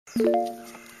本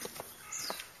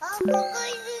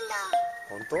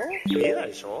当？見えない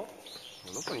でしょ？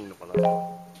どこにいるのかな？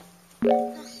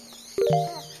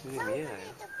見えないよ。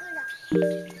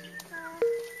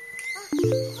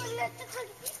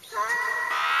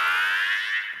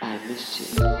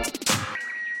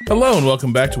Hello and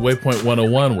welcome back to Waypoint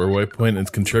 101, where Waypoint and its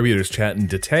contributors chat in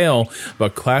detail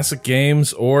about classic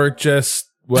games or just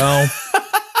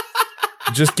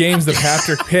games that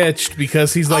Patrick pitched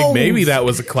because he's like, maybe that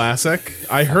was a classic.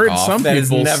 I heard some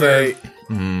people say...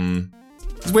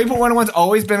 Has Waypoint 101's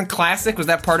always been a classic? Was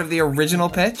that part of the original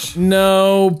pitch?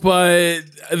 No, but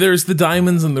there's the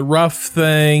diamonds and the rough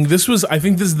thing. I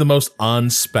think this is the most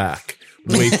on-spec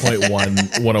Waypoint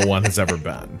 101 has ever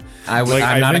been. I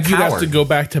think you'd have to go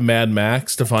back to Mad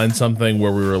Max to find something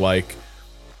where we were like,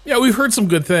 yeah, we've heard some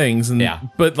good things,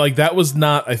 but like that was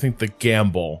not, I think, the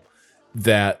gamble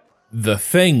that the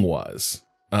thing was,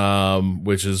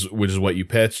 which is what you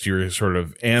pitched. You sort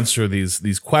of answer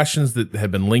these questions that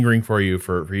have been lingering for you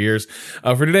for years.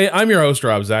 For today, I'm your host,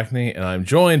 Rob Zachney, and I'm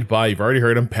joined by, you've already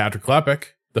heard him, Patrick Klepek,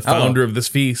 the founder of this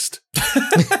feast.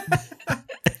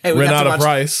 Hey, we Renata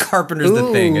Price. Carpenter's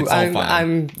The Thing. It's all fine.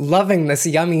 I'm loving this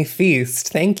yummy feast.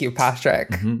 Thank you,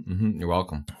 Patrick. You're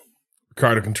welcome.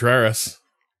 Ricardo Contreras.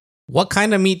 What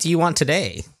kind of meat do you want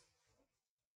today?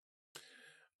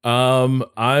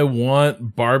 I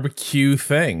want barbecue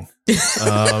thing.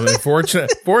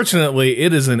 Fortunately,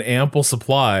 it is an ample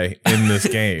supply in this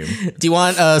game. Do you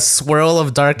want a swirl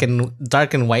of dark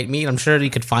and white meat? I'm sure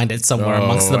you could find it somewhere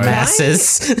amongst the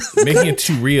masses. Making it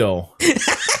too real.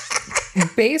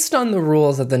 Based on the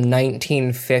rules of the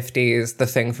 1950s, The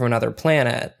Thing from Another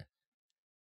Planet,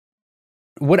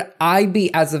 would I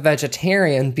be, as a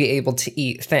vegetarian, be able to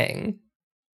eat Thing?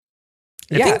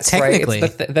 I think technically.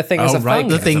 Right? The Thing is a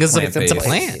fungus. The Thing is a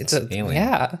plant. It's a alien.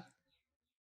 Yeah.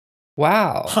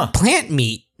 Wow. Huh. Plant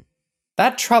meat.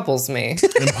 That troubles me.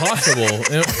 Impossible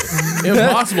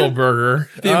burger.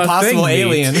 The impossible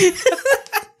alien.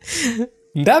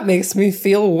 That makes me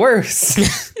feel worse.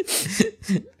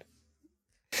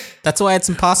 That's why it's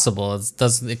impossible.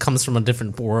 It comes from a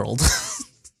different world.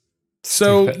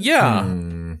 So yeah,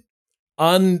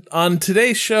 on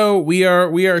today's show we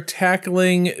are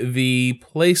tackling the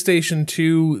PlayStation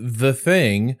 2 The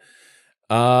Thing,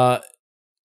 a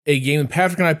game that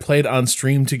Patrick and I played on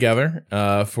stream together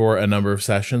for a number of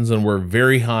sessions, and we're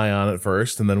very high on it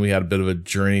first, and then we had a bit of a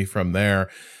journey from there.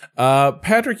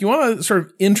 Patrick, you want to sort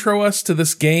of intro us to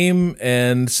this game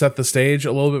and set the stage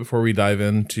a little bit before we dive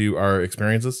into our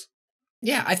experiences?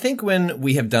 Yeah, I think when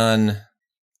we have done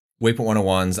Waypoint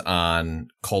 101s on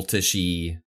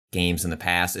cultish-y games in the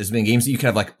past, it's been games that you could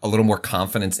have like a little more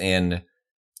confidence in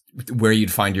where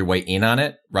you'd find your way in on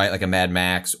it, right? Like a Mad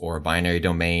Max or a Binary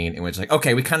Domain, in which like,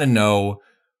 okay, we kind of know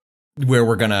where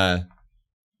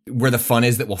the fun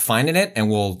is that we'll find in it, and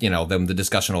we'll, then the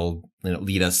discussion will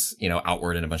lead us,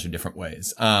 outward in a bunch of different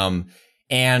ways.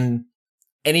 And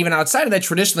even outside of that,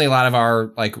 traditionally, a lot of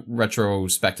our like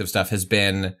retrospective stuff has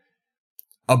been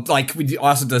like, we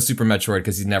also does Super Metroid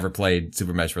because he's never played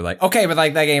Super Metroid. Like, okay, but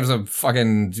like that game's a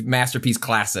fucking masterpiece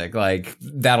classic. Like,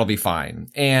 that'll be fine.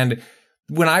 And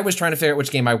when I was trying to figure out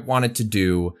which game I wanted to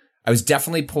do, I was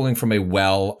definitely pulling from a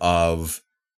well of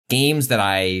games that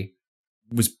I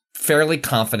was fairly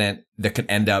confident that could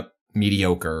end up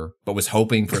mediocre, but was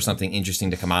hoping for something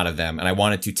interesting to come out of them. And I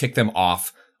wanted to tick them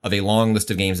off of a long list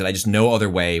of games that I just no other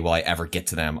way will I ever get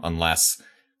to them unless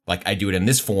like I do it in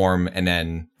this form and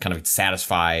then kind of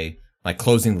satisfy like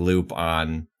closing the loop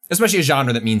on, especially a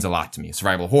genre that means a lot to me.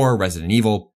 Survival horror, Resident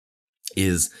Evil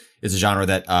is a genre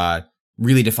that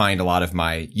really defined a lot of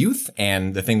my youth.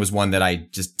 And The Thing was one that I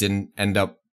just didn't end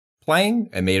up playing.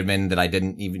 It may have been that I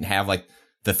didn't even have like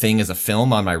The Thing as a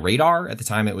film on my radar at the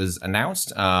time it was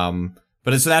announced.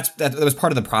 But so that was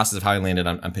part of the process of how I landed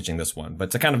on pitching this one.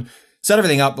 But to kind of set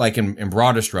everything up like in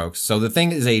broader strokes. So The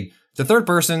Thing is a third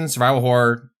person survival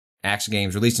horror action game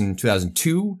released in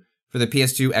 2002 for the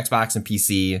PS2, Xbox, and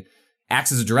PC.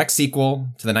 Acts as a direct sequel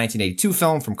to the 1982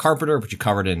 film from Carpenter, which you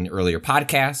covered in an earlier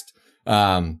podcast.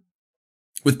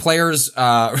 With players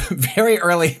very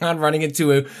early on running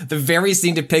into the very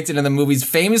scene depicted in the movie's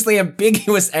famously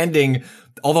ambiguous ending,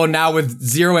 although now with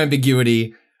zero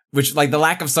ambiguity, which like the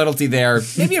lack of subtlety there,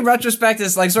 maybe in retrospect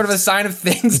is like sort of a sign of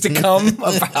things to come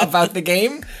about the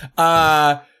game.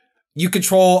 You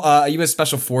control a U.S.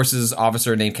 Special Forces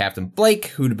officer named Captain Blake,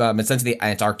 who'd been sent to the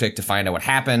Antarctic to find out what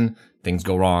happened. Things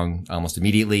go wrong almost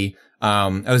immediately.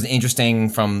 It was interesting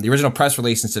from the original press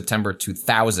release in September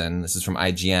 2000. This is from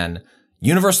IGN.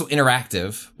 Universal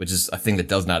Interactive, which is a thing that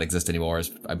does not exist anymore,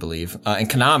 I believe, and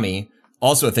Konami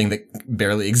also a thing that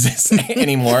barely exists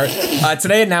anymore,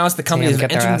 today announced the company has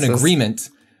entered an agreement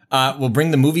will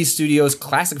bring the movie studio's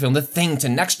classic film The Thing to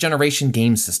next-generation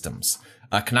game systems.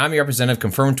 A Konami representative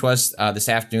confirmed to us this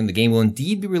afternoon the game will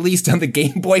indeed be released on the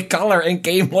Game Boy Color and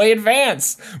Game Boy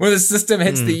Advance when the system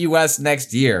hits the US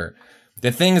next year.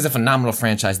 The Thing is a phenomenal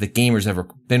franchise that gamers have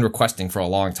been requesting for a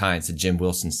long time, said Jim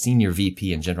Wilson, Senior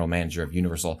VP and General Manager of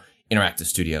Universal Interactive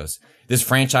Studios. This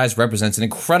franchise represents an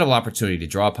incredible opportunity to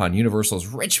draw upon Universal's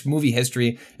rich movie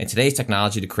history and today's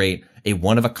technology to create a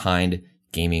one-of-a-kind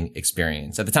gaming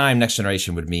experience. At the time, next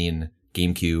generation would mean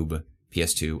GameCube,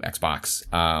 PS2, Xbox,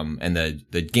 and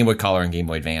the Game Boy Color and Game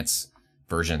Boy Advance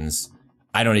versions.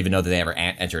 I don't even know that they ever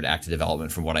entered active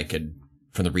development from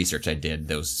the research I did.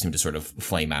 Those seem to sort of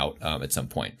flame out at some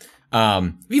point.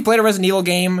 If you played a Resident Evil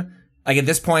game, like at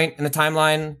this point in the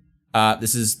timeline,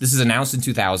 this is announced in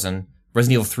 2000.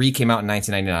 Resident Evil 3 came out in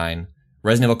 1999.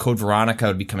 Resident Evil Code Veronica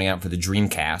would be coming out for the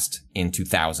Dreamcast in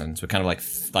 2000. So kind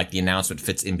of like the announcement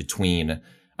fits in between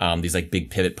these like big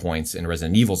pivot points in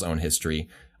Resident Evil's own history.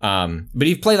 But if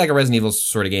you've played like a Resident Evil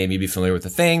sort of game, you'd be familiar with The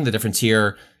Thing. The difference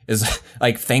here is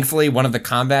like, thankfully, one of the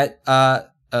combat,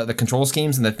 the control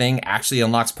schemes in The Thing actually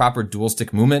unlocks proper dual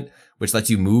stick movement, which lets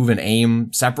you move and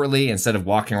aim separately instead of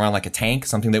walking around like a tank,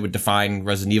 something that would define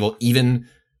Resident Evil even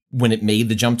when it made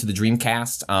the jump to the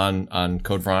Dreamcast on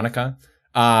Code Veronica.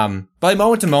 But like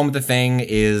moment to moment, The Thing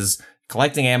is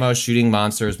collecting ammo, shooting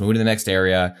monsters, moving to the next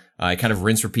area. Kind of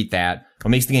rinse, repeat that.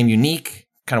 What makes the game unique,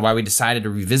 kind of why we decided to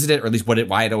revisit it, or at least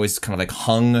why it always kind of like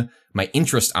hung my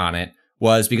interest on it,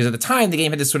 was because at the time the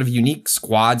game had this sort of unique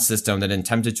squad system that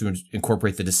attempted to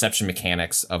incorporate the deception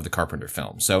mechanics of the Carpenter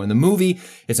film. So in the movie,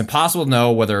 it's impossible to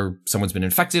know whether someone's been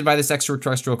infected by this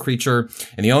extraterrestrial creature,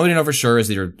 and the only way to know for sure is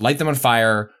either light them on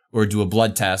fire or do a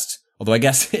blood test. Although I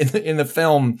guess in the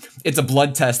film, it's a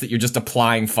blood test that you're just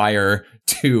applying fire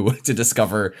to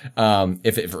discover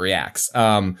if it reacts.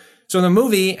 So in the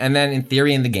movie, and then in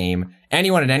theory in the game,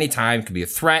 anyone at any time could be a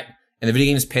threat. And the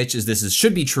video game's pitch is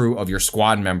should be true of your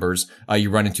squad members you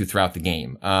run into throughout the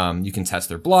game. You can test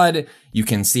their blood. You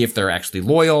can see if they're actually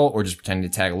loyal or just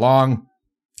pretending to tag along.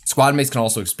 Squad mates can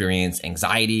also experience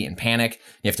anxiety and panic.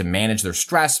 You have to manage their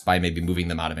stress by maybe moving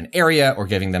them out of an area or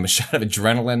giving them a shot of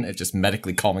adrenaline and just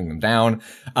medically calming them down.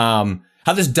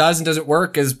 How this does and doesn't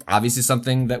work is obviously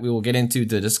something that we will get into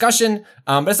the discussion.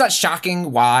 But it's not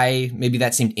shocking why maybe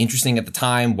that seemed interesting at the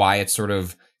time, why it sort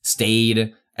of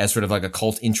stayed as sort of like a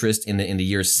cult interest in the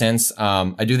years since.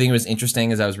 I do think it was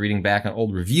interesting as I was reading back on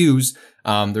old reviews.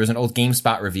 There was an old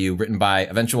GameSpot review written by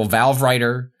eventual Valve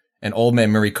writer and Old Man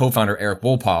Murray co-founder Eric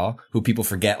Wolpaw, who people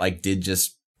forget he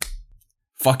just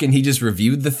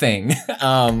reviewed The Thing.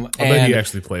 I bet he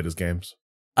actually played his games.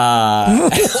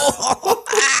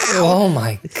 Oh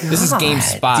my god! This is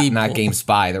GameSpot, not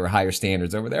GameSpy. There were higher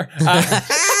standards over there.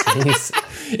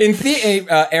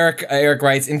 Eric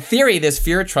writes, in theory, this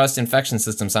fear, trust, infection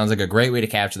system sounds like a great way to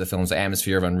capture the film's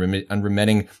atmosphere of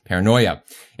unremitting paranoia.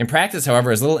 In practice,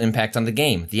 however, has little impact on the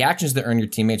game. The actions that earn your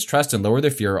teammates' trust and lower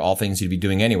their fear are all things you'd be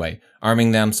doing anyway.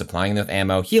 Arming them, supplying them with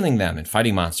ammo, healing them, and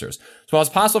fighting monsters. So while it's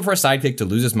possible for a sidekick to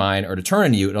lose his mind or to turn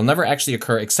on you, it'll never actually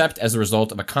occur except as a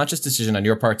result of a conscious decision on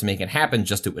your part to make it happen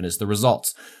just to witness the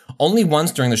results. Only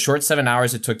once during the short 7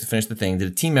 hours it took to finish The Thing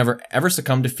did a team member ever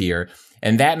succumb to fear,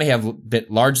 and that may have been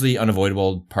largely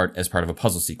unavoidable as part of a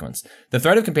puzzle sequence. The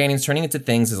threat of companions turning into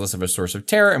things is less of a source of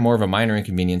terror and more of a minor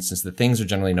inconvenience, since the things are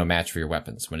generally no match for your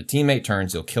weapons. When a teammate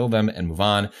turns, you'll kill them and move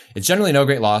on. It's generally no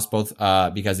great loss, both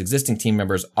because existing team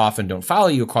members often don't follow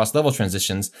you across level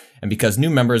transitions, and because new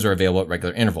members are available at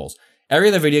regular intervals. Every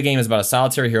other video game is about a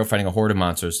solitary hero fighting a horde of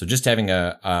monsters, so just having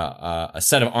a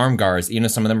set of armed guards, even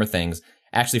if some of them are things,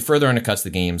 actually further undercuts the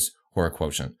game's horror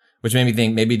quotient. Which made me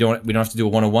think maybe we don't have to do a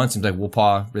 101. Seems like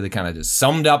Wolpaw really kind of just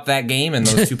summed up that game in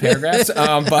those two paragraphs.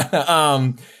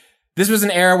 But this was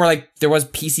an era where like there was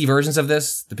PC versions of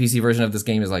this. The PC version of this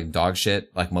game is like dog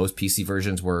shit. Like most PC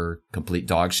versions were complete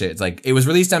dog shit. It's like it was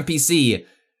released on PC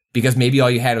because maybe all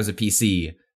you had was a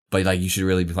PC, but like you should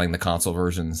really be playing the console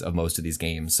versions of most of these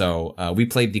games. So we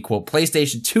played the quote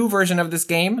PlayStation 2 version of this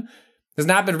game. Has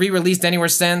not been re-released anywhere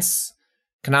since.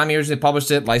 Konami originally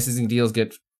published it. Licensing deals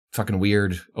get fucking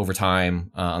weird over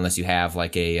time, unless you have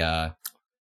like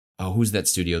who's that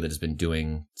studio that has been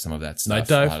doing some of that stuff? Night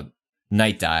Dive?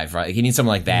 Night Dive, right? Like you need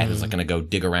someone like that who's like going to go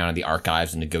dig around in the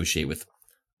archives and negotiate with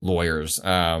lawyers.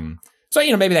 So,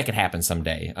 maybe that could happen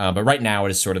someday. But right now it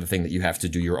is sort of the thing that you have to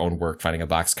do your own work, finding a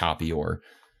box copy or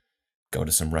go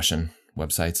to some Russian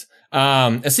websites.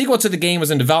 A sequel to the game was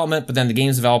in development, but then the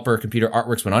game's developer, Computer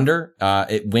Artworks, went under.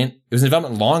 It was in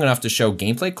development long enough to show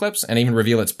gameplay clips and even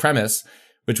reveal its premise,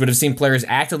 which would have seen players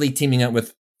actively teaming up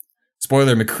with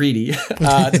spoiler, McCready,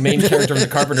 the main character of the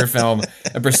Carpenter film,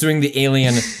 and pursuing the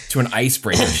alien to an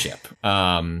icebreaker ship.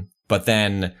 But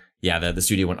then, the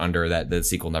studio went under. That the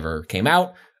sequel never came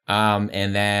out.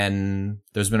 And then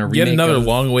there's been a remake. Yet another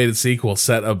long-awaited sequel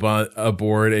set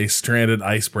aboard a stranded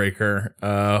icebreaker,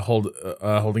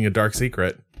 holding a dark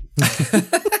secret.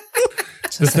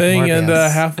 The Thing and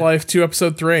Half-Life 2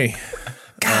 Episode 3.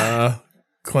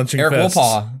 Clenching Eric fists.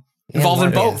 Wolpaw involved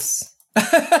in both.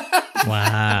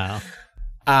 Wow.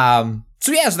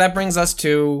 So that brings us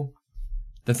to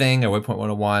The Thing, or Waypoint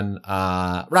 101.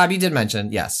 Rob, you did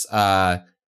mention, yes, where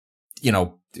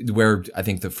I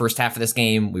think the first half of this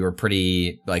game, we were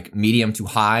pretty like medium to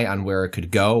high on where it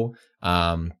could go.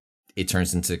 It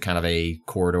turns into kind of a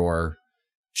corridor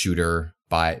shooter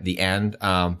by the end.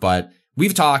 But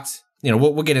we've talked,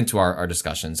 we'll get into our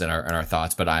discussions and our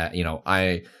thoughts, but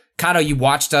Kato, you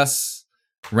watched us.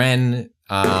 Ren,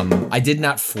 I did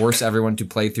not force everyone to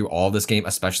play through all this game,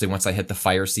 especially once I hit the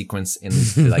fire sequence in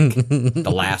like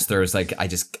the last. There's like, I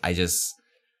just,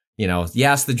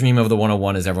 yes, the dream of the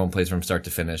 101 is everyone plays from start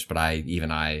to finish, but I,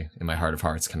 in my heart of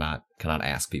hearts, cannot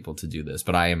ask people to do this.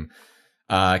 But I am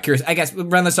curious. I guess,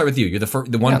 Ren, let's start with you. You're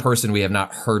the one person we have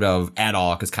not heard of at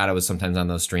all, because Kato was sometimes on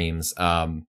those streams. I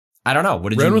don't know. What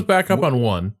did Ren was back up on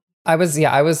one. I was.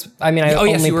 I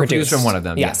only produced from one of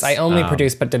them. Yes, I only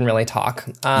produced, but didn't really talk.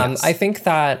 Yes. I think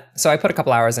that. So I put a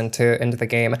couple hours into the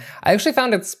game. I actually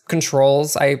found its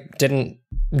controls. I didn't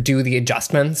do the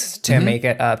adjustments to make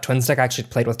it twin stick. I actually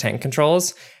played with tank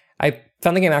controls. I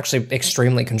found the game actually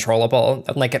extremely controllable.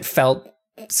 Like, it felt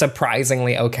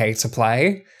surprisingly okay to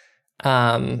play.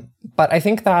 But I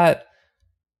think that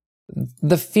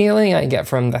the feeling I get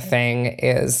from The Thing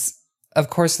is,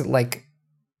 of course, like,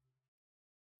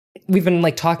 we've been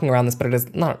like talking around this, but it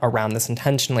is not around this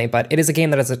intentionally, but it is a game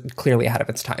that is clearly ahead of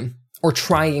its time, or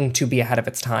trying to be ahead of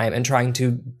its time, and trying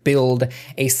to build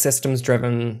a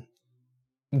systems-driven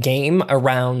game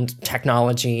around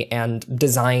technology and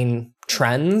design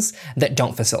trends that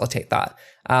don't facilitate that.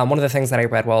 One of the things that I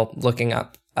read while doing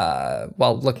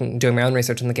my own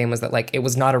research in the game was that, like, it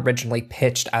was not originally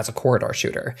pitched as a corridor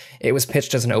shooter. It was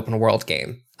pitched as an open world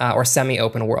game, or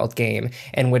semi-open world game,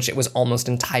 in which it was almost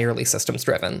entirely systems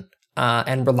driven.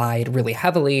 And relied really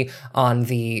heavily on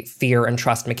the fear and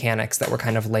trust mechanics that were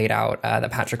kind of laid out, that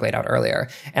Patrick laid out earlier.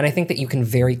 And I think that you can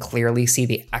very clearly see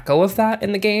the echo of that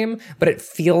in the game, but it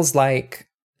feels like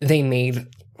they made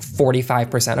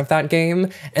 45% of that game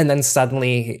and then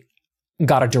suddenly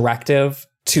got a directive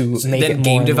to make it more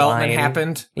game in development line.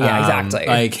 Happened. Yeah, exactly.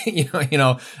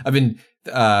 I've been,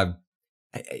 I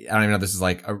don't even know. This is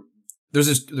like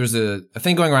there's a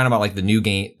thing going around about like the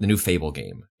new Fable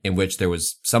game, in which there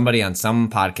was somebody on some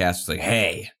podcast was like,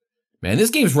 "Hey, man, this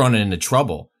game's running into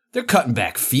trouble. They're cutting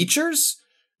back features.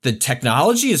 The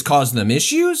technology is causing them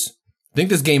issues. I think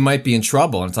this game might be in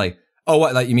trouble." And it's like, oh,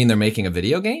 what? Like, you mean they're making a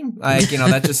video game? Like,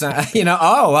 that just,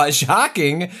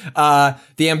 shocking.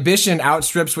 The ambition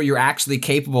outstrips what you're actually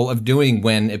capable of doing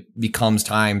when it becomes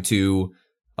time to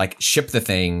like ship the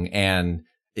thing. And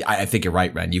I think you're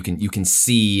right, Ren. You can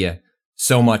see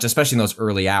so much, especially in those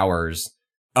early hours.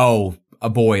 Oh,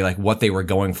 boy, like what they were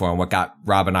going for and what got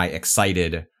Rob and I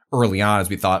excited early on, as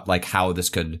we thought like how this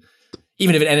could,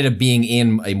 even if it ended up being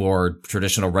in a more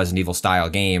traditional Resident Evil style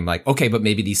game, like, okay, but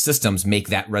maybe these systems make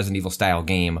that Resident Evil style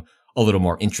game a little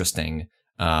more interesting,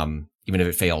 even if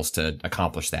it fails to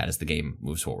accomplish that as the game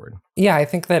moves forward. Yeah, I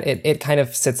think that it kind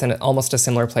of sits in almost a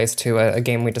similar place to a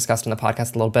game we discussed in the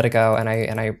podcast a little bit ago, and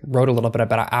I wrote a little bit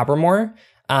about Abramore,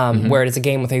 where it is a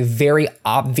game with a very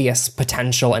obvious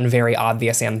potential and very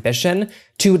obvious ambition,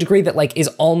 to a degree that like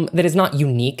that is not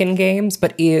unique in games,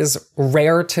 but is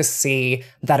rare to see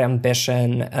that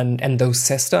ambition and those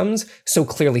systems so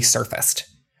clearly surfaced.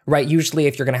 Right? Usually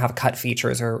if you're going to have cut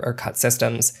features or cut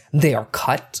systems, they are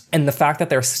cut. And the fact that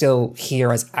they're still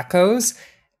here as echoes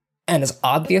and as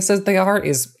obvious as they are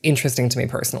is interesting to me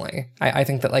personally. I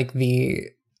think that like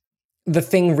the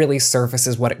thing really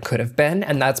surfaces what it could have been.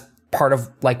 And that's part of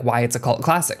like why it's a cult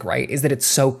classic, right? Is that it's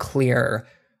so clear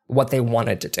what they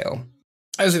wanted to do.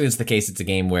 I think it's the case. It's a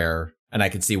game where, and I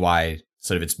can see why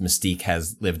sort of its mystique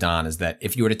has lived on, is that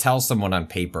if you were to tell someone on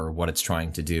paper what it's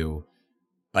trying to do,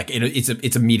 like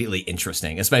it's immediately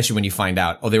interesting, especially when you find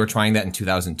out, oh, they were trying that in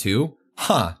 2002.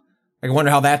 Huh. I wonder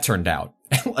how that turned out.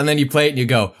 And then you play it and you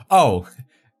go, oh,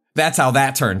 that's how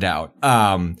that turned out.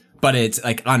 But it's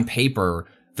like on paper,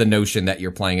 the notion that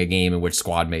you're playing a game in which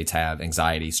squad mates have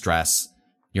anxiety, stress,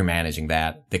 you're managing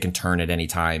that. They can turn at any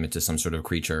time into some sort of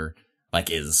creature, like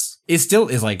is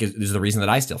the reason that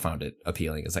I still found it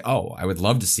appealing. It's like, oh, I would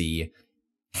love to see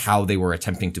how they were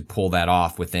attempting to pull that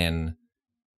off within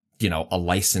a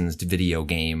licensed video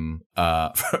game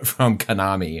from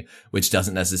Konami, which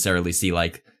doesn't necessarily see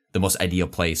like the most ideal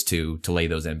place to lay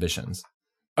those ambitions.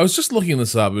 I was just looking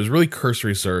this up. It was really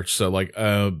cursory search, so like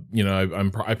I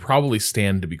probably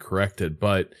stand to be corrected,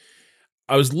 but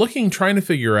I was trying to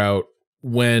figure out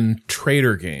when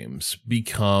trader games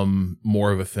become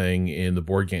more of a thing in the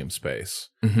board game space.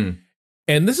 Mm-hmm.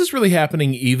 And this is really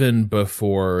happening even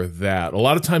before that. A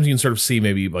lot of times you can sort of see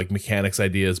maybe like mechanics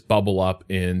ideas bubble up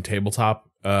in tabletop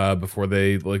before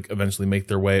they like eventually make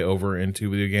their way over into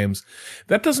video games.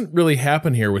 That doesn't really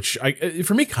happen here, which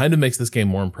for me kind of makes this game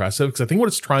more impressive, because I think what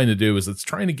it's trying to do is it's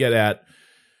trying to get at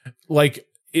like,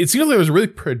 it seems like there was a really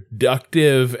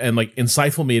productive and like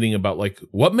insightful meeting about like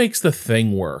what makes the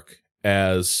thing work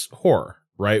as horror,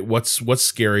 right? What's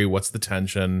scary, what's the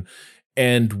tension,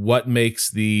 and what makes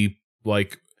the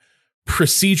like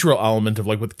procedural element of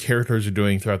like what the characters are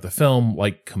doing throughout the film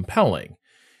like compelling.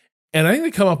 And I think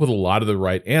they come up with a lot of the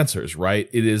right answers, right?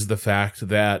 It is the fact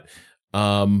that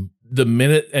the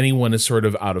minute anyone is sort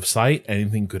of out of sight,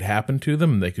 anything could happen to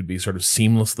them, and they could be sort of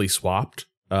seamlessly swapped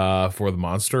for the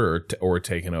monster or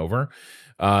taken over.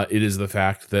 It is the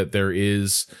fact that there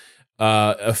is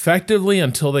effectively,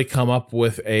 until they come up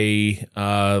with a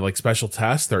like special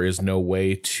test, there is no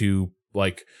way to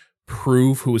like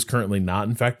prove who is currently not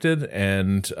infected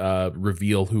and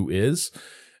reveal who is.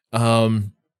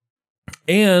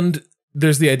 And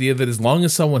there's the idea that as long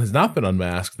as someone has not been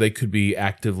unmasked, they could be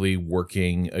actively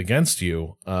working against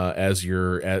you as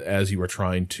you are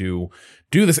trying to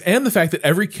do this. And the fact that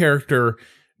every character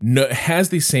has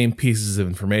these same pieces of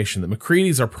information. That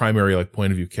McCready's our primary like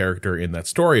point of view character in that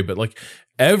story, but like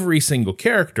every single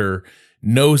character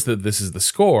knows that this is the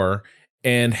score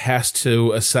and has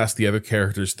to assess the other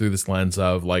characters through this lens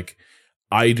of like,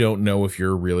 I don't know if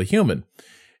you're really human.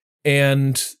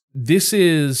 And this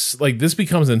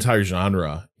becomes an entire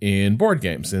genre in board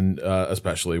games, and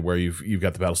especially where you've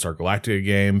got the Battlestar Galactica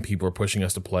game. People are pushing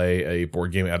us to play a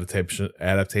board game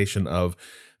adaptation of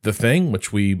The Thing,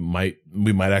 which we might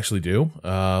actually do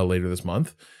later this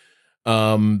month.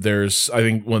 There's, I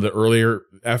think, one of the earlier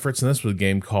efforts in this was a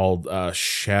game called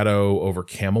Shadow over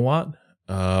Camelot,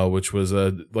 which was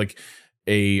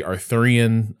a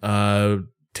Arthurian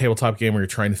tabletop game where you're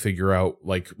trying to figure out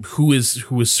like who is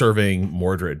serving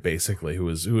Mordred, basically, who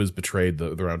has betrayed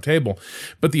the Round Table.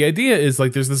 But the idea is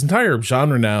like there's this entire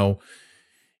genre now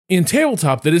in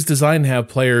tabletop that is designed to have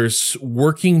players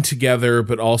working together,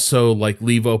 but also like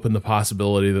leave open the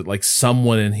possibility that like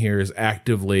someone in here is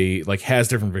actively like has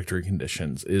different victory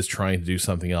conditions, is trying to do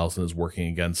something else, and is working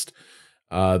against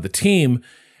the team.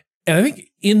 And I think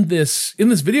in this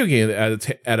video game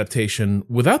adaptation,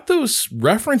 without those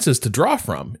references to draw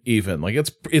from, even like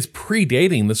it's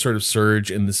predating the sort of surge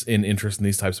in interest in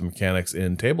these types of mechanics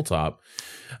in tabletop.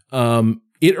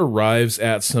 It arrives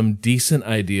at some decent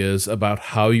ideas about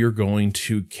how you're going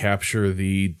to capture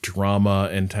the drama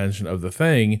and tension of the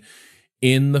thing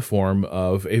in the form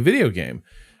of a video game.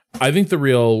 I think the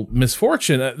real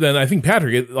misfortune, then I think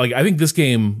Patrick, I think this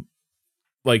game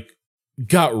like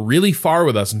got really far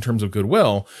with us in terms of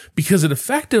goodwill, because it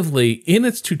effectively in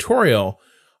its tutorial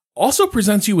also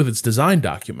presents you with its design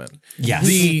document. Yes.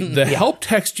 The help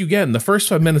text you get in the first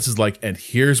 5 minutes is like, and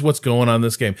here's what's going on in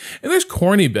this game. And there's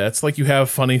corny bits, like you have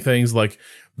funny things like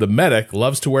the medic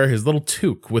loves to wear his little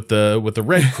toque with the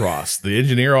red cross. The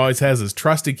engineer always has his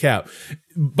trusty cap.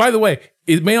 By the way,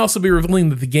 it may also be revealing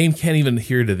that the game can't even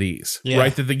adhere to these,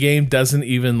 right? That the game doesn't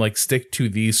even like stick to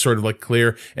these sort of like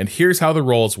clear, and here's how the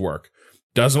roles work.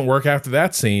 Doesn't work after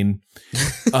that scene.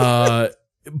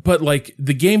 But like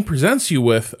the game presents you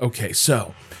with, okay,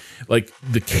 so like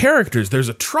the characters, there's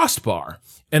a trust bar.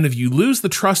 And if you lose the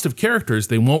trust of characters,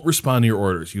 they won't respond to your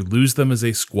orders. You lose them as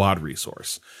a squad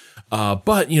resource.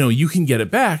 But you can get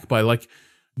it back by like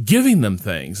giving them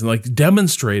things and like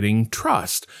demonstrating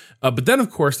trust. But then of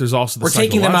course there's also the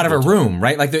taking them out of a room,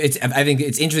 right? Like I think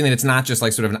it's interesting that it's not just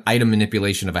like sort of an item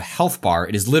manipulation of a health bar.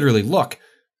 It is literally, look,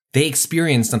 they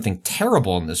experience something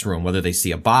terrible in this room, whether they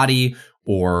see a body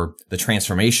or the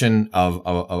transformation of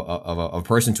a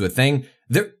person to a thing.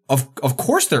 They're of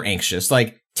course they're anxious.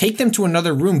 Like, take them to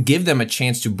another room, give them a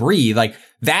chance to breathe. Like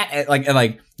that,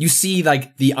 like you see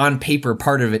like the on paper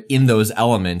part of it in those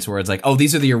elements where it's like, oh,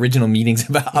 these are the original meetings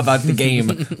about the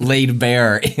game laid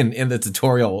bare in the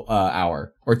tutorial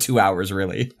hour or 2 hours,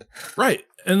 really. Right.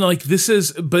 And like this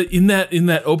is, but in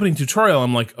that opening tutorial,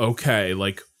 I'm like, okay,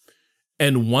 like,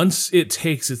 and once it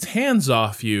takes its hands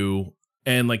off you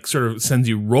and like sort of sends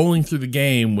you rolling through the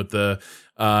game with the,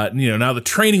 now the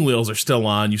training wheels are still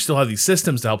on. You still have these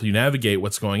systems to help you navigate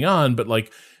what's going on, but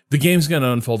like the game's going to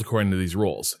unfold according to these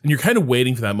rules. And you're kind of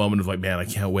waiting for that moment of like, man, I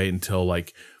can't wait until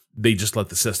like they just let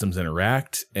the systems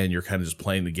interact, and you're kind of just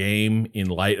playing the game in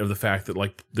light of the fact that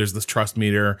like there's this trust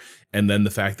meter, and then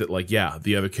the fact that like, yeah,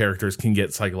 the other characters can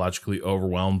get psychologically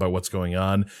overwhelmed by what's going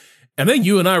on. And then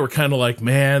you and I were kind of like,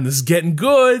 man, this is getting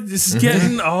good. This is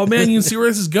getting, oh man, you can see where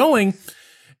this is going.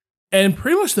 And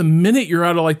pretty much the minute you're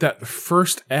out of like that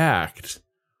first act,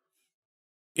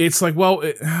 it's like, well,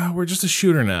 we're just a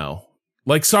shooter now.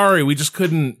 Like, sorry, we just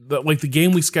couldn't, like the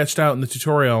game we sketched out in the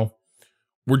tutorial,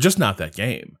 we're just not that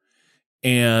game.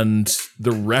 And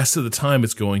the rest of the time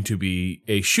it's going to be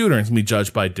a shooter, and it's going to be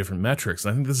judged by different metrics.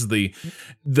 And I think this is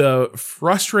the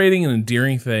frustrating and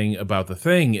endearing thing about the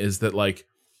thing is that like,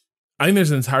 I think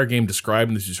there's an entire game described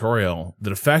in the tutorial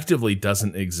that effectively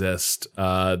doesn't exist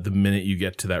the minute you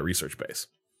get to that research base.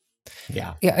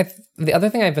 Yeah. The other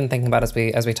thing I've been thinking about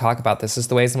as we talk about this is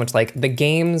the ways in which like the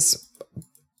game's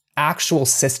actual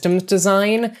systems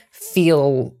design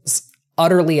feels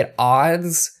utterly at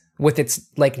odds with its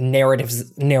like narrative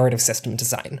system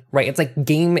design, right? It's like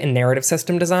game and narrative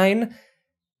system design,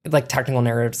 like technical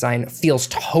narrative design, feels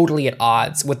totally at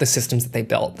odds with the systems that they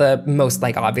built. The most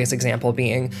like obvious example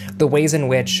being the ways in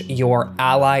which your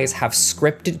allies have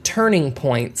scripted turning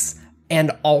points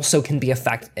and also can be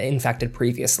infected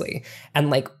previously. And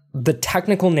like the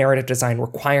technical narrative design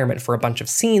requirement for a bunch of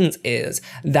scenes is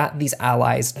that these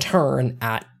allies turn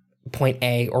at point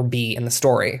A or B in the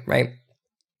story, right?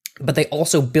 But they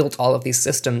also built all of these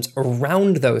systems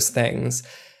around those things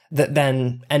that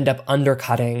then end up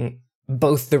undercutting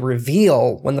both the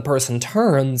reveal when the person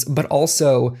turns, but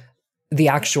also the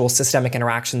actual systemic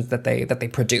interactions that they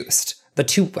produced. The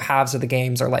two halves of the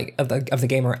games are like of the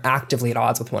game are actively at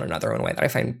odds with one another in a way that I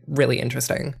find really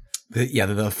interesting.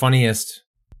 The funniest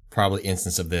probably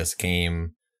instance of this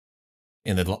came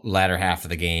in the latter half of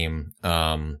the game.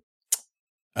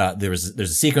 There's a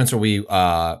sequence where we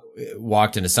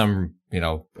walked into some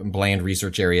bland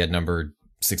research area numbered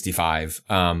 65,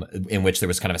 in which there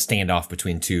was kind of a standoff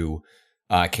between two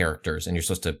characters, and you're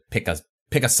supposed to pick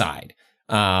a side.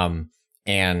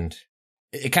 And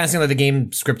it kind of seemed like the game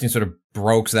scripting sort of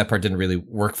broke, so that part didn't really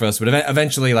work for us. But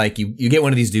eventually, like you get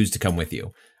one of these dudes to come with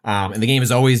you, and the game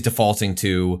is always defaulting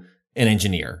to an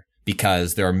engineer,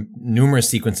 because there are numerous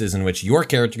sequences in which your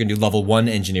character can do level 1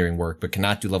 engineering work, but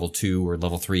cannot do level 2 or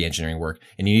level 3 engineering work.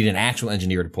 And you need an actual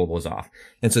engineer to pull those off.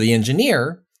 And so the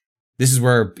engineer, this is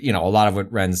where, a lot of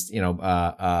what Ren's,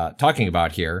 talking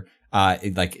about here,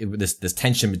 this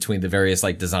tension between the various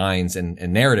like designs and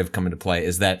narrative come into play,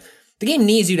 is that the game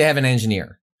needs you to have an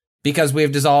engineer, because we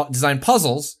have designed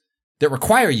puzzles that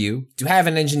require you to have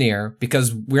an engineer,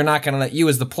 because we're not going to let you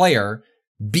as the player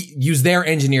use their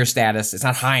engineer status. It's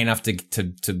not high enough to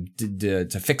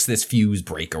fix this fuse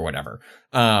break or whatever.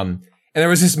 And there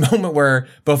was this moment where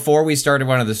before we started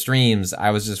one of the streams,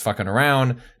 I was just fucking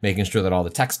around, making sure that all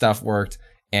the tech stuff worked,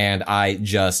 and I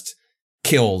just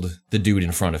killed the dude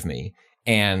in front of me.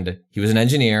 And he was an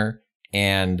engineer,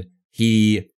 and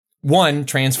he, 1,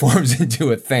 transforms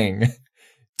into a thing,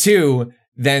 2,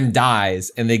 then dies,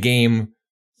 and the game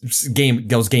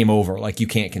goes game over. Like, you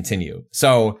can't continue.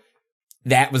 So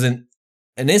that was an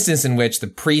instance in which the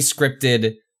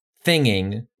pre-scripted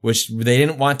thinging, which they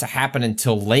didn't want to happen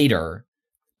until later,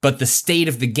 but the state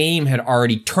of the game had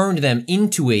already turned them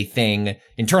into a thing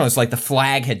internally. It's like the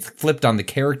flag had flipped on the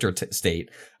character state.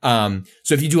 So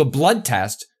if you do a blood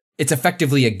test, it's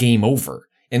effectively a game over.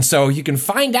 And so you can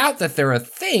find out that they're a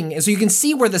thing, and so you can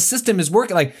see where the system is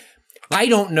working. Like, I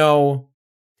don't know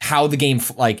how the game,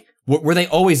 like, were they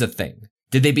always a thing?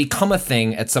 Did they become a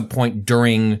thing at some point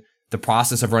during the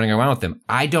process of running around with them?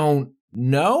 I don't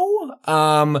know.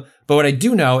 But what I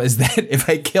do know is that if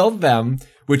I killed them,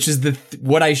 which is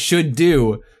what I should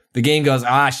do, the game goes,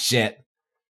 shit.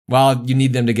 Well, you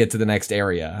need them to get to the next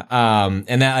area.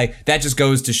 And that just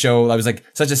goes to show, I was like,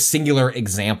 such a singular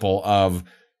example of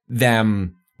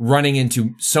them running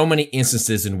into so many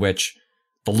instances in which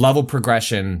the level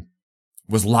progression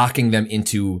was locking them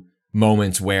into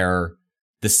moments where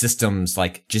the systems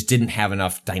like just didn't have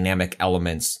enough dynamic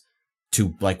elements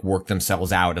to like work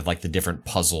themselves out of like the different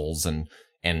puzzles and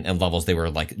levels they were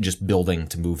like just building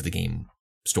to move the game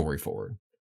story forward.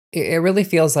 It really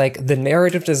feels like the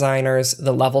narrative designers,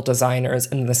 the level designers,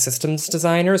 and the systems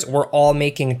designers were all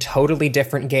making totally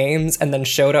different games, and then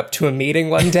showed up to a meeting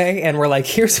one day and were like,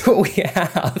 here's what we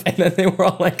have. And then they were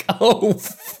all like, oh,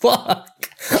 fuck.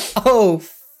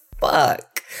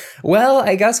 Well,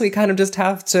 I guess we kind of just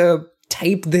have to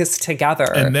tape this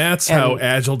together. And that's how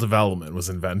agile development was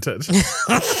invented.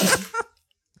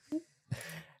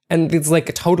 And these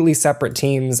like totally separate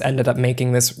teams ended up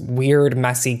making this weird,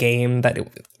 messy game that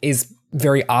is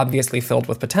very obviously filled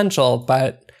with potential,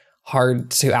 but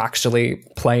hard to actually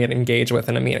play and engage with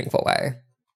in a meaningful way.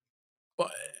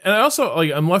 And I also,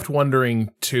 like, I'm left wondering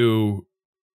too,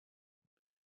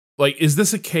 like, is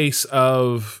this a case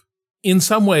of, in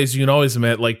some ways, you can always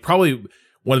admit, like, probably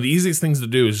one of the easiest things to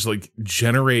do is just, like,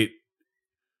 generate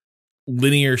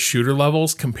linear shooter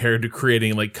levels compared to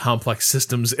creating, like, complex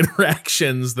systems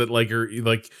interactions that, like,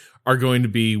 are going to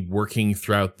be working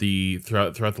throughout the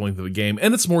length of the game.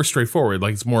 And it's more straightforward.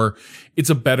 Like, it's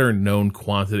a better known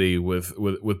quantity with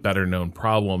better known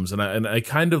problems. And I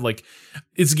kind of, like,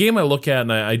 it's a game I look at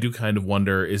and I do kind of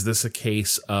wonder, is this a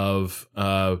case of,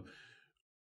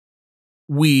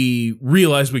 we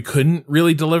realized we couldn't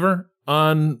really deliver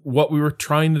on what we were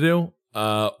trying to do,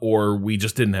 or we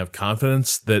just didn't have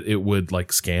confidence that it would,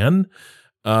 like, scan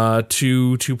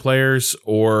to players,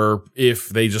 or if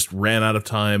they just ran out of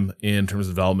time in terms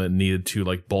of development and needed to,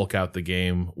 like, bulk out the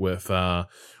game with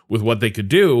what they could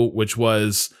do, which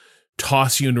was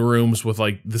toss you into rooms with,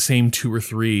 like, the same 2 or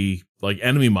 3, like,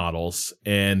 enemy models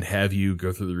and have you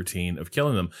go through the routine of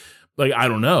killing them. Like, I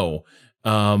don't know.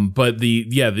 But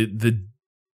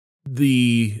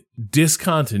the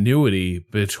discontinuity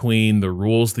between the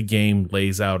rules the game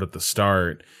lays out at the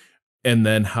start and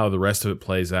then how the rest of it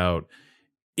plays out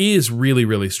is really,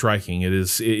 really striking. It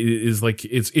is like,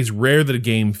 it's rare that a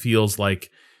game feels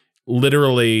like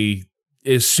literally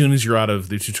as soon as you're out of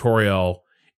the tutorial,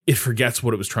 it forgets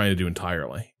what it was trying to do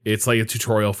entirely. It's like a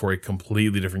tutorial for a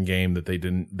completely different game that they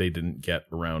didn't get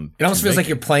around. It almost feels like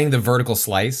you're playing the vertical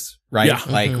slice, right? Yeah.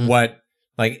 Like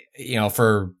like, you know,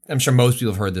 I'm sure most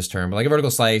people have heard this term, but like a vertical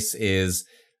slice is,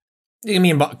 it can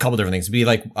mean a couple different things. It'd be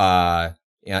like,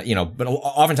 you know, but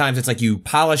oftentimes it's like you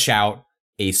polish out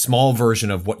a small version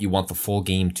of what you want the full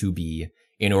game to be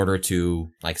in order to,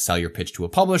 like, sell your pitch to a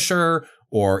publisher,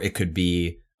 or it could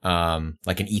be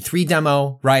like an E3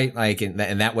 demo, right? Like, in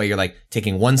that way, you're like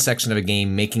taking one section of a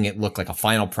game, making it look like a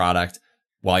final product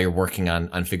while you're working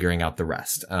on figuring out the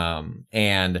rest.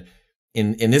 And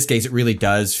in this case, it really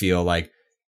does feel like,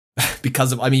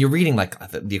 because of, I mean, you're reading like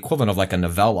the equivalent of like a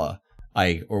novella,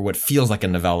 or what feels like a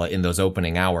novella in those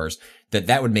opening hours,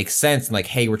 that would make sense. And like,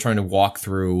 hey, we're trying to walk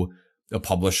through a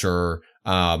publisher,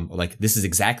 like, this is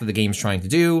exactly the game's trying to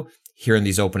do here in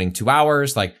these opening 2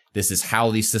 hours. Like, this is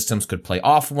how these systems could play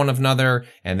off one another.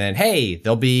 And then, hey,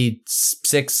 there'll be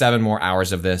 6-7 more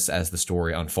hours of this as the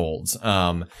story unfolds.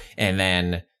 And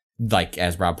then, like,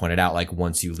 as Rob pointed out, like,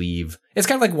 once you leave, it's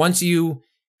kind of like once you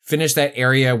finish that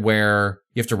area where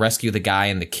you have to rescue the guy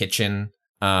in the kitchen.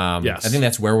 Yes. I think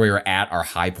that's where we were at our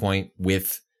high point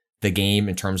with the game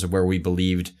in terms of where we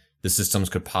believed the systems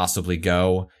could possibly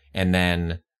go. And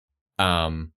then,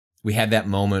 we had that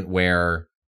moment where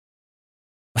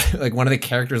like one of the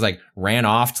characters like ran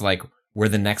off to like where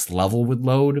the next level would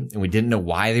load, and we didn't know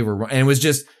why they were, and it was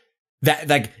just that,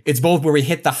 like, it's both where we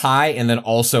hit the high and then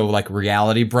also like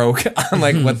reality broke on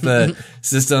like what the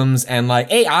systems and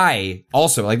like AI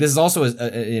also, like, this is also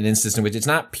an instance in which it's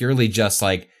not purely just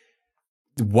like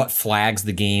what flags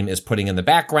the game is putting in the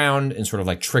background and sort of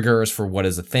like triggers for what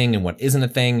is a thing and what isn't a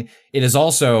thing. It is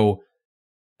also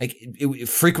like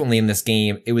frequently in this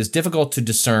game, it was difficult to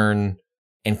discern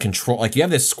and control. Like, you have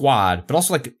this squad, but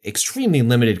also like extremely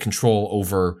limited control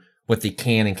over what they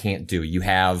can and can't do. You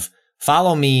have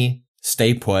follow me,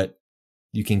 stay put.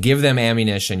 You can give them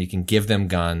ammunition. You can give them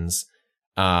guns.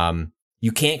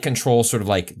 You can't control sort of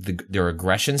like their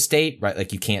aggression state, right?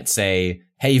 Like, you can't say,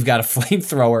 hey, you've got a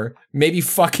flamethrower. Maybe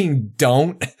fucking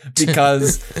don't,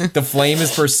 because the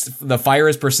fire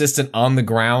is persistent on the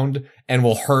ground and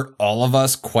will hurt all of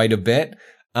us quite a bit.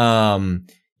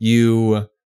 You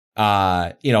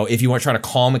know, if you want to try to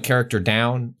calm a character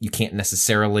down, you can't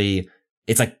necessarily,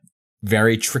 it's like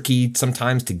very tricky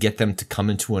sometimes to get them to come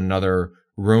into another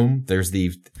room. There's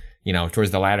the, you know,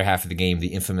 towards the latter half of the game,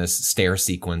 the infamous stair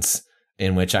sequence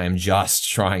in which I am just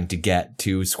trying to get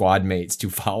 2 squad mates to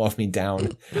follow me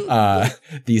down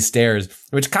these stairs,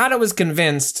 which Kata was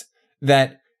convinced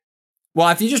that, well,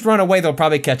 if you just run away, they'll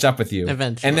probably catch up with you.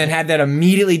 Eventually. And then had that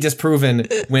immediately disproven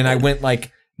when I went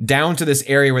like down to this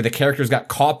area where the characters got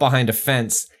caught behind a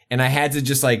fence, and I had to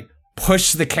just like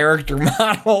push the character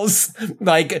models,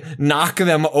 like knock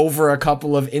them over a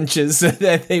couple of inches so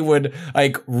that they would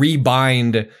like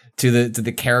rebind to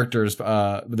the characters,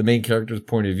 the main character's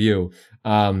point of view.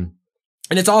 And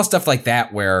it's all stuff like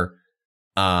that where,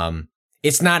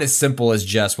 it's not as simple as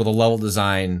just, well, the level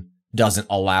design doesn't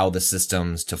allow the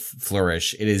systems to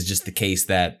flourish. It is just the case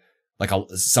that like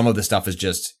some of the stuff is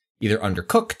just either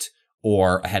undercooked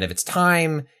or ahead of its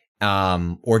time,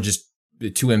 or just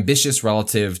too ambitious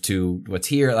relative to what's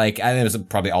here. Like, I think it was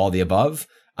probably all of the above.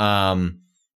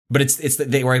 but it's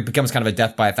where it becomes kind of a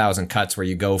death by a thousand cuts, where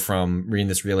you go from reading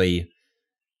this really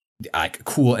like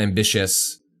cool,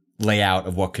 ambitious layout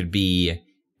of what could be,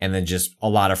 and then just a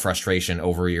lot of frustration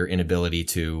over your inability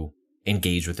to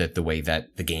engage with it the way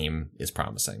that the game is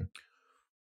promising.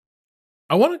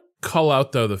 I want to call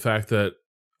out, though, the fact that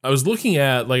I was looking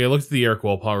at, like, I looked at the Eric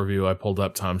Wolpaw review. I pulled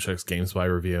up Tom Schick's Games by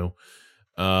review.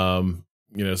 Some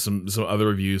other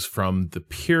reviews from the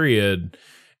period.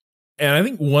 And I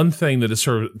think one thing that is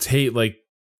sort of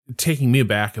taking me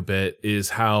back a bit is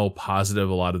how positive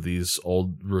a lot of these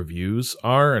old reviews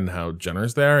are and how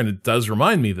generous they are. And it does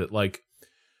remind me that, like,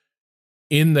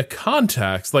 in the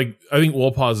context, like, I think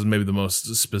Wolpaw is maybe the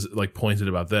most pointed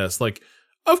about this. Like,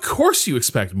 of course you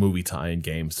expect movie tie-in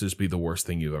games to just be the worst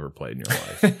thing you've ever played in your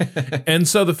life. And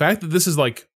so the fact that this is,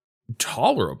 like,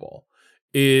 tolerable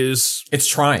is... It's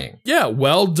trying. Yeah,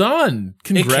 well done.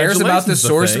 It cares about the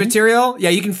source material. Yeah,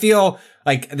 you can feel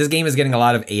like this game is getting a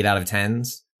lot of 8 out of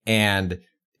 10s, and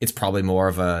it's probably more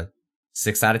of a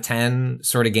 6 out of 10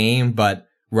 sort of game, but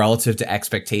relative to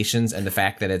expectations and the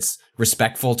fact that it's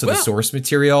respectful to the source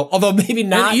material, although maybe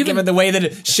not given the way that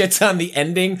it shits on the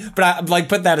ending, but I like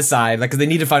put that aside, like, cause they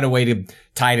need to find a way to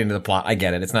tie it into the plot. I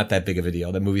get it. It's not that big of a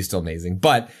deal. The movie's still amazing,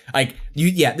 but like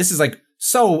this is like,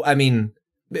 so, I mean,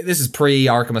 this is pre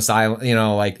Arkham Asylum,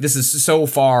 like this is so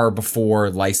far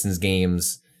before licensed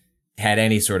games had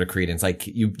any sort of credence. Like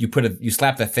you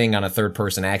slap the thing on a third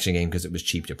person action game because it was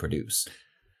cheap to produce.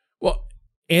 Well,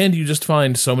 and you just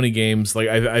find so many games, like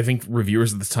I think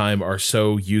reviewers at this time are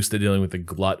so used to dealing with the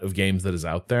glut of games that is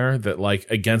out there that, like,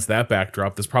 against that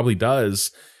backdrop, this probably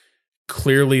does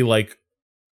clearly, like,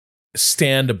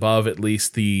 stand above at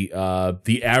least the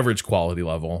average quality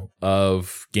level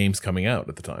of games coming out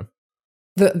at the time.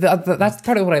 That's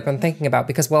part of what I've been thinking about,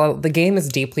 because while the game is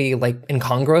deeply, like,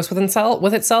 incongruous with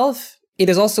itself, it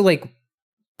is also, like,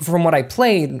 from what I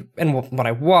played and what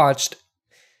I watched,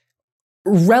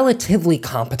 relatively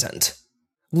competent.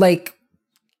 Like,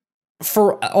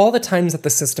 for all the times that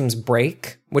the systems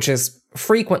break, which is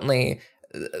frequently,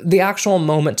 the actual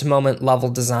moment-to-moment level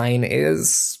design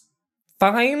is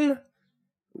fine.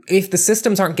 If the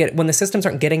systems when the systems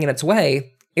aren't getting in its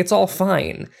way, it's all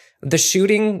fine. The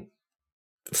shooting,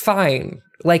 fine.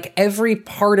 Like, every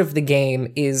part of the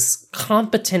game is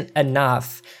competent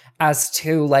enough as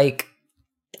to, like,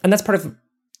 and that's part of,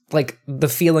 like, the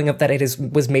feeling of that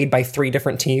was made by 3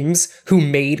 different teams who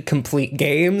made complete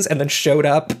games and then showed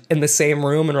up in the same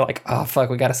room and were like, oh, fuck,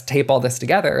 we gotta tape all this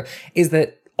together, is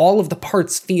that all of the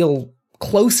parts feel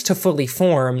close to fully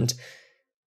formed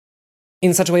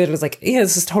in such a way that it was like, yeah,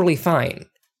 this is totally fine.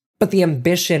 But the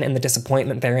ambition and the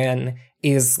disappointment therein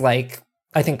is, like,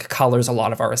 I think colors a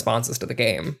lot of our responses to the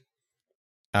game.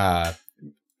 Kind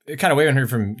of, we haven't heard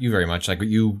from you very much. Like,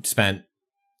 you spent...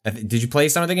 Did you play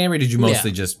some of the game, or did you mostly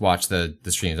just watch the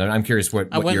streams? I'm curious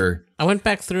what your... I went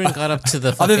back through and got up to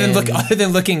the other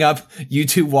than looking up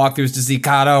YouTube walkthroughs to see,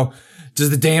 Kato, does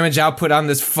the damage output on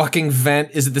this fucking vent,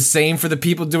 is it the same for the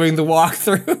people doing the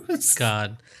walkthroughs?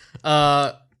 God.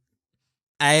 I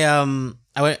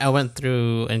went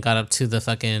through and got up to the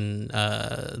fucking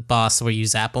boss where you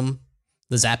zap them.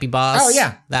 The zappy boss. Oh,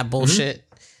 yeah. That bullshit. Mm-hmm.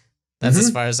 That's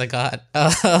as far as I got.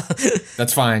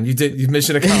 That's fine. You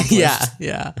mission accomplished.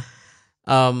 Yeah.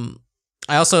 I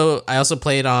also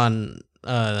played on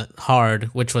hard,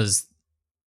 which was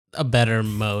a better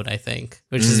mode, I think,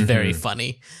 which is very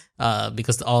funny.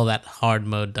 Because all that hard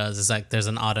mode does is, like, there's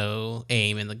an auto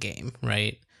aim in the game,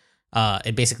 right?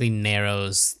 It basically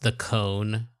narrows the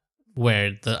cone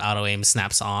where the auto aim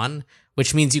snaps on,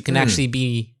 which means you can actually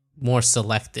be more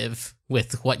selective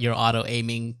with what your auto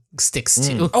aiming sticks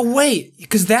to. Oh wait,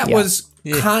 because that was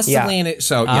constantly in it.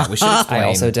 So we should explain. I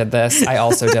also did this.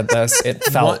 It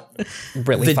felt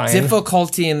really fine. The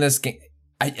difficulty in this game,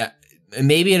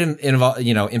 maybe it involves,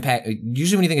 impact.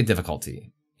 Usually when you think of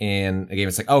difficulty in a game,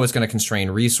 it's like, oh, it's going to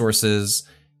constrain resources.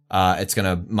 It's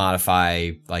going to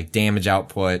modify, like, damage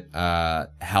output,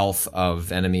 health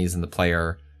of enemies and the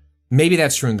player. Maybe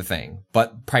that's true in the thing,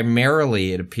 but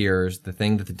primarily it appears the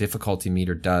thing that the difficulty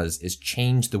meter does is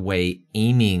change the way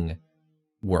aiming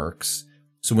works.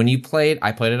 So when I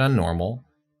played it on normal,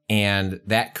 and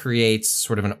that creates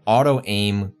sort of an auto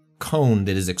aim cone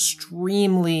that is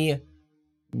extremely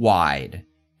wide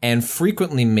and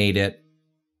frequently made it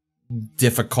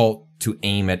difficult to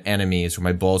aim at enemies where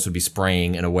my bullets would be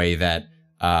spraying in a way that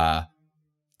I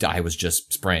was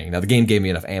just spraying. Now, the game gave me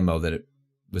enough ammo that it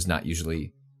was not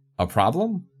usually a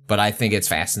problem, but I think it's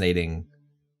fascinating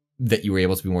that you were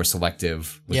able to be more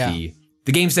selective with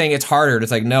the game saying it's harder. And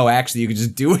it's like, no, actually, you can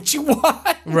just do what you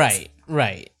want. Right.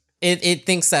 it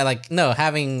thinks that like no,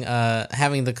 having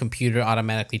the computer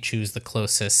automatically choose the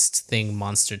closest thing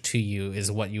monster to you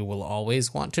is what you will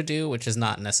always want to do, which is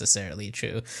not necessarily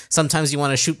true. Sometimes you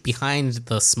want to shoot behind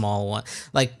the small one.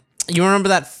 Like you remember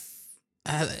that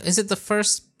is it the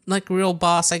first like real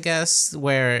boss, I guess,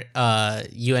 where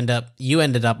you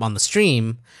ended up on the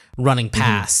stream running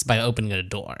past by opening a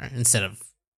door instead of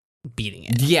beating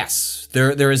it. Yes.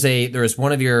 There is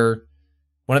one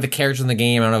of the characters in the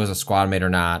game, I don't know if it was a squad mate or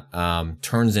not,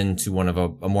 turns into one of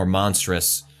a more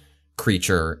monstrous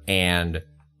creature, and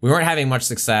we weren't having much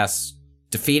success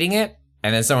defeating it.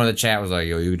 And then someone in the chat was like,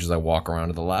 yo, you just like walk around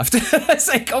to the left. It's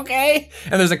like, okay.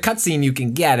 And there's a cutscene you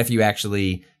can get if you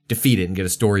actually defeat it and get a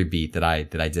story beat that I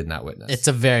did not witness. It's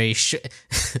a very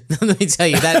let me tell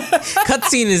you, that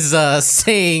cutscene is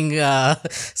saying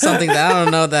something that I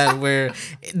don't know that we're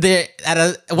there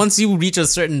once you reach a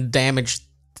certain damage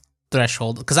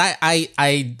threshold, because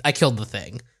I killed the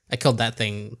thing. I killed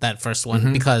that first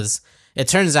one, because it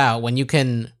turns out when you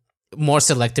can more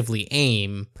selectively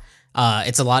aim,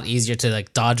 it's a lot easier to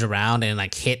like dodge around and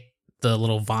like hit the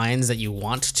little vines that you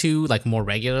want to like more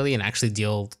regularly and actually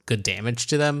deal good damage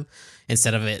to them,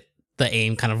 instead of the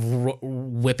aim kind of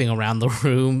whipping around the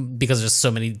room because there's so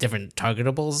many different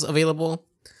targetables available.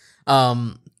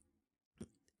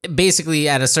 Basically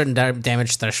at a certain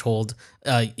damage threshold,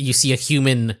 you see a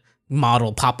human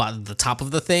model pop out of the top of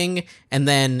the thing, and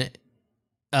then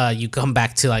you come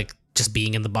back to like just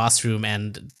being in the boss room,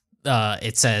 and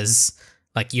it says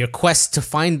like your quest to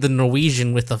find the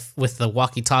Norwegian with the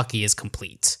walkie-talkie is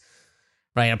complete.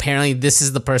 Right? Apparently this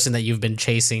is the person that you've been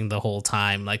chasing the whole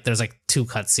time. Like there's like 2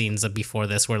 cutscenes before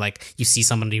this where like you see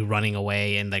somebody running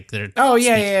away and like they're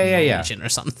Norwegian or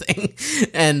something,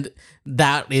 and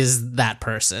that is that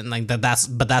person. Like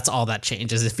that's all that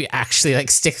changes if you actually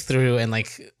like stick through and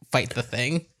like fight the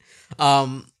thing.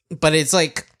 But it's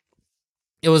like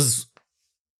it was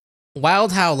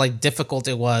wild how like difficult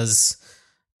it was,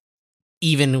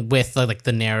 even with like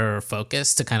the narrower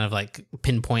focus, to kind of like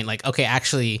pinpoint like, okay,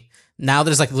 actually now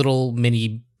there's like little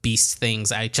mini beast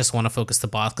things. I just want to focus the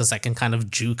boss because I can kind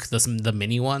of juke the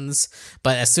mini ones.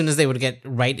 But as soon as they would get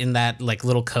right in that like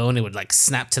little cone, it would like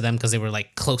snap to them because they were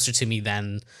like closer to me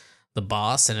than the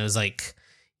boss. And it was like,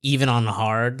 even on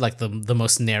hard, like the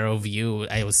most narrow view,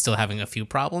 I was still having a few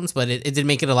problems, but it did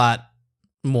make it a lot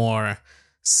more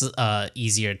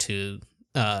easier to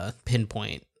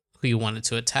pinpoint who you wanted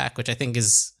to attack, which I think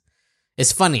is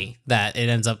funny that it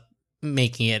ends up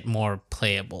making it more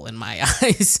playable in my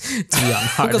eyes to be on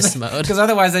hardest mode. Because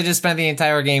otherwise I just spent the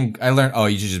entire game, I learned,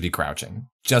 you should just be crouching.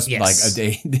 Just like a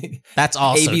day. That's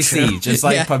also ABC, true. just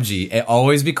like PUBG.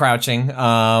 Always be crouching.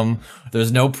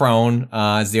 There's no prone.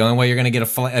 It's the only way you're going to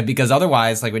get because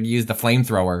otherwise, like when you use the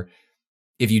flamethrower,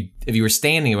 if you were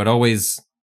standing, it would always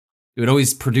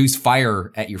produce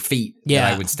fire at your feet. Yeah,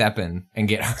 that I would step in and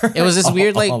get hurt. It was this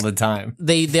weird, like, all the time.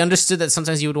 They understood that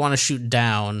sometimes you would want to shoot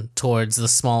down towards the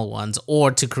small ones, or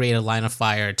to create a line of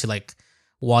fire to like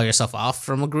wall yourself off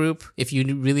from a group if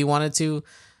you really wanted to.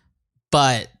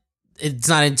 But it's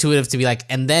not intuitive to be like,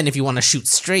 and then if you want to shoot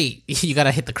straight, you got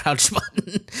to hit the crouch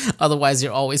button. Otherwise,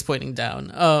 you're always pointing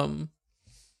down.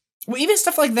 Well, even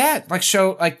stuff like that,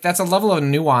 like that's a level of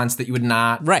nuance that you would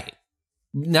not. Right.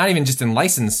 Not even just in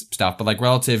licensed stuff, but like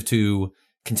relative to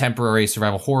contemporary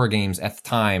survival horror games at the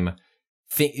time,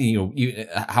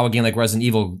 how a game like Resident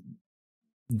Evil,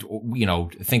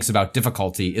 thinks about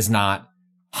difficulty is not,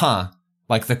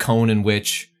 like the cone in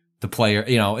which the player,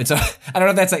 it's I don't know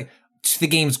if that's like the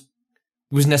game's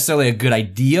was necessarily a good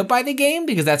idea by the game,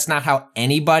 because that's not how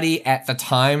anybody at the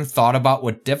time thought about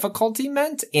what difficulty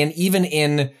meant. And even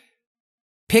in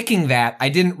picking that, I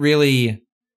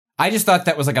just thought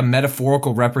that was like a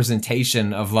metaphorical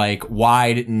representation of like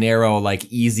wide, narrow, like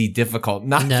easy, difficult.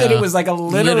 Not that it was like a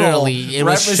literally it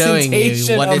was showing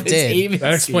you what it did.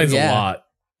 That explains a lot.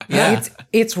 Yeah,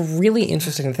 it's really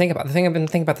interesting to think about. The thing I've been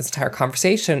thinking about this entire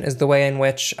conversation is the way in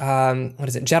which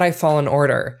Jedi Fallen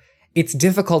Order. Its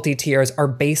difficulty tiers are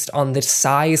based on the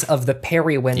size of the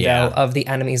parry window of the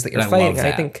enemies that you're fighting. And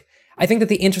I think that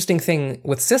the interesting thing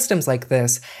with systems like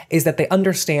this is that they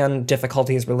understand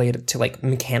difficulties related to like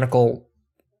mechanical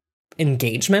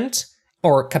engagement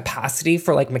or capacity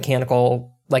for like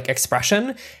mechanical like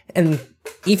expression. And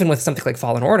even with something like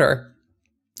Fallen Order,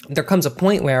 there comes a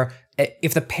point where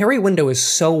if the parry window is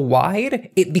so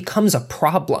wide, it becomes a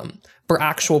problem for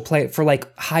actual play, for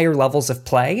like higher levels of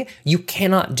play. You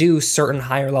cannot do certain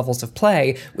higher levels of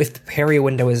play if the parry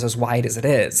window is as wide as it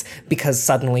is, because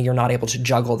suddenly you're not able to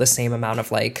juggle the same amount of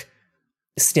like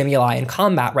stimuli in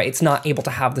combat, right? It's not able to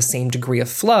have the same degree of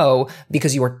flow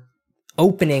because you are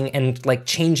opening and like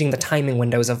changing the timing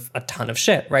windows of a ton of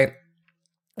shit, right?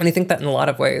 And I think that in a lot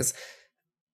of ways,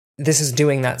 this is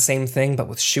doing that same thing, but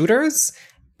with shooters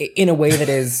in a way that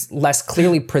is less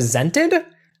clearly presented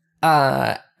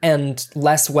and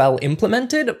less well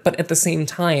implemented, but at the same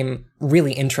time,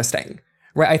 really interesting,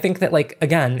 right? I think that, like,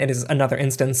 again, it is another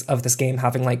instance of this game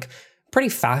having like pretty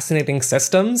fascinating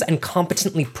systems and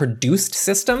competently produced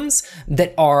systems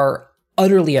that are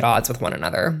utterly at odds with one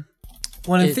another.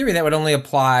 Well, in theory, that would only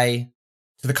apply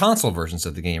to the console versions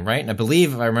of the game, right? And I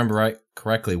believe, if I remember right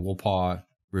correctly, Woolpaw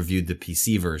reviewed the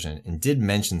PC version and did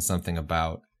mention something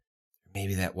about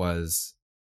maybe it was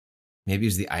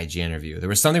the IGN review. There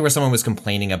was something where someone was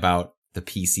complaining about the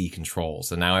PC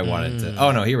controls, and now I wanted to.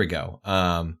 Oh no, here we go.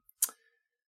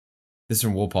 This is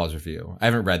from Woolpaw's review. I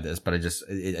haven't read this, but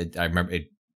I remember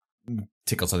it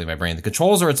tickled something in my brain. The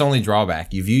controls are its only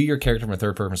drawback. You view your character from a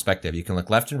third-person perspective. You can look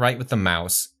left and right with the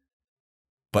mouse,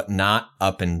 but not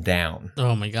up and down.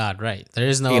 Oh my god, right. There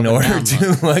is no in order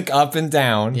to look up and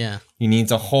down, yeah, you need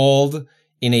to hold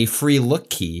in a free look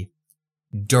key,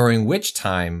 during which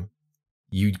time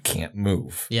you can't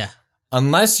move. Yeah.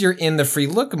 Unless you're in the free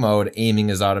look mode, aiming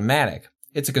is automatic.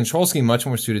 It's a control scheme much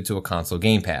more suited to a console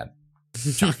gamepad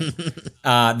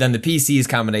than the PC's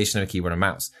combination of a keyboard and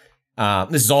mouse.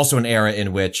 This is also an era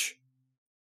in which,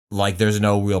 like, there's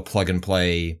no real plug and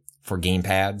play for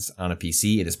gamepads on a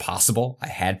PC. It is possible. I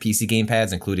had PC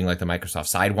gamepads, including like the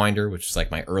Microsoft Sidewinder, which is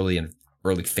like my early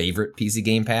favorite PC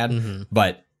gamepad,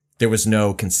 but there was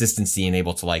no consistency in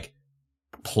able to like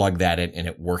plug that in and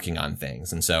it working on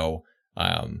things. And so,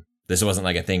 this wasn't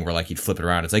like a thing where like you'd flip it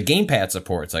around. It's like gamepad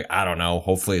support. It's like, I don't know.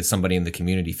 Hopefully somebody in the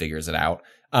community figures it out.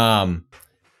 And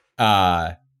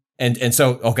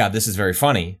so, oh God, this is very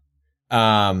funny.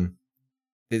 So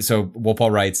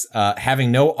Woolpaw writes,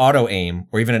 having no auto aim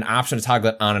or even an option to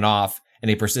toggle it on and off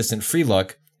and a persistent free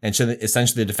look, and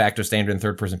essentially the de facto standard in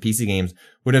third-person PC games,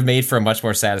 would have made for a much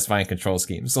more satisfying control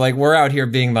scheme. So like we're out here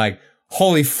being like,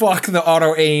 holy fuck, the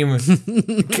auto aim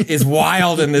is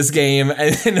wild in this game,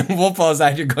 and Woolpaw is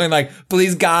out here going like,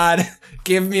 please God,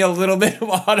 give me a little bit of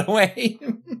auto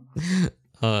aim.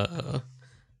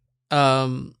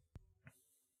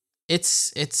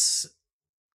 It's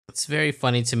very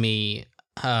funny to me,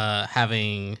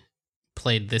 having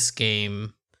played this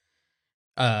game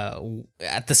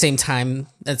at the same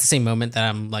moment that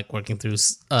I'm like working through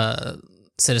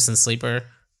Citizen Sleeper,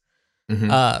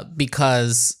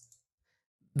 because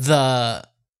the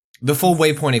full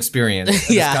Waypoint experience,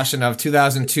 the discussion of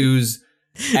 2002's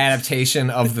adaptation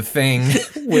of The Thing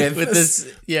with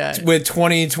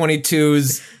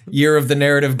 2022's year of the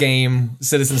narrative game,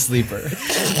 Citizen Sleeper.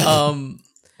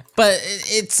 But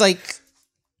it's like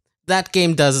that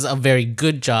game does a very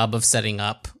good job of setting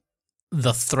up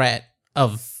the threat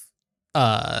of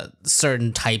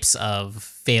certain types of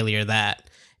failure that,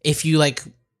 if you like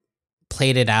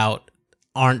played it out,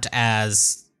 aren't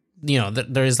as, you know,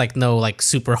 there is like no like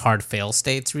super hard fail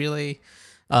states really,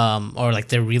 or like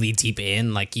they're really deep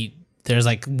in, like there's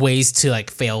like ways to like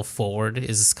fail forward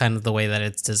is kind of the way that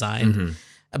it's designed.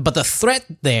 But the threat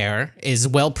there is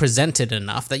well presented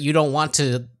enough that you don't want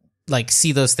to like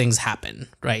see those things happen,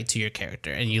 right, to your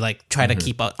character, and you like try to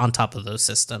keep on top of those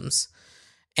systems.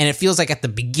 And it feels like at the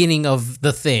beginning of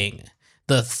The Thing,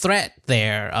 the threat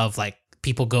there of like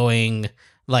people going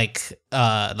like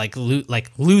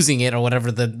losing it or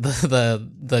whatever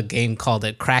the game called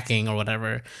it, cracking or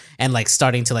whatever, and like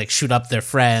starting to like shoot up their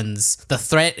friends. The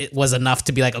threat was enough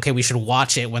to be like, okay, we should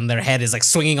watch it when their head is like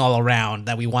swinging all around,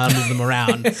 that we want to move them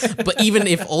around. But even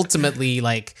if ultimately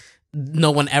like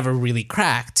no one ever really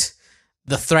cracked,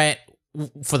 the threat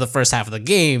for the first half of the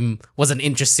game was an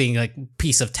interesting like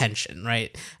piece of tension,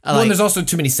 right? Well, and there's also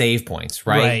too many save points,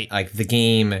 right? Like the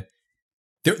game,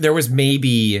 there was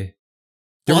maybe.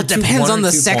 Well, it depends on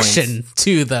the section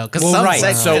too, though. Well,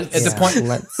 right. So at the point,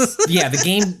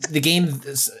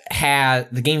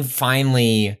 the game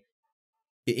finally,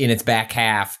 in its back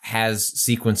half, has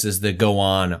sequences that go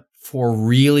on for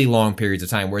really long periods of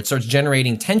time, where it starts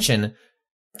generating tension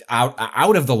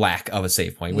out of the lack of a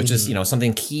save point, which is, you know,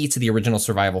 something key to the original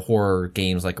survival horror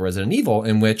games like Resident Evil,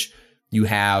 in which you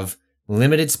have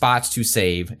limited spots to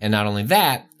save, and not only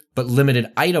that, but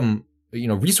limited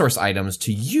resource items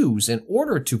to use in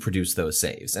order to produce those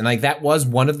saves. And like that was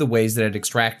one of the ways that it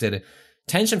extracted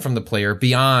tension from the player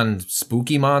beyond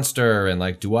spooky monster and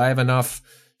like, do I have enough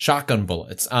shotgun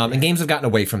bullets? And games have gotten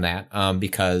away from that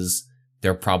because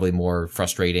they're probably more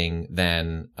frustrating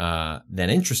than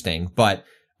interesting. But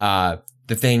The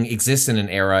Thing exists in an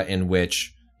era in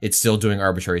which it's still doing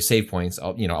arbitrary save points,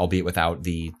 you know, albeit without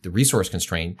the resource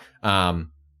constraint.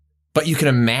 But you can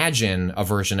imagine a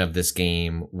version of this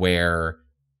game where,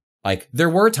 like, there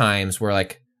were times where,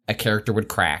 like, a character would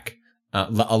crack,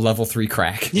 a level 3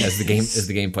 crack, as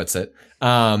the game puts it.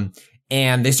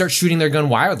 And they start shooting their gun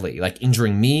wildly, like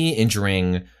injuring me,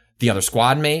 injuring the other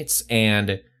squad mates.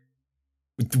 And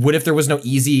what if there was no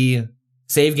easy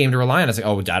save game to rely on? It's like,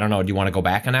 oh, I don't know. Do you want to go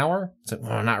back an hour? It's like,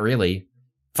 well, not really.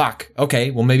 Fuck.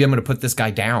 Okay. Well, maybe I'm going to put this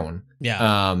guy down.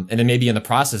 Yeah. And then maybe in the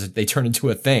process, they turn into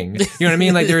a thing. You know what I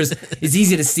mean? Like it's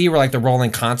easy to see where like the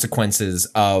rolling consequences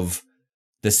of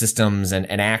the systems and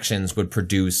actions would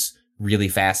produce really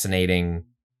fascinating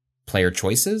player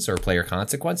choices or player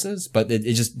consequences, but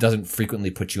it just doesn't frequently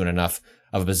put you in enough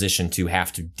of a position to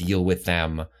have to deal with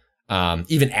them,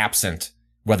 even absent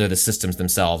whether the systems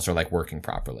themselves are like working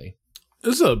properly.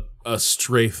 This is a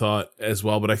stray thought as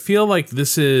well, but I feel like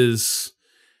this is...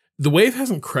 The wave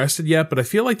hasn't crested yet, but I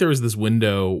feel like there was this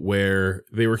window where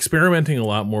they were experimenting a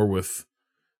lot more with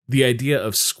the idea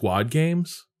of squad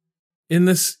games in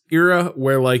this era,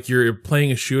 where like you're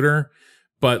playing a shooter,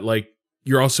 but like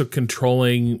you're also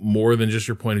controlling more than just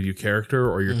your point of view character,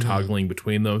 or you're toggling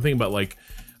between them. Think about like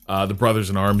the Brothers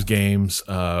in Arms games,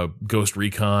 Ghost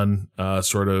Recon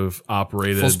sort of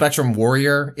operated. Full Spectrum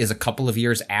Warrior is a couple of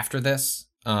years after this.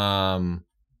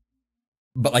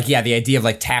 But like, yeah, the idea of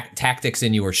like tactics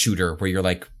in your shooter where you're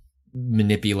like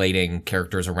manipulating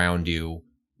characters around you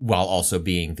while also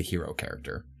being the hero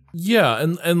character. Yeah.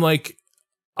 And like,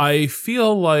 I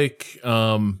feel like,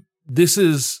 I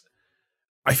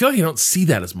feel like you don't see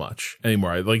that as much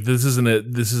anymore. Like this is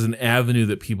an avenue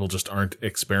that people just aren't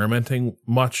experimenting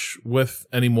much with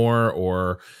anymore,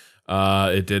 or,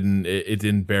 it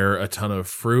didn't bear a ton of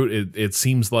fruit. It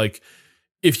seems like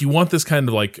if you want this kind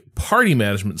of like party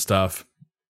management stuff,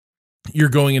 you're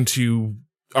going into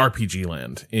RPG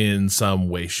land in some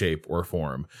way, shape, or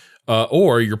form.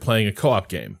 Or you're playing a co-op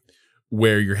game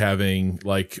where you're having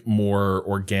like more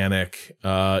organic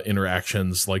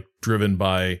interactions, like driven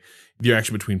by the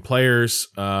interaction between players.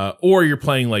 Or you're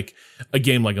playing like a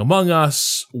game like Among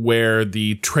Us, where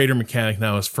the trader mechanic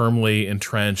now is firmly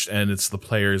entrenched and it's the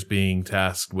players being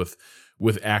tasked with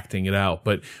acting it out.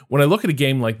 But when I look at a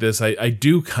game like this, I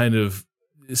do kind of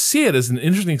see it as an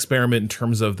interesting experiment in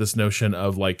terms of this notion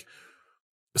of like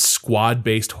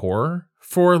squad-based horror,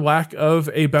 for lack of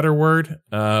a better word,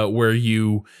 where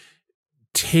you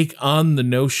take on the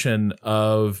notion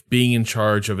of being in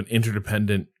charge of an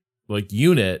interdependent like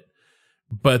unit,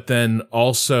 but then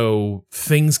also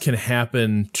things can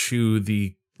happen to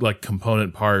the like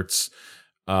component parts,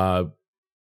 when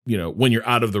you're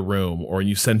out of the room, or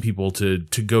you send people to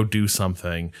go do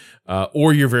something,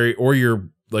 or your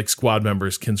like squad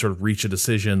members can sort of reach a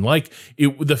decision. Like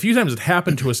the few times it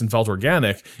happened to us and felt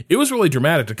organic, it was really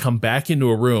dramatic to come back into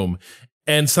a room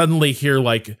and suddenly hear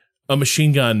like a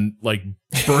machine gun like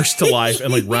burst to life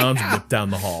and like rounds whip down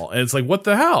the hall. And it's like, what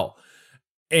the hell?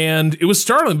 And it was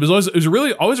startling because it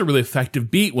was always a really effective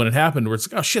beat when it happened, where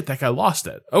it's like, oh shit, that guy lost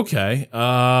it. Okay.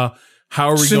 How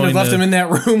are we Shouldn't going have left to... him in that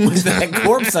room with that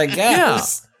corpse, I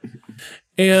guess. Yeah.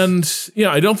 And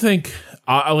I don't think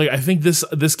I think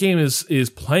this game is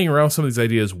playing around with some of these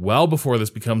ideas well before this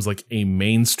becomes like a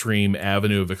mainstream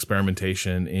avenue of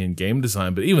experimentation in game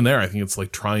design. But even there, I think it's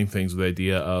like trying things with the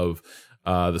idea of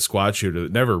the squad shooter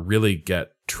that never really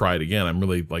get tried again. I'm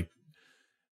really like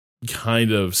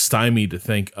kind of stymied to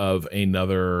think of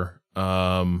another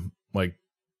like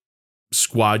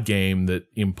squad game that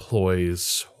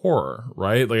employs horror,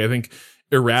 right? Like I think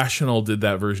Irrational did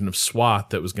that version of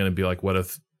SWAT that was going to be like, what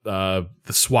if the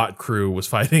SWAT crew was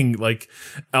fighting like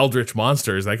eldritch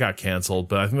monsters? That got canceled.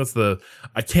 But I think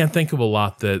I can't think of a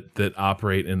lot that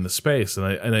operate in the space.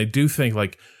 And I do think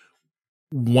like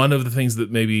one of the things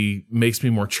that maybe makes me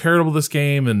more charitable this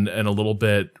game and a little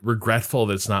bit regretful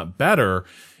that it's not better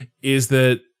is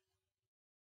that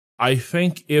I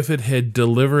think if it had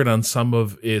delivered on some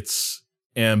of its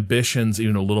ambitions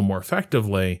even a little more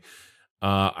effectively,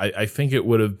 I think it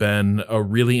would have been a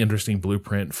really interesting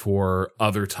blueprint for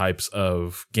other types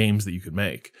of games that you could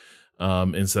make,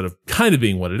 instead of kind of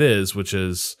being what it is, which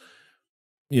is,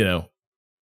 to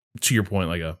your point,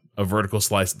 like a vertical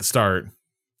slice at the start,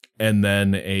 and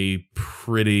then a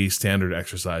pretty standard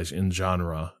exercise in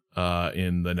genre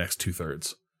in the next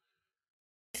 2/3.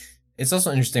 It's also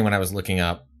interesting when I was looking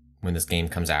up when this game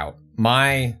comes out.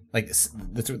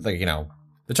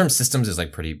 The term systems is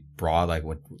like pretty broad, like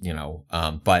what,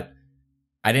 but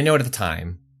I didn't know it at the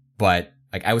time, but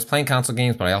like I was playing console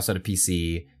games, but I also had a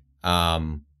PC,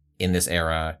 in this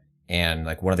era. And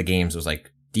like one of the games was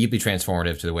like deeply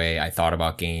transformative to the way I thought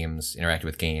about games, interacted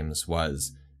with games,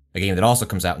 was a game that also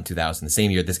comes out in 2000, the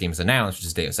same year this game is announced, which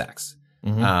is Deus Ex.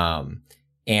 Mm-hmm.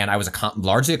 and I was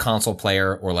largely a console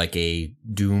player or like a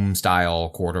Doom style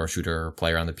corridor shooter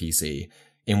player on the PC,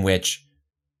 in which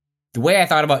the way I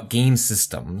thought about game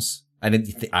systems, I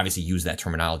didn't obviously use that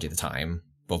terminology at the time.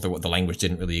 Both the language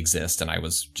didn't really exist, and I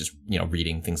was just,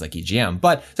 reading things like EGM.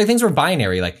 But it's like things were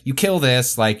binary, like you kill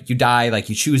this, like you die, like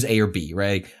you choose A or B,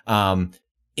 right?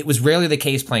 It was rarely the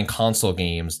case playing console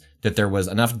games that there was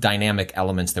enough dynamic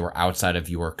elements that were outside of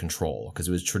your control. Because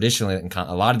it was traditionally, in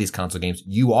a lot of these console games,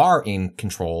 you are in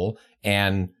control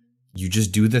and you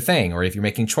just do the thing. Or if you're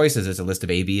making choices, it's a list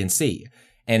of A, B, and C.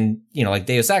 And, like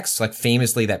Deus Ex, like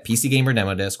famously that PC Gamer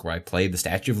demo disc where I played the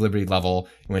Statue of Liberty level,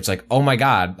 in which like, oh my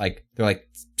God, like they're like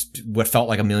what felt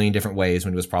like a million different ways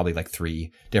when it was probably like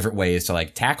 3 different ways to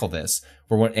like tackle this.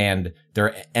 And there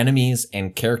are enemies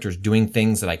and characters doing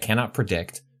things that I cannot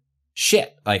predict.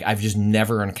 Shit. Like I've just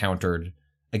never encountered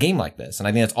a game like this. And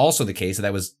I think that's also the case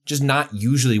that was just not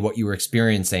usually what you were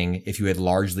experiencing if you had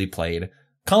largely played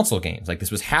console games. Like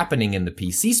this was happening in the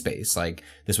PC space. Like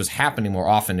this was happening more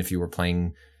often if you were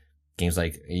playing games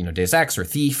like, Deus Ex or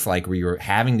Thief, like where you were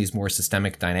having these more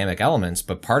systemic dynamic elements.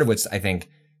 But part of which I think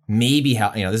maybe,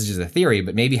 this is just a theory,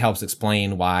 but maybe helps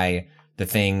explain why the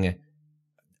thing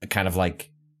kind of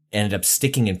like ended up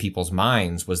sticking in people's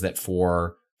minds was that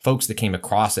for folks that came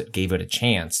across it, gave it a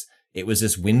chance, it was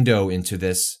this window into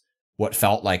this, what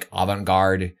felt like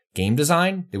avant-garde game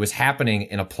design that was happening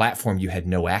in a platform you had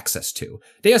no access to.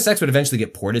 Deus Ex would eventually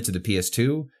get ported to the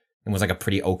PS2 and was like a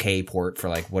pretty okay port for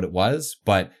like what it was.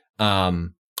 But,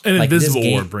 an like Invisible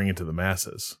War bring it to the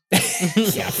masses.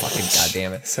 Yeah, fucking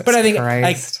goddamn it. But I think,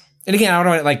 like, and again, I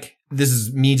don't know, like, this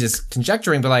is me just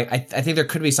conjecturing, but like, I think there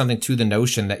could be something to the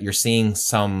notion that you're seeing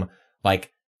some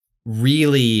like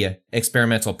really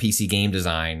experimental PC game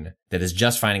design that is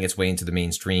just finding its way into the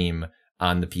mainstream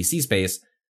on the PC space,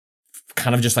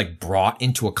 kind of just like brought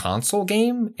into a console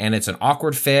game, and it's an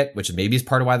awkward fit, which maybe is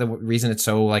part of why the reason it's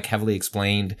so like heavily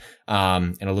explained,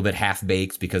 and a little bit half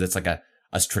baked, because it's like a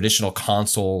traditional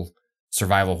console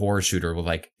survival horror shooter with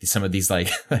like some of these like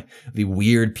the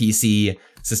weird PC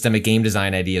systemic game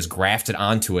design ideas grafted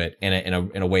onto it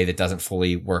in a way that doesn't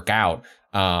fully work out.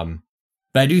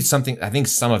 But I think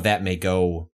some of that may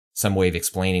go some way of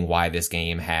explaining why this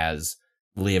game has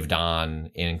lived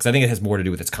on, because I think it has more to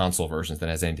do with its console versions than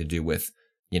it has anything to do with,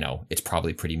 its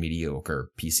probably pretty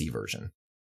mediocre PC version.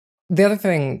 The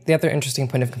other interesting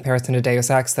point of comparison to Deus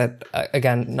Ex that,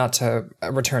 again, not to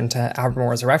return to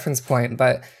Abermore as a reference point,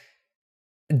 but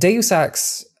Deus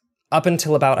Ex, up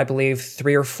until about, I believe,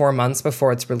 3 or 4 months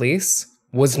before its release,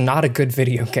 was not a good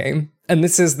video game. And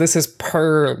this is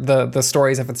per the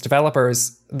stories of its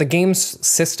developers. The game's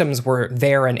systems were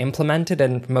there and implemented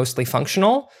and mostly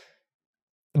functional,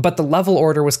 but the level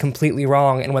order was completely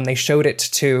wrong. And when they showed it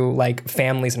to like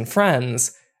families and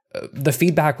friends, the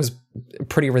feedback was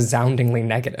pretty resoundingly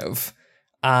negative.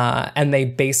 And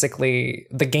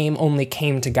the game only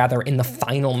came together in the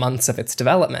final months of its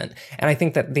development. And I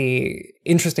think that the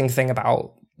interesting thing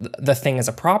about the thing as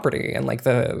a property and like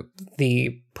the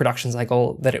production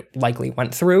cycle that it likely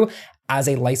went through as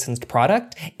a licensed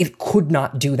product, it could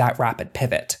not do that rapid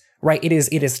pivot, right? It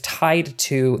is tied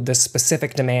to the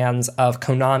specific demands of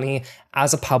Konami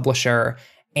as a publisher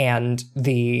and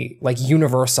the like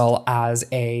Universal as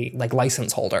a like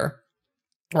license holder,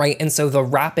 right? And so the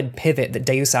rapid pivot that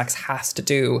Deus Ex has to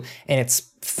do in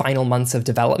its final months of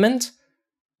development,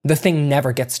 the thing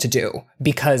never gets to do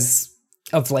because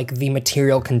of like the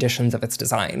material conditions of its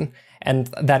design. And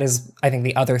that is, I think,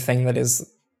 the other thing that is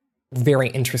very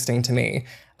interesting to me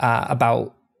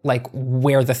about like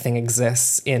where the thing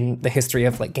exists in the history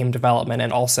of like game development,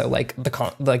 and also like the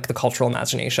cultural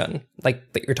imagination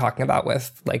like that you're talking about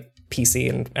with like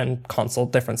PC and console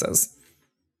differences.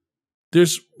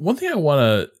 There's one thing I want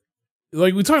to,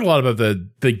 like, we talked a lot about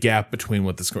the gap between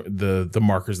what the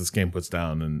markers this game puts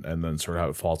down and then sort of how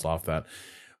it falls off that.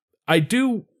 I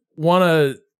do want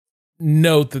to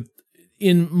note that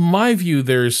in my view,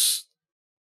 there's,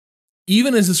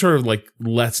 even as it sort of like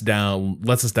lets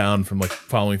us down from like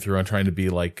following through on trying to be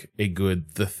like a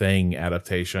good The Thing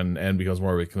adaptation and becomes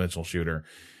more of a conventional shooter,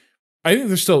 I think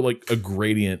there's still like a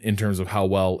gradient in terms of how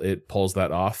well it pulls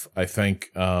that off. I think,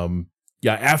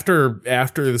 after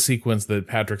the sequence that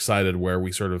Patrick cited where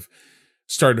we sort of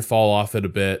started to fall off it a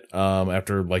bit,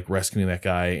 after like rescuing that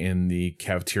guy in the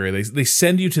cafeteria, they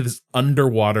send you to this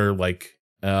underwater like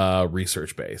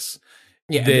research base.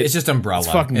 Yeah, it's just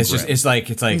Umbrella. It's like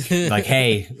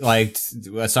hey, like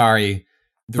sorry,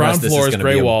 the brown rest of this floors, is gonna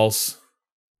gray be walls.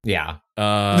 Yeah.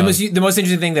 The most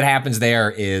interesting thing that happens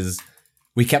there is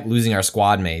we kept losing our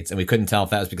squad mates, and we couldn't tell if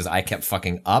that was because I kept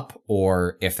fucking up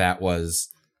or if that was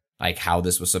like how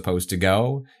this was supposed to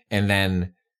go. And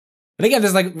then But again,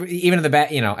 there's like, even in the back,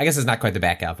 you know, I guess it's not quite the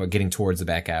back half, but getting towards the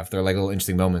back half, there are like little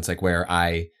interesting moments, like where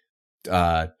I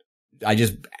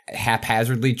just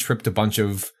haphazardly tripped a bunch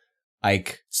of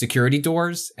like security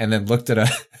doors and then looked at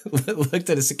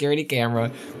a security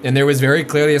camera, and there was very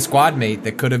clearly a squad mate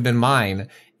that could have been mine,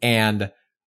 and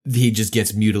he just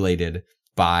gets mutilated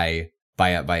by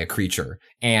a creature.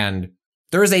 And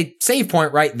there is a save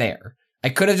point right there. I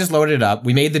could have just loaded it up.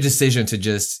 We made the decision to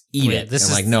just eat it. This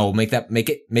and is, like, no, make it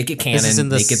canon. This is in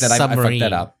the make it that I fucked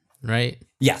that up. Right?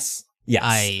 Yes.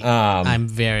 I'm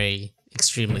very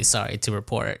extremely sorry to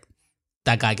report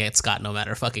that guy gets got no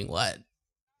matter fucking what.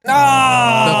 No,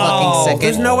 the fucking second,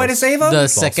 there's no way to save him. The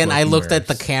second I looked at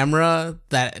the camera,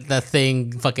 that the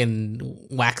thing fucking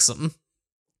whacks him.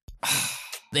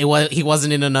 He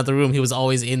wasn't in another room. He was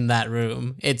always in that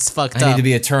room. It's fucked up. I need to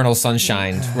be Eternal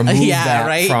Sunshine. Remove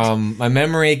that from my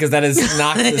memory, because that is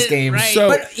not this game. Right. So,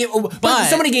 but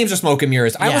so many games are smoke and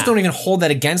mirrors. I almost don't even hold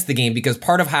that against the game, because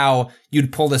part of how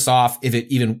you'd pull this off, if it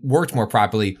even worked more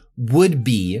properly, would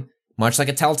be much like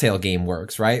a Telltale game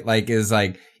works, right? Like, is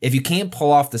like, if you can't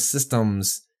pull off the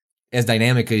systems as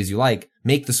dynamically as you like,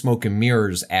 make the smoke and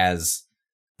mirrors as,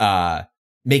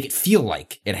 make it feel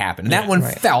like it happened. And that one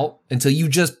felt until you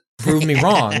just proved me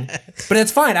wrong. But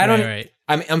it's fine. I don't,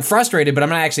 I'm frustrated, but I'm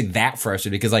not actually that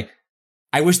frustrated, because like,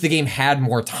 I wish the game had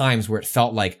more times where it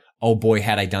felt like, oh boy,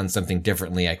 had I done something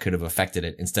differently, I could have affected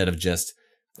it, instead of just,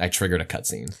 I triggered a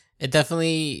cutscene. It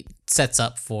definitely sets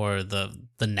up for the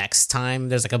next time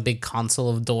there's like a big console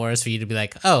of doors for you to be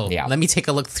like, oh, let me take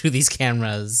a look through these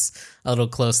cameras a little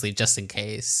closely just in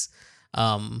case.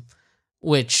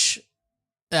 Which,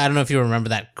 I don't know if you remember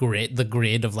that the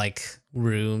grid of like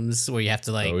rooms where you have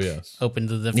to like open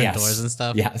the different doors and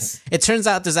stuff. Yes. It turns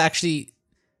out there's actually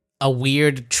a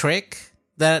weird trick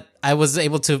that I was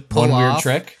able to pull off. One weird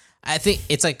trick? I think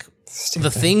it's like,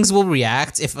 the things will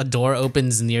react if a door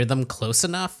opens near them close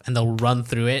enough, and they'll run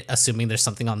through it, assuming there's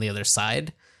something on the other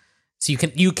side. So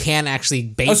you can actually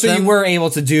bait them. Oh, so you were able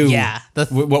to do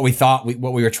what we thought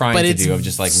what we were trying to do, of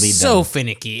just like lead them. So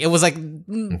finicky. It was like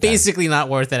basically not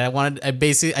worth it.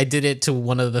 I did it to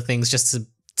one of the things just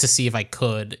to see if I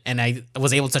could, and I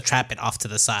was able to trap it off to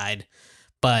the side.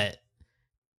 But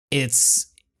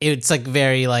it's like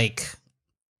very like,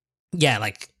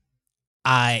 like,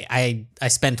 I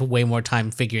spent way more time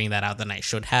figuring that out than I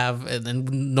should have, and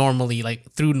then normally,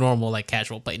 like, through normal, like,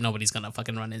 casual play, nobody's gonna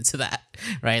fucking run into that,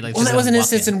 right? Like, well, that was an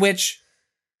instance in which,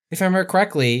 if I remember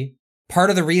correctly, part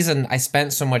of the reason I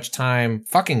spent so much time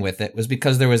fucking with it was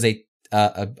because there was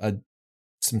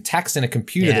some text in a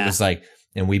computer that was like,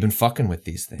 and we've been fucking with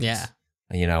these things. Yeah.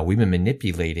 You know, we've been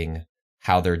manipulating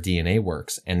how their DNA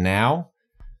works, and now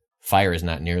fire is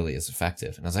not nearly as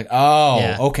effective. And I was like,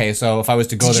 okay, so if I was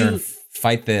to go there and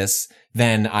fight this,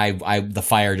 then the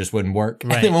fire just wouldn't work.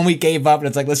 Right. And then when we gave up and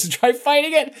it's like, let's just try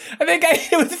fighting it, I think I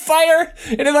hit it with fire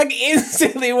and it like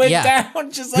instantly went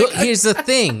down. Just like, here's the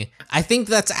thing. I think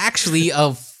that's actually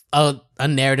a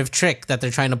narrative trick that they're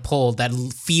trying to pull that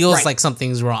feels like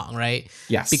something's wrong, right?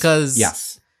 Yes.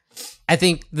 Because I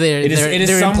think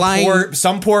they're implying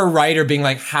some poor writer being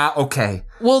like, okay.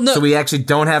 Well, no. So we actually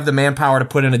don't have the manpower to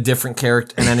put in a different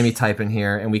character, an enemy type in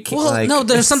here, and we can't. Well, no,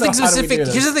 there's something specific.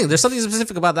 Here's the thing: there's something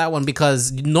specific about that one,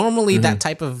 because normally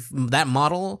that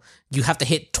model you have to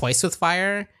hit twice with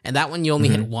fire, and that one you only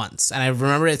hit once. And I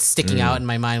remember it sticking out in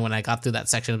my mind when I got through that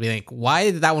section, to be like, why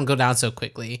did that one go down so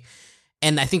quickly?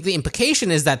 And I think the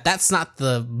implication is that that's not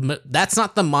the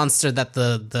monster that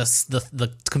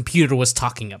the computer was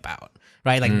talking about.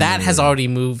 Right, like that has already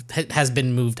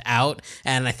been moved out,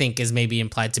 and I think is maybe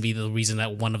implied to be the reason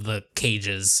that one of the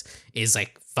cages is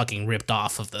like fucking ripped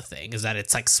off of the thing, is that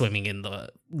it's like swimming in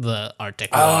the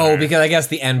Arctic water. Oh, because I guess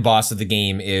the end boss of the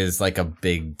game is like a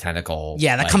big tentacle.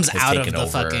 Yeah, that comes out of the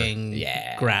fucking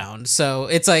ground. So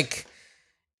it's like,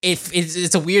 if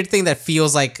it's a weird thing that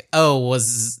feels like, oh,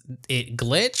 was it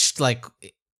glitched? Like,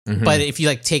 but if you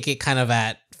like take it kind of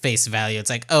at face value,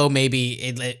 it's like, oh, maybe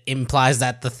it implies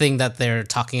that the thing that they're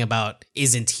talking about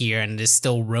isn't here and is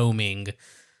still roaming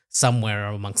somewhere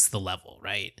amongst the level,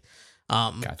 right?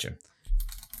 Gotcha.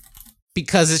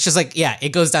 Because it's just like,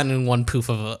 it goes down in one poof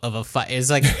of a fire. It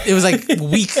was like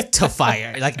weak to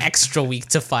fire, like extra weak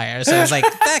to fire. So I was like,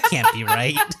 that can't be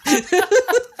right.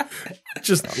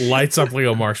 Just lights up like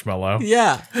a marshmallow.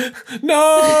 Yeah.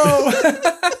 No.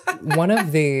 One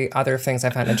of the other things I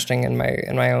found interesting in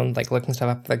my own like looking stuff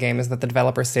up the game is that the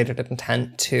developer stated an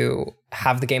intent to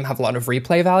have the game have a lot of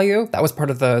replay value. That was part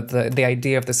of the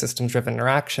idea of the system-driven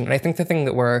interaction. And I think the thing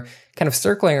that we're kind of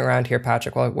circling around here,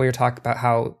 Patrick, while you're talking about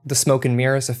how the smoke and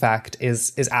mirrors effect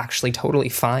is actually totally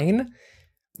fine.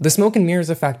 The smoke and mirrors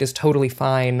effect is totally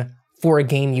fine for a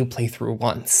game you play through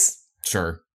once.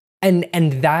 Sure. And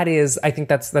that is, I think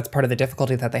that's part of the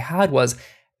difficulty that they had, was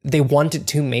they wanted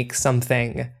to make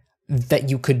something that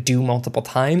you could do multiple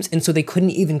times, and so they couldn't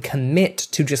even commit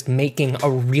to just making a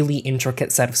really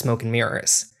intricate set of smoke and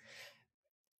mirrors.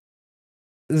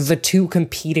 The two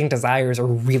competing desires are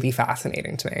really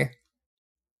fascinating to me.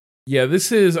 Yeah,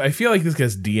 I feel like this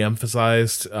gets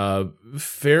de-emphasized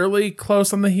fairly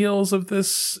close on the heels of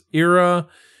this era,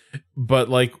 but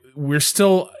like we're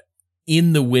still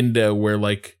in the window where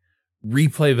like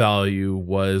replay value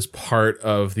was part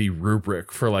of the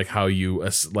rubric for like how you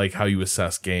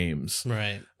assess games.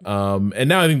 Right. And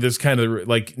now I think there's kind of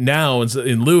like now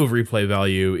in lieu of replay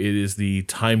value, it is the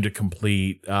time to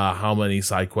complete, how many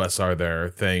side quests are there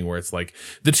thing, where it's like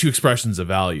the two expressions of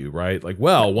value, right? Like,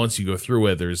 well, once you go through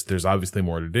it, there's obviously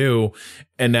more to do.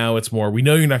 And now it's more, we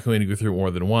know you're not going to go through it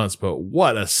more than once, but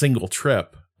what a single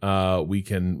trip, we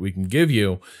can give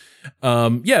you.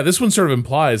 Yeah, this one sort of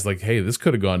implies like, hey, this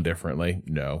could have gone differently.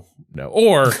 No.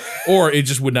 Or it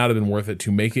just would not have been worth it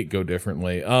to make it go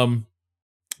differently.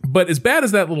 But as bad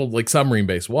as that little like submarine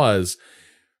base was,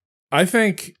 I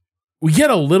think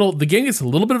the game gets a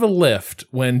little bit of a lift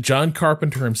when John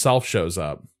Carpenter himself shows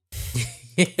up.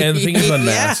 And the thing is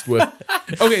unmasked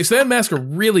okay, so they unmask a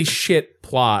really shit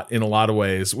plot in a lot of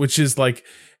ways, which is like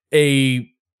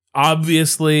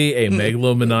obviously a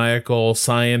megalomaniacal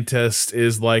scientist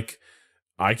is like,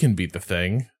 I can beat the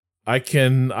thing. we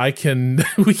can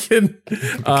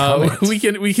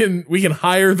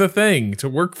hire the thing to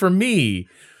work for me.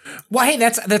 Well, hey,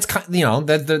 that's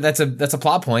a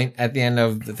plot point at the end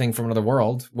of the thing from Another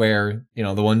World, where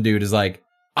the one dude is like,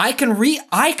 I can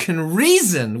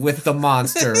reason with the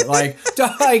monster.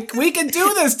 like we can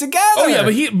do this together. Oh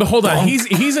yeah, but hold on,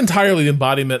 he's entirely the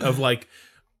embodiment of like,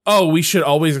 oh, we should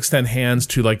always extend hands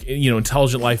to like,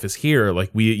 intelligent life is here. Like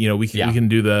we can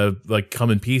do the like come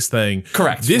in peace thing.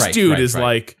 Correct. This dude is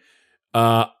like,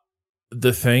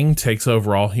 the thing takes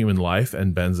over all human life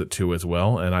and bends it to its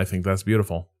will, and I think that's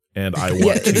beautiful. And I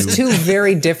want it's two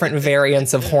very different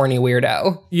variants of horny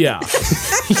weirdo. Yeah.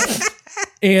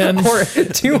 And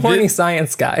two horny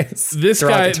science guys. This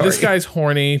guy's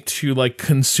horny to like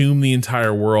consume the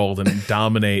entire world and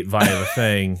dominate via the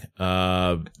thing,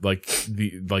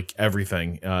 like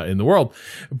everything in the world.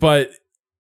 But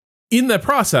in the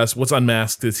process, what's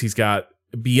unmasked is he's got,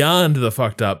 beyond the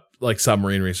fucked up like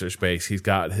submarine research base, he's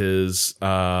got his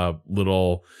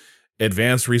little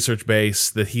advanced research base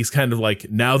that he's kind of like,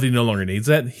 now that he no longer needs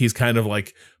it, he's kind of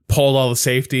like pulled all the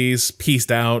safeties,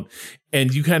 pieced out.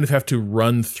 And you kind of have to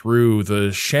run through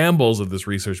the shambles of this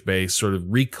research base, sort of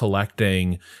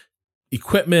recollecting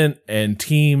equipment and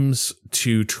teams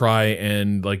to try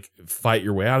and like fight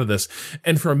your way out of this.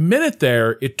 And for a minute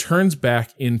there, it turns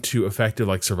back into effective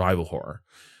like survival horror,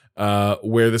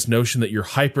 where this notion that you're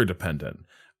hyper dependent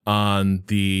on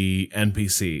the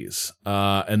NPCs,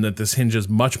 and that this hinges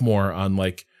much more on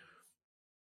like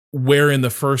where in the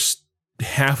first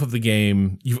half of the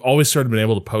game, you've always sort of been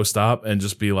able to post up and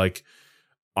just be like,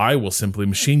 I will simply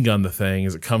machine gun the thing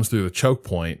as it comes through the choke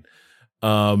point.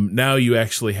 Now you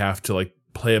actually have to like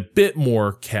play a bit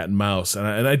more cat and mouse.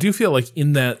 And I do feel like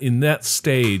in that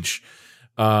stage,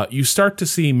 you start to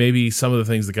see maybe some of the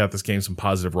things that got this game some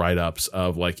positive write-ups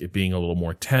of like it being a little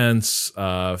more tense,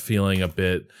 feeling a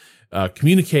bit,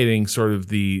 communicating sort of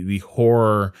the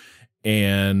horror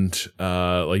and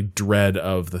like dread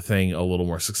of the thing a little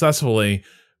more successfully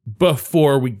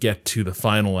before we get to the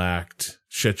final act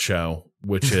shit show,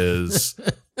 which is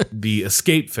the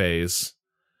escape phase,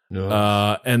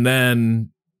 and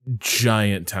then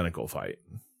giant tentacle fight.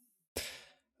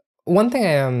 One thing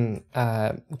I am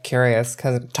curious,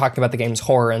 because talking about the game's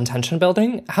horror and tension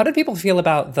building, how did people feel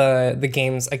about the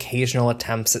game's occasional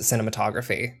attempts at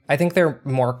cinematography? I think they're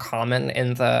more common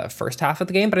in the first half of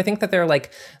the game, but I think that there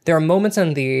are moments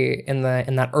in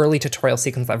that early tutorial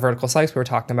sequence, that vertical slice we were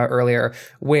talking about earlier,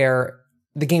 where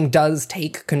the game does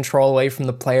take control away from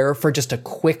the player for just a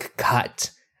quick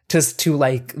cut, just to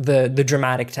like the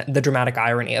dramatic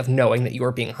irony of knowing that you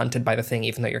are being hunted by the thing,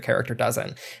 even though your character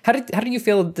doesn't. How did you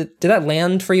feel? Did that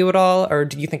land for you at all, or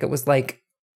do you think it was like,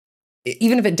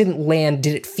 even if it didn't land,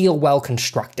 did it feel well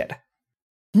constructed?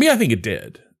 Me, I think it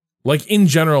did. Like in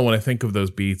general, when I think of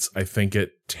those beats, I think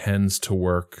it tends to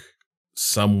work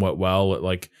somewhat well at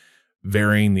like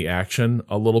varying the action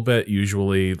a little bit.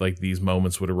 Usually, like these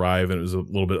moments would arrive, and it was a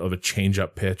little bit of a change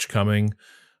up pitch coming.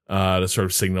 To sort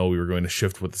of signal we were going to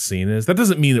shift what the scene is. That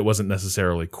doesn't mean it wasn't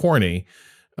necessarily corny.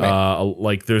 Right.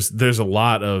 Like there's a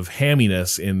lot of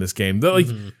hamminess in this game. Like,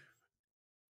 and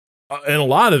a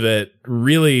lot of it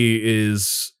really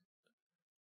is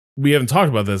we haven't talked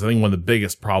about this. I think one of the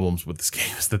biggest problems with this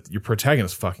game is that your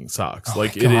protagonist fucking sucks.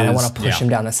 God, I want to push him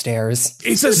down the stairs.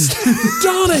 It's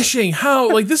astonishing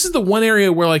how, like, this is the one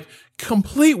area where, like,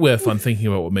 complete whiff on thinking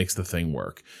about what makes the thing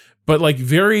work. But, like,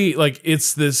 very, like,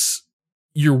 it's this,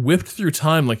 you're whipped through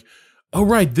time, like, oh,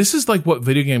 right, this is, like, what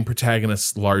video game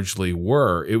protagonists largely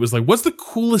were. It was like, what's the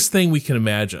coolest thing we can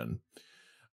imagine?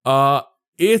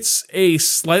 It's a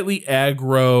slightly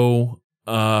aggro,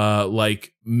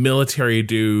 like, military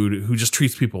dude who just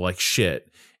treats people like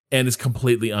shit and is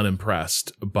completely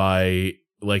unimpressed by,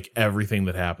 like, everything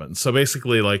that happens. So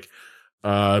basically, like,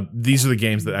 these are the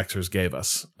games that Xers gave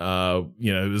us.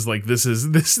 It was like,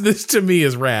 this to me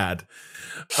is rad.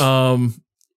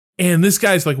 And this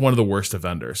guy's like one of the worst of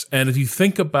vendors. And if you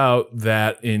think about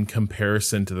that in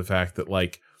comparison to the fact that,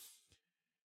 like,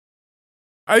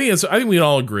 I think we'd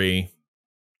all agree,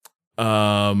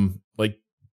 like,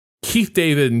 Keith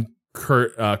David and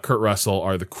Kurt Russell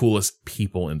are the coolest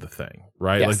people in the thing,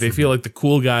 right? Yes. Like, they feel like the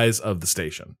cool guys of the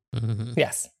station. Mm-hmm.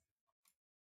 Yes.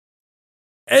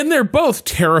 And they're both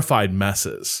terrified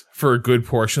messes for a good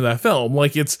portion of that film.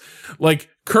 Like, it's like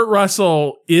Kurt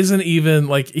Russell isn't even,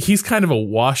 like, he's kind of a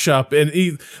wash up, and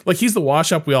he's the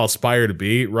wash up we all aspire to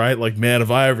be, right? Like, man, if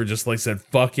I ever just, like, said,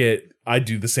 fuck it, I'd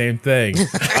do the same thing.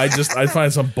 I'd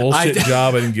find some bullshit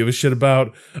job I didn't give a shit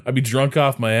about. I'd be drunk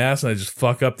off my ass and I'd just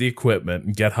fuck up the equipment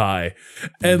and get high.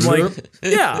 And, like,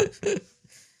 yeah.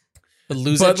 But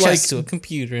lose access to a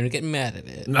computer and get mad at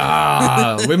it.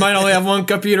 We might only have one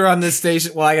computer on this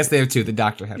station. Well, I guess they have two. The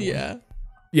doctor had one.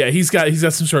 Yeah, he's got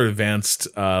some sort of advanced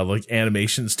like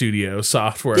animation studio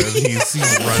software that he's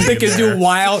running. They can do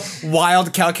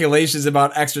wild calculations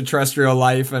about extraterrestrial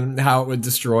life and how it would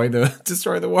destroy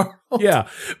the world. Yeah,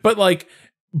 but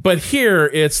here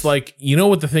it's like, you know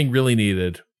what the thing really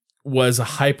needed was a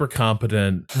hyper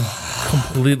competent,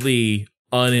 completely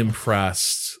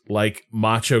unimpressed, like,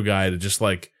 macho guy to just,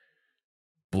 like,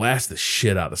 blast the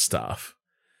shit out of stuff.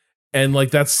 And,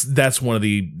 like, that's one of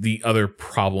the other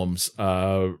problems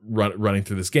running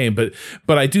through this game.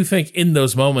 But I do think in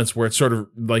those moments where it sort of,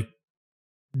 like,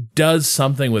 does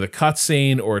something with a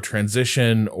cutscene or a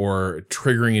transition or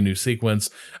triggering a new sequence,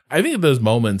 I think at those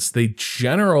moments they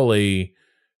generally,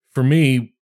 for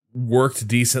me, worked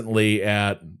decently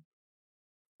at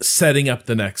setting up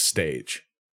the next stage.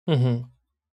 Mm-hmm.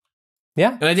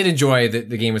 Yeah. And I did enjoy that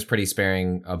the game was pretty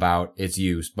sparing about its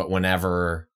use, but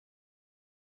whenever,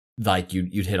 like,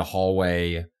 you'd hit a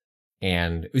hallway,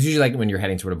 and it was usually like when you're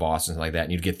heading toward a boss and something like that,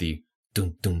 and you'd get the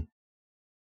dum dum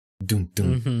dum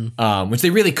dum, which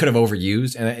they really could have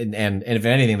overused, and if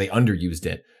anything, they underused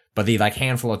it. But the, like,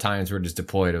 handful of times where it just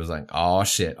deployed, it was like, oh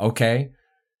shit, okay.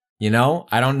 You know,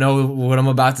 I don't know what I'm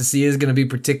about to see is going to be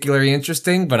particularly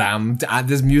interesting, but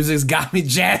this music's got me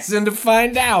jazzing to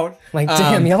find out. Like,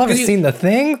 damn, y'all ever seen The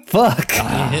Thing? Fuck.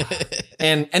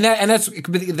 And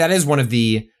that is one of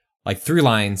the, like, through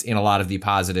lines in a lot of the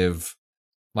positive,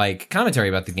 like, commentary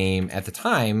about the game at the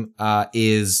time,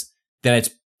 is that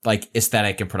it's, like,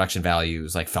 aesthetic and production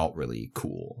values, like, felt really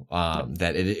cool.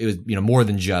 That it was, you know, more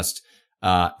than just,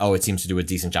 it seems to do a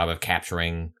decent job of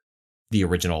capturing the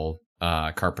original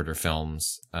Carpenter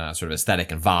films sort of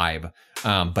aesthetic and vibe,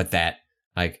 but that,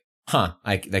 like,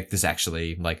 like, this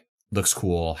actually, like, looks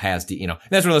cool, has the, you know,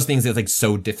 that's one of those things that's, like,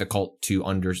 so difficult to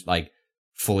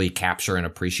fully capture and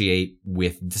appreciate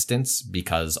with distance,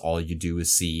 because all you do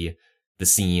is see the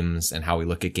seams and how we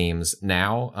look at games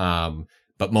now.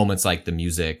 But moments like the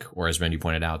music, or as Randy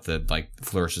pointed out, the, like,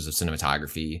 flourishes of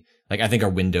cinematography, like, I think are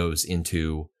windows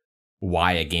into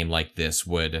why a game like this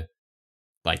would,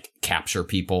 like, capture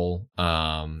people.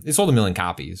 It sold 1 million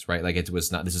copies, right? Like,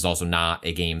 this is also not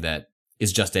a game that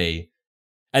is just I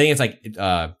think it's, like,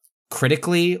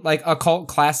 critically, like, a cult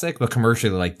classic, but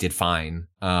commercially, like, did fine.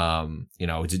 You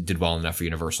know, it did well enough for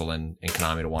Universal and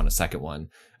Konami to want a second one.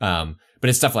 But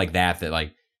it's stuff like that,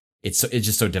 like, it's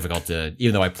just so difficult to,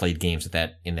 even though I played games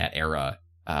in that era,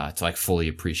 to, like, fully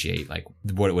appreciate, like,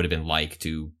 what it would have been like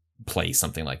to play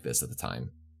something like this at the time.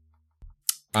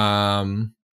 I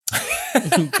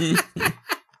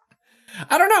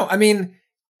don't know. I mean,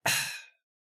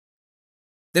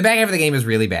 the back half of the game is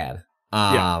really bad.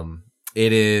 The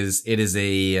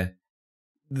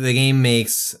game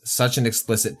makes such an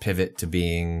explicit pivot to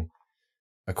being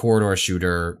a corridor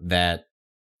shooter that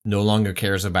no longer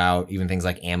cares about even things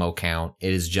like ammo count.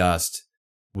 It is just,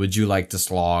 would you like to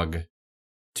slog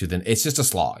to it's just a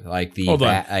slog. Like,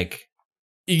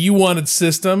 you wanted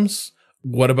systems?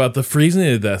 What about the freezing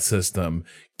to death system?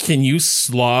 Can you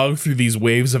slog through these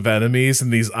waves of enemies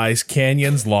in these ice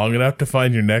canyons long enough to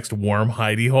find your next warm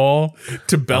hidey hole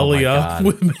to belly up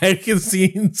with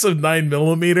magazines of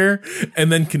 9mm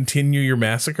and then continue your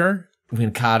massacre?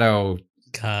 When Kato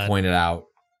pointed out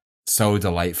so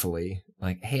delightfully,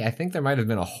 like, hey, I think there might have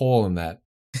been a hole in that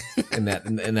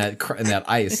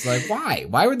ice. Like, why?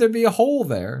 Why would there be a hole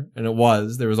there? And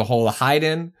there was a hole to hide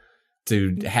in,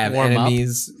 to have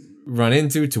enemies run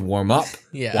into, to warm up.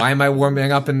 Yeah. Why am I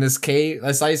warming up in this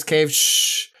ice cave?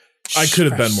 Shh. I could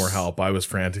have been more help. I was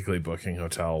frantically booking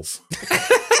hotels.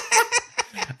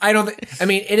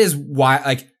 It is why,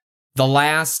 like, the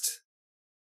last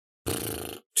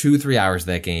 2-3 hours of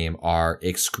that game are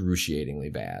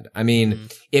excruciatingly bad. I mean,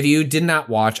 if you did not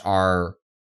watch our,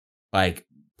 like,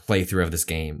 playthrough of this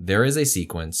game, there is a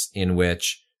sequence in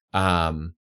which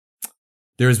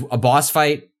there's a boss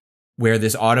fight where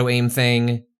this auto aim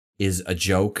thing is a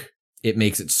joke. It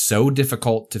makes it so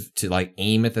difficult to like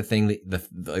aim at the thing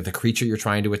the creature you're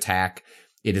trying to attack.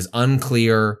 It is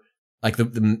unclear. Like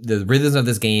the rhythms of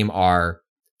this game are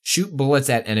shoot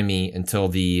bullets at enemy until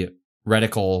the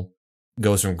reticle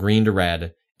goes from green to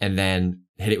red, and then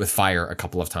hit it with fire a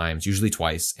couple of times, usually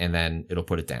twice, and then it'll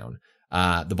put it down.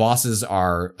 The bosses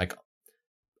are like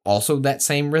also that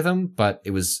same rhythm, but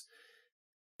it was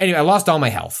anyway. I lost all my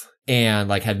health and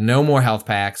like had no more health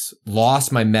packs.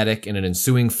 Lost my medic in an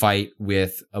ensuing fight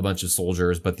with a bunch of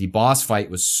soldiers, but the boss fight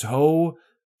was so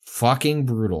fucking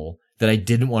brutal that I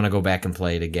didn't want to go back and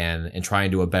play it again and try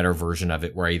and do a better version of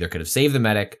it where I either could have saved the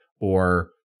medic or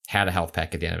had a health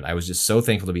pack at the end of it. I was just so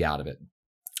thankful to be out of it.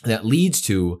 And that leads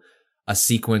to a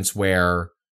sequence where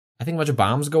I think a bunch of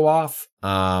bombs go off,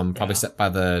 probably set by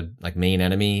the like main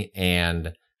enemy,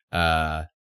 and there's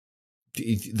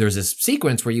this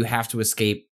sequence where you have to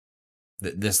escape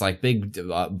this like big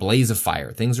blaze of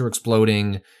fire. Things are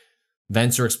exploding,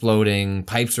 vents are exploding,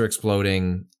 pipes are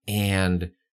exploding,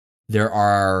 and there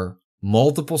are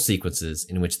multiple sequences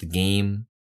in which the game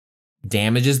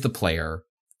damages the player,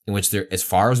 in which there, as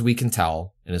far as we can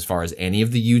tell, and as far as any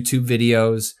of the YouTube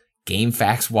videos,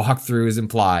 GameFAQs walkthroughs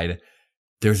implied,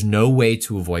 there's no way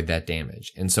to avoid that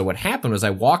damage. And so what happened was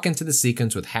I walk into the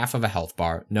sequence with half of a health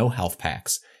bar, no health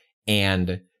packs,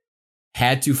 and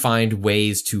had to find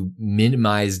ways to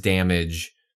minimize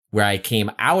damage where I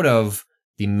came out of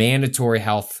the mandatory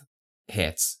health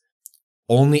hits,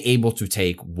 only able to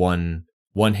take one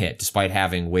hit, despite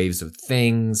having waves of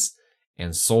things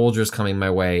and soldiers coming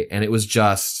my way. And it was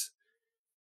just,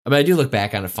 I mean, I do look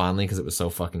back on it fondly because it was so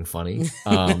fucking funny.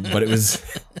 But it was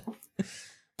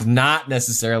not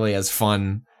necessarily as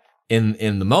fun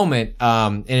in the moment.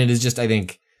 And it is just, I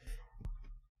think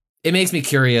it makes me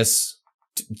curious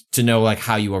to know like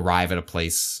how you arrive at a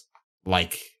place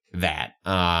like that.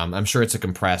 I'm sure it's a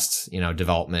compressed,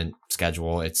 development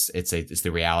schedule. It's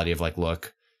the reality of like,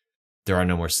 look, there are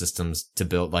no more systems to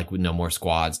build, like no more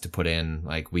squads to put in.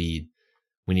 Like we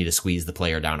need to squeeze the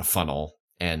player down a funnel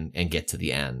and get to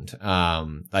the end.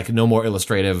 Like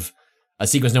a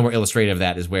sequence no more illustrative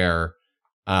that is where,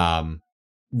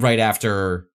 right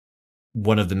after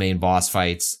one of the main boss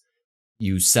fights,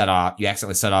 you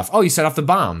accidentally set off the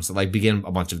bombs that like begin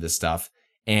a bunch of this stuff.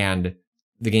 And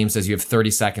the game says you have 30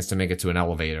 seconds to make it to an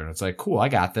elevator. And it's like, cool, I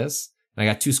got this. And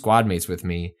I got 2 squad mates with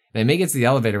me. And I make it to the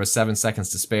elevator with 7 seconds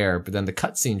to spare, but then the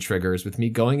cutscene triggers with me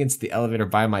going into the elevator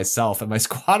by myself and my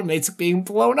squad mates being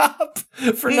blown up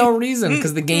for no reason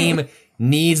because the game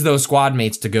needs those squad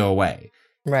mates to go away.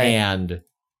 Right. And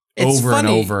it's over funny,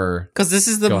 and over. Because this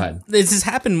has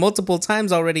happened multiple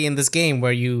times already in this game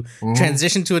where you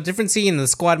transition to a different scene and the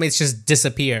squad mates just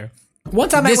disappear. One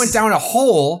time I went down a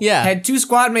hole, Yeah. had 2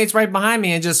 squad mates right behind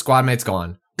me and just squad mates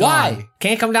gone. Why?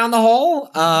 Can't come down the hole?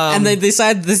 And they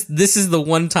decide this is the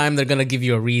one time they're gonna give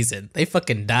you a reason. They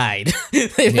fucking died.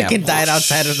 They died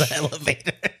outside of the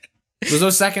elevator. Was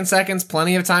those seconds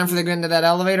plenty of time for them to get into that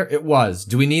elevator? It was.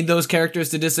 Do we need those characters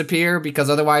to disappear? Because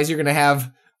otherwise you're going to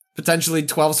have potentially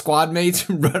 12 squad mates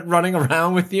running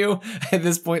around with you at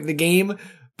this point in the game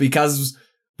because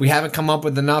we haven't come up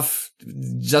with enough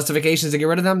justifications to get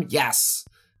rid of them? Yes.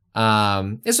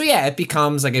 And so yeah, it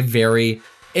becomes like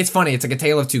it's funny. It's like a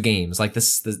tale of two games. Like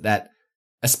that,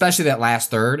 especially that last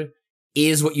third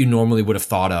is what you normally would have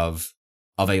thought of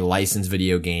a licensed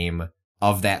video game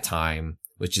of that time,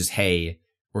 which is, hey,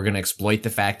 we're going to exploit the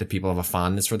fact that people have a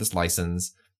fondness for this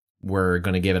license. We're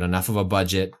going to give it enough of a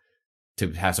budget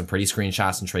to have some pretty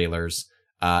screenshots and trailers.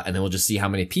 And then we'll just see how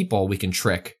many people we can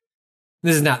trick.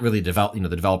 This is not really the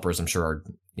developers, I'm sure, are,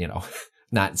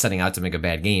 not setting out to make a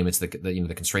bad game. It's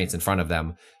the constraints in front of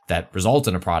them that result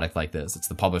in a product like this. It's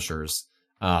the publishers.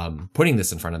 putting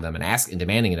this in front of them and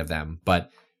demanding it of them. But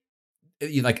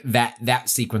like that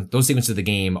sequence, those sequences of the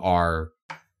game are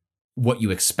what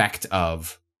you expect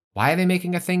of, why are they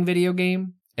making a Thing video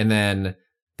game? And then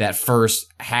that first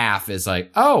half is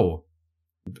like, oh,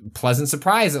 pleasant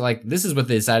surprise that like this is what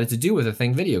they decided to do with a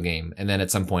Thing video game. And then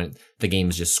at some point the game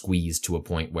is just squeezed to a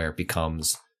point where it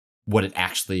becomes what it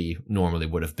actually normally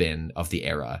would have been of the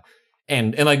era.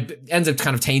 And like ends up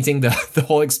kind of tainting the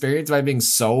whole experience by being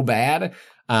so bad.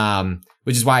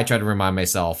 Which is why I try to remind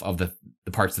myself of the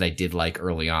parts that I did like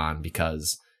early on,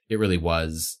 because it really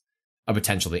was a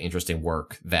potentially interesting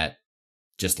work that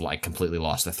just like completely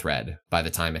lost the thread by the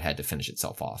time it had to finish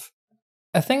itself off.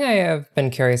 A thing I have been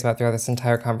curious about throughout this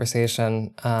entire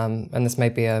conversation, and this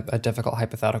might be a difficult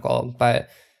hypothetical, but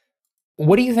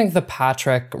what do you think the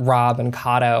Patrick, Rob, and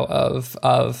Kato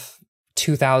of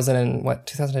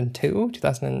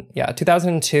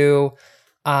 2002,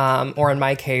 or in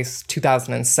my case,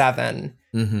 2007,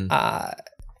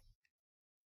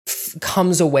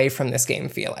 comes away from this game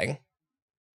feeling?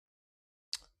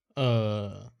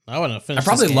 I want to finish. I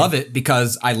probably this game. love it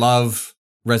because I love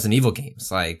Resident Evil games.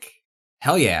 Like,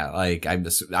 hell yeah! Like, I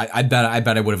bet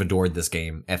I would have adored this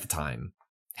game at the time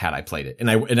had I played it, and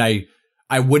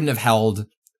I wouldn't have held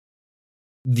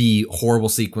the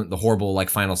horrible like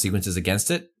final sequences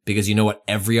against it, because you know what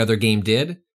every other game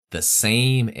did? The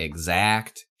same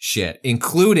exact shit,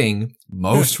 including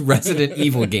most Resident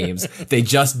Evil games. They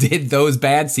just did those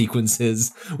bad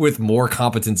sequences with more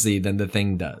competency than the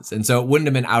Thing does. And so it wouldn't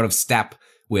have been out of step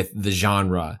with the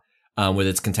genre, with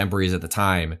its contemporaries at the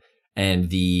time, and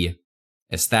the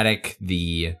aesthetic,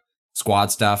 the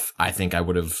squad stuff. I think it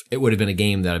would have been a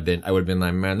game that I would have been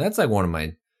like, man, that's like one of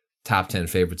my top 10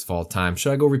 favorites of all time.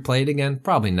 Should I go replay it again?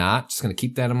 Probably not. Just going to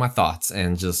keep that in my thoughts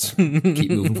and just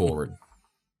keep moving forward.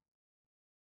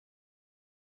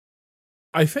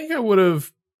 I think I would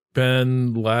have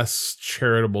been less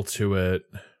charitable to it.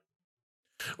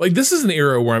 Like, this is an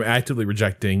era where I'm actively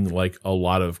rejecting like a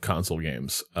lot of console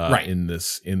games, right. in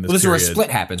this Well, this is where a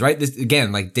split happens, right? This,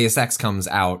 again, like Deus Ex comes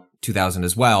out 2000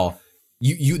 as well.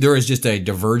 There is just a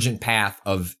divergent path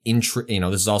of this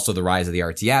is also the rise of the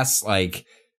RTS. Like,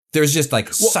 there's just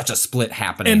like such a split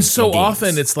happening. And so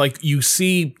often it's like you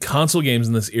see console games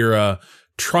in this era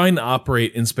trying to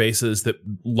operate in spaces that,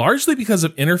 largely because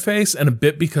of interface and a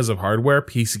bit because of hardware,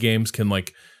 PC games can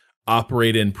like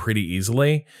operate in pretty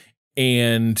easily.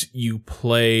 And you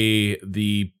play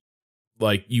the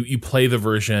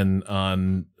version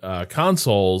on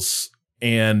consoles,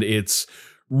 and it's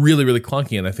really, really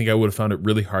clunky. And I think I would have found it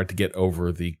really hard to get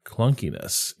over the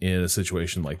clunkiness in a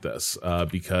situation like this,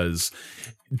 because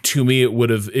to me it would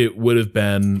have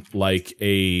been like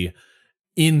a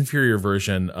inferior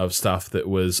version of stuff that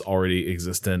was already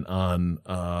existent on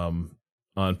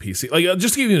PC. Like,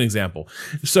 just to give you an example,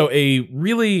 so a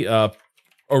really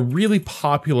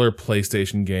popular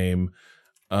PlayStation game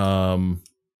when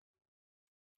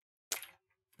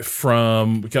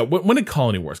did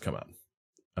Colony Wars come out?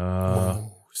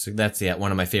 So that's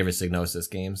one of my favorite Psygnosis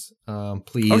games.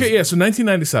 Please. Okay, yeah, so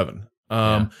 1997.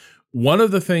 One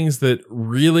of the things that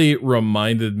really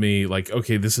reminded me, like,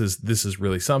 okay, this is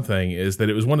really something, is that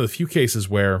it was one of the few cases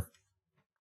where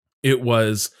it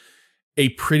was a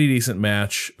pretty decent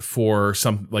match for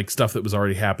some like stuff that was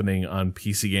already happening on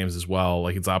PC games as well.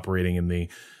 Like, it's operating in the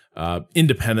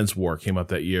Independence War came out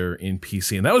that year in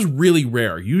PC, and that was really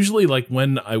rare. Usually, like,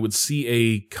 when I would see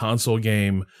a console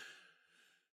game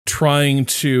trying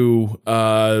to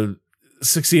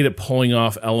succeed at pulling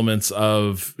off elements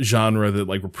of genre that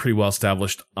like were pretty well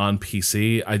established on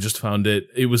PC, I just found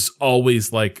it was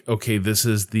always like, okay, this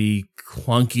is the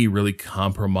clunky, really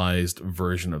compromised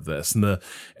version of this, and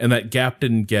that gap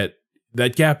didn't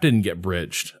get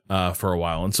bridged for a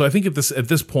while. And so I think at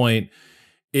this point,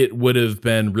 it would have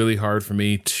been really hard for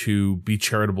me to be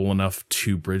charitable enough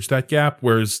to bridge that gap.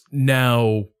 Whereas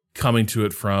now, coming to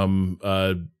it from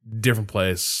a different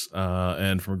place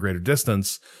and from a greater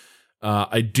distance,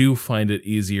 I do find it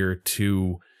easier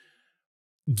to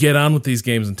get on with these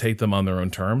games and take them on their own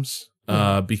terms,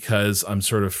 because I'm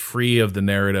sort of free of the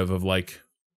narrative of like,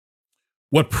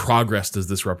 what progress does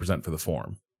this represent for the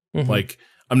form? Mm-hmm. Like,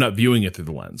 I'm not viewing it through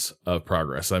the lens of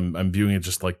progress. I'm viewing it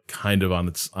just like kind of on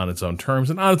its own terms,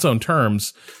 and on its own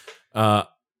terms, well,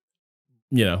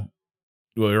 you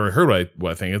already heard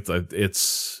what I think.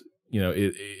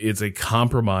 It's a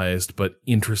compromised but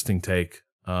interesting take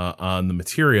on the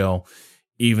material,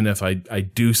 even if I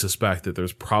do suspect that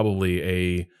there's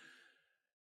probably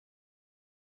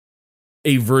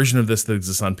a version of this that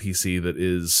exists on PC that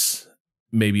is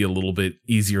maybe a little bit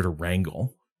easier to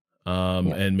wrangle,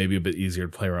 and maybe a bit easier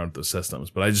to play around with those systems.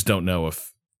 But I just don't know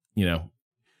if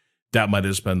that might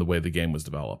have just been the way the game was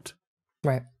developed.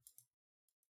 Right.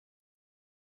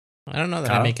 I don't know that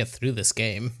Kyle? I make it through this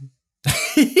game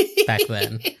back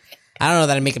then. I don't know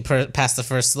that I make it past the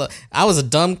first. I was a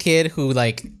dumb kid who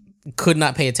like could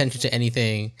not pay attention to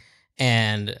anything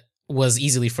and was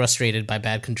easily frustrated by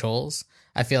bad controls.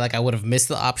 I feel like I would have missed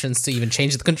the options to even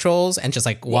change the controls and just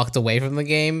like walked away from the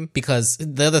game, because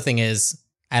the other thing is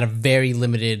I had a very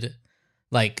limited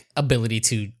like ability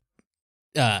to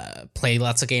play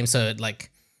lots of games. So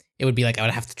like it would be like I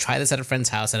would have to try this at a friend's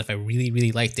house, and if I really,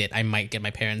 really liked it, I might get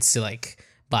my parents to like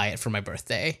buy it for my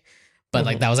birthday. But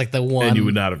like that was like the one, And you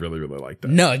would not have really, really liked that.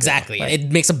 No, exactly. Yeah, right.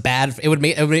 It makes it would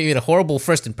make a horrible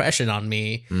first impression on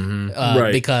me,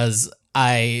 Right. because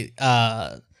I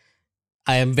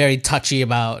am very touchy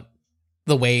about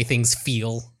the way things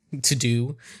feel to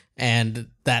do, and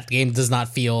that game does not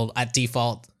feel at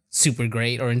default super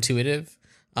great or intuitive.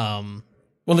 Well,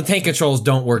 the tank controls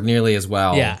don't work nearly as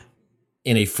well Yeah,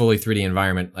 in a fully 3D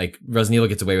environment. Like Resident Evil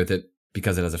gets away with it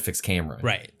because it has a fixed camera.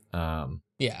 right. Um,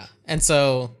 Yeah, and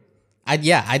so I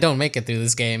don't make it through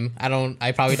this game.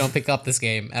 I probably don't pick up this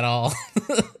game at all.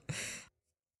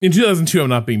 In 2002, I'm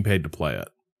not being paid to play it.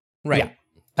 Right. Yeah.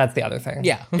 That's the other thing.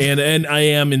 Yeah. And I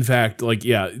am, in fact, like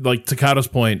Takato's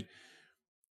point,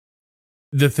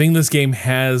 the thing this game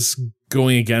has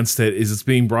going against it is it's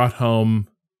being brought home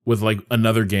with like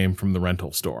another game from the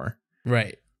rental store.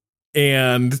 Right.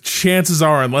 And chances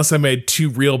are, unless I made two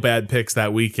real bad picks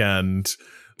that weekend,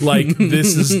 like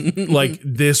this is like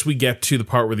this, we get to the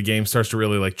part where the game starts to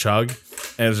really like chug,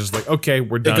 and it's just like, okay,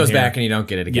 we're done. it goes here. back and you don't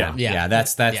get it again. Yeah. Yeah.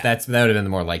 That would have been the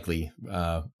more likely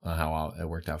how it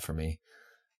worked out for me.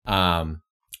 We have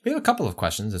a couple of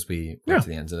questions as we get to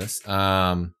the ends of this.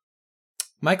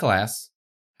 Michael asks,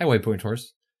 "Hi, Waypoint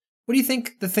Horse. What do you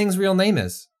think the thing's real name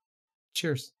is?"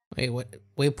 Cheers. Wait, what?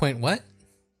 Waypoint what?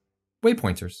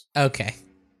 Waypointers. Okay.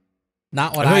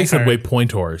 Not I what thought I you said heard.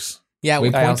 waypointors. Yeah,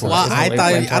 Waypoint I also- horse. well, Isn't I it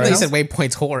thought Waypoint you horse? said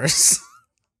Waypoint horse.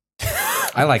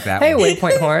 I like that Hey, one.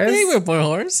 Waypoint Horse. Hey, Waypoint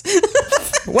horse.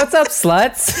 What's up,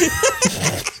 sluts?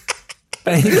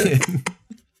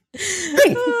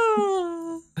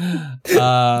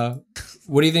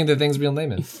 What do you think the thing's real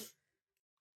name is?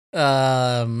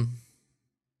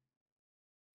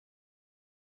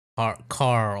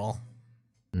 Carl.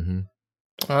 Mm-hmm.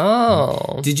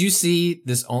 Oh. Did you see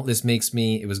this? This makes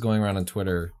me. It was going around on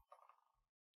Twitter.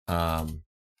 It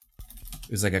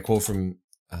was like a quote from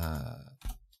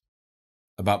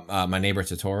about My Neighbor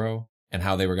Totoro and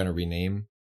how they were going to rename.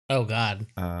 Oh God.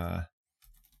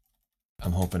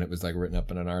 I'm hoping it was like written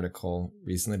up in an article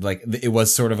recently. Like it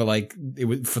was sort of a like it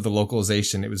was for the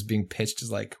localization. It was being pitched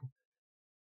as like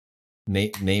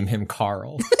name him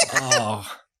Carl.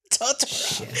 Oh. What?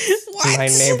 My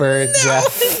neighbor, No,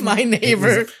 Jeff. My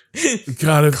neighbor.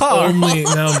 God, if Carl. only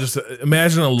now I'm just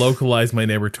imagine a localized My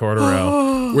Neighbor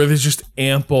Totoro where there's just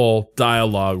ample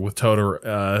dialogue with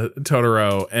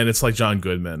Totoro, and it's like John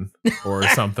Goodman or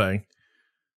something.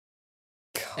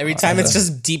 Every time it's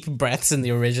just deep breaths in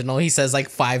the original. He says like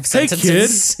 5 Hey,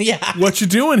 sentences. Yeah. What you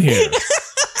doing here?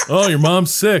 Oh, your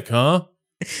mom's sick, huh?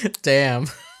 Damn.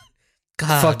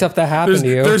 God. Fucked up that happened to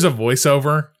you. There's a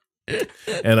voiceover,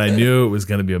 and I knew it was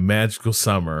going to be a magical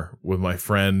summer with my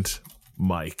friend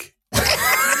Mike.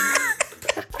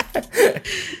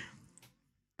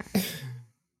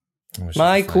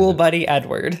 My cool buddy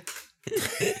Edward.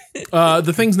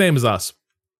 The thing's name is Us.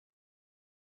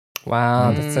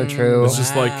 Wow, that's so true. It's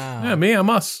just like, Wow. yeah, me, I'm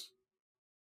Us.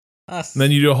 Us. And then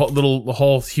you do a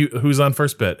whole who's on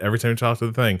first bit every time you talk to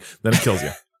the thing. Then it kills you.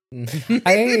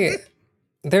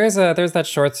 There's that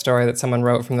short story that someone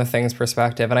wrote from the thing's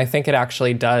perspective, and I think it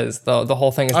actually does. The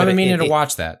whole thing is I've that been meaning to it-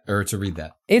 watch that or to read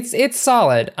that. It's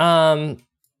solid.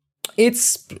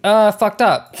 It's fucked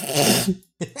up.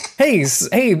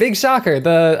 Hey, big shocker.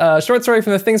 The short story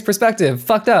from the thing's perspective,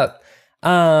 fucked up.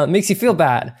 Makes you feel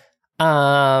bad.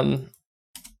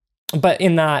 But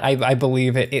in that, I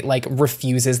believe it like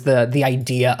refuses the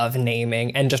idea of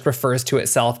naming and just refers to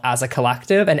itself as a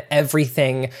collective, and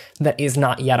everything that is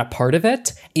not yet a part of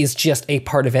it is just a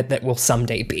part of it that will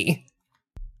someday be.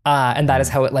 And that is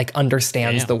how it like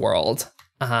understands Damn. the world.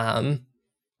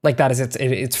 Like that is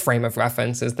its frame of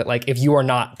reference, is that like if you are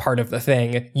not part of the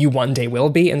thing, you one day will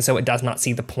be, and so it does not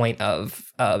see the point of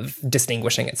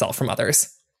distinguishing itself from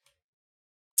others.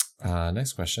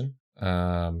 Next question.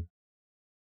 From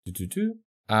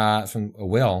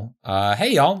Will.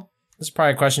 Hey y'all. This is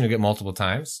probably a question you'll get multiple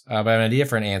times, but I have an idea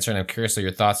for an answer, and I'm curious of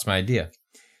your thoughts to my idea.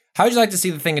 How would you like to see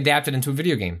the thing adapted into a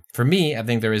video game? For me, I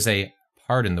think there is a,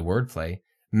 pardon the wordplay,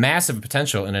 massive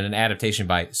potential in an adaptation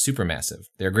by Supermassive.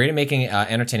 They're great at making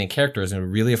entertaining characters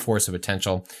and really a force of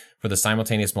potential for the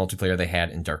simultaneous multiplayer they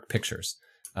had in Dark Pictures.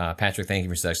 Patrick, thank you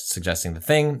for suggesting The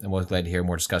Thing, and we're glad to hear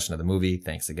more discussion of the movie.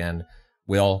 Thanks again,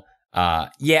 Will.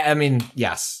 Yeah, I mean,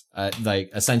 yes.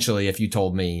 Like, essentially, if you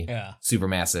told me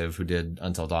Supermassive, who did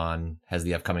Until Dawn, has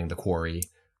the upcoming The Quarry,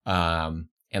 and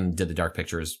did the Dark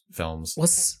Pictures films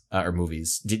or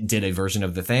movies, did a version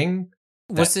of The Thing.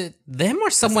 Was it them or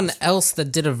someone else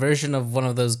that did a version of one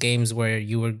of those games where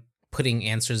you were putting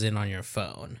answers in on your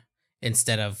phone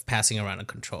instead of passing around a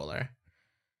controller?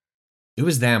 It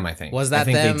was them, I think. Was that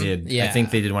them? them? They did. Yeah. I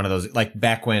think they did one of those, like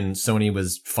back when Sony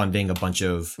was funding a bunch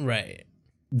of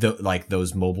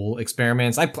those mobile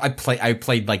experiments. I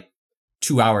played like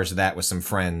 2 hours of that with some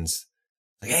friends.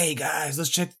 Like, hey guys, let's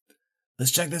check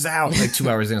this out. Like 2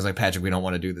 hours in, I was like, Patrick, we don't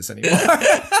want to do this anymore.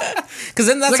 Because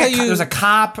then that's like how there's a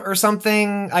cop or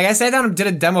something. Like, I sat down and did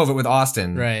a demo of it with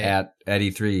Austin at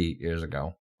E3 years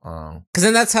ago. Because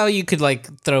then that's how you could like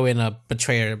throw in a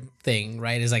betrayer thing,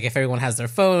 right? Is like if everyone has their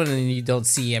phone and you don't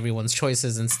see everyone's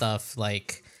choices and stuff,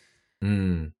 like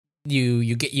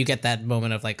you get that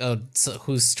moment of like, oh, so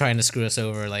who's trying to screw us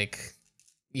over? Like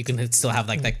you can still have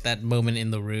like that moment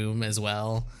in the room as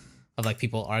well of like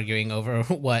people arguing over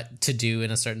what to do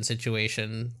in a certain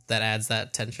situation that adds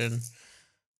that tension.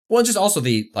 Well, just also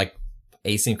the like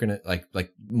asynchronous,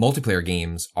 like multiplayer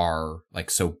games are like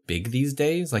so big these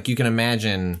days. Like you can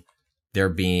imagine there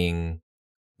being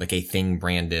like a Thing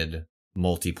branded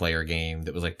multiplayer game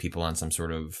that was like people on some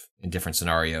sort of in different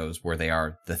scenarios where they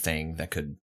are the Thing that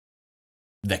could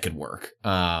work.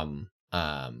 Even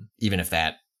if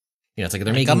that, you know, it's like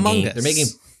they're making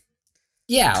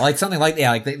yeah, like something like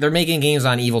like they're making games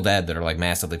on Evil Dead that are like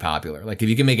massively popular. Like if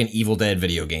you can make an Evil Dead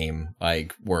video game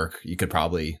like work, you could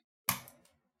probably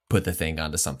put the Thing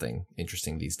onto something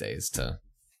interesting these days to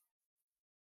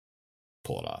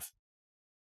pull it off.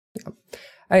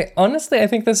 I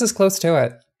think this is close to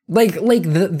it. Like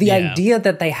the idea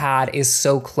that they had is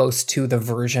so close to the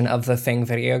version of the Thing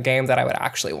video game that I would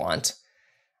actually want.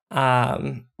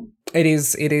 It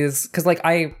is because like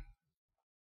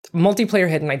multiplayer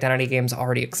hidden identity games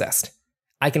already exist.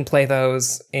 I can play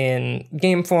those in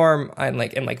game form,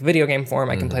 in video game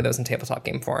form. I can play those in tabletop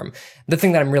game form. The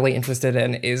thing that I'm really interested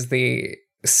in is the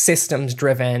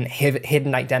systems-driven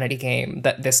hidden identity game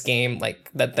that this game,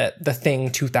 like that the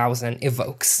Thing 2000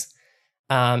 evokes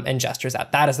and gestures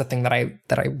at. That is the thing that I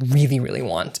really, really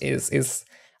want. Is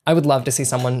I would love to see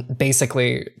someone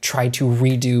basically try to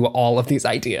redo all of these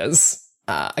ideas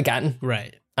again.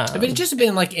 Right. But it's just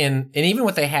been like and even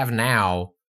what they have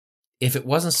now, if it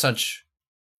wasn't such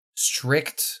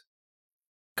strict,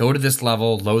 go to this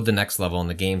level, load the next level, and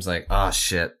the game's like, oh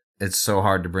shit, it's so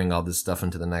hard to bring all this stuff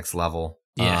into the next level.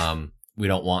 Yeah. We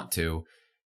don't want to.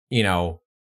 You know,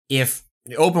 if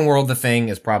the open world, the Thing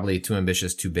is probably too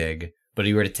ambitious, too big, but if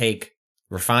you were to take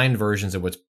refined versions of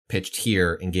what's pitched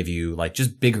here and give you like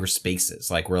just bigger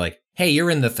spaces, like we're like, hey, you're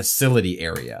in the facility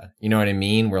area. You know what I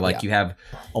mean? Where like you have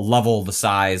a level the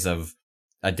size of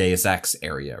a Deus Ex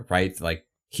area, right? Like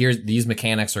here's these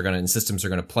mechanics are and systems are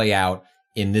going to play out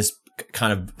in this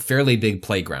kind of fairly big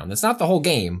playground. That's not the whole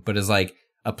game, but is like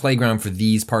a playground for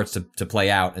these parts to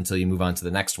play out until you move on to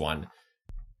the next one.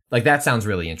 Like that sounds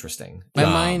really interesting. My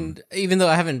mind, even though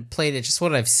I haven't played it, just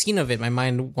what I've seen of it, my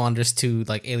mind wanders to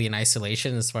like Alien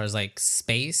Isolation as far as like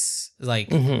space, like,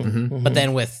 but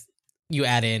then with you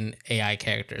add in AI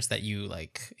characters that you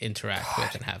like interact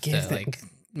with and have to like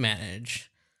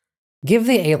manage. Give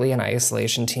the Alien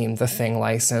Isolation team the Thing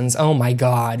license. Oh my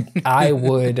god, I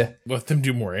would let them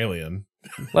do more Alien.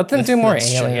 Let them do more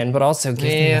Alien, but also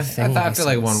give them the Thing I feel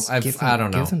like one. license. I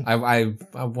don't know.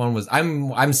 One was.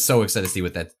 I'm so excited to see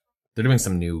what that. They're doing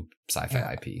some new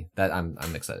sci-fi IP that I'm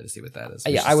excited to see what that is.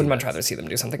 Yeah, I would much rather see them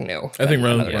do something new. I think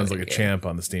runs like a champ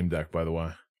on the Steam Deck. By the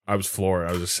way, I was floored.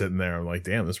 I was just sitting there. I'm like,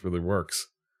 damn, this really works.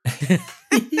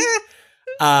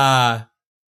 Last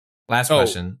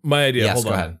question. My idea. Yes, Hold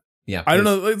go on. ahead. Yeah, I don't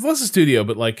know. It's less a studio,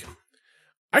 but like,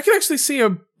 I could actually see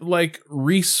a like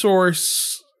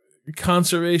resource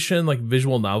conservation, like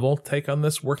visual novel take on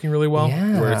this working really well.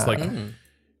 Yeah. Where it's like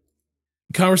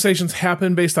conversations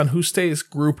happen based on who stays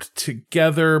grouped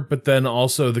together, but then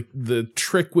also the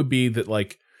trick would be that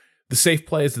like the safe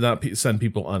play is to not send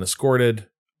people unescorted,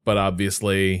 but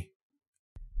obviously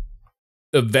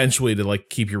eventually to like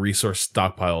keep your resource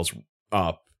stockpiles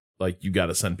up, like you got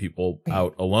to send people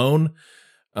out alone.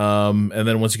 And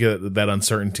then once you get that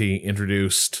uncertainty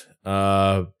introduced,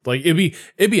 like it'd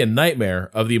be a nightmare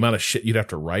of the amount of shit you'd have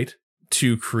to write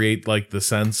to create like the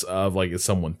sense of like, is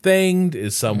someone thinged?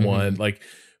 Is someone like,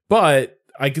 but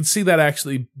I can see that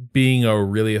actually being a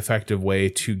really effective way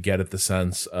to get at the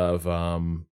sense of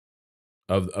the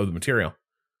material.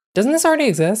 Doesn't this already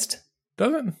exist?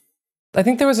 Doesn't? I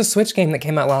think there was a Switch game that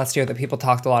came out last year that people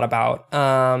talked a lot about.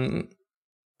 I know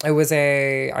it was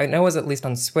at least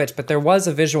on Switch, but there was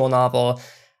a visual novel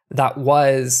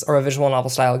or a visual novel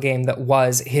style game that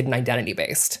was hidden identity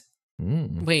based. Wait,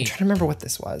 I'm trying to remember what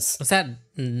this was. Was that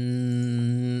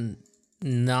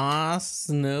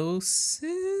Nocia?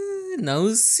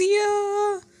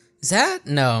 Is that?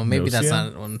 No, maybe that's Nocia?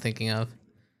 not what I'm thinking of.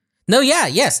 No,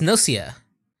 yes, Nocia.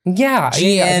 Yeah, I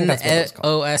think that's what it was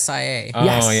called. GNOSIA. Oh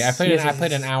Yes. yeah, Yes. I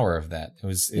played an hour of that.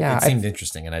 It seemed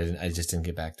interesting, and I just didn't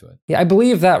get back to it. Yeah, I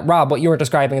believe that, Rob, what you were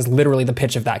describing is literally the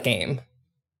pitch of that game.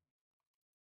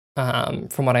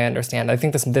 From what I understand. I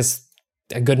think this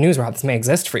good news, Rob, this may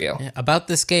exist for you. Yeah, about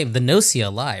this game, the Nocia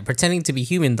lie. Pretending to be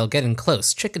human, they'll get in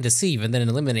close, trick and deceive, and then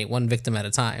eliminate one victim at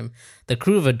a time. The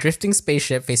crew of a drifting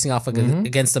spaceship facing off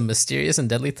against a mysterious and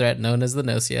deadly threat known as the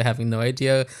Nocia, having no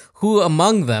idea who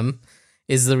among them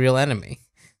is the real enemy.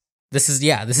 This is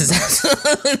I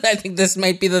think this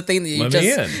might be the thing that you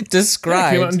described. Yeah,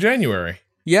 it came out in January.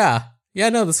 Yeah,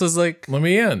 no, this was like... Let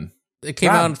me in. It came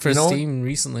Rob, out for Steam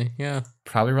recently, yeah.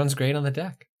 Probably runs great on the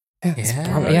deck.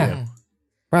 Yeah.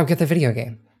 Rob, get the video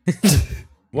game. A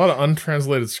lot of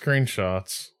untranslated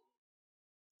screenshots.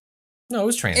 No, it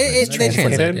was translated. They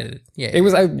translated it. Yeah. It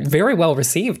was very well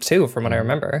received, too, from what I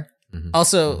remember. Mm-hmm.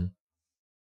 Also,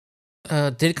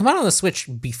 did it come out on the Switch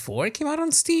before it came out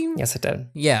on Steam? Yes, it did.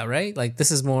 Yeah, right? Like,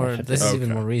 this is more... This is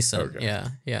even Okay. more recent. Okay. Yeah.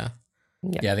 Yeah,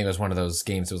 I think it was one of those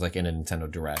games that was like in a Nintendo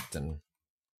Direct and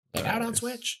out on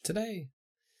Switch today.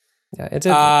 Yeah, it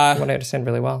did, from what I understand,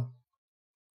 really well.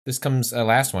 This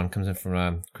last one comes in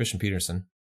from Christian Peterson.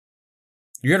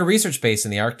 You're at a research base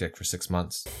in the Arctic for 6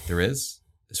 months. There is,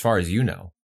 as far as you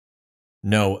know,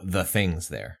 no the things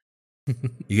there.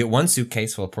 You get one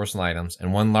suitcase full of personal items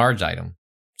and one large item,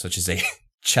 such as a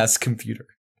chess computer.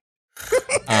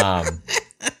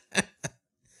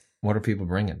 What are people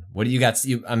bringing? What do you got?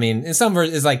 In some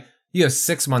versions, it's like you have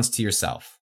 6 months to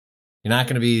yourself. You're not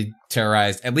going to be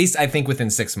terrorized. At least I think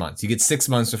within 6 months. You get 6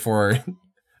 months before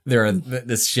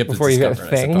this ship Before is you get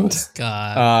discovered, I thinged. suppose.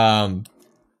 God.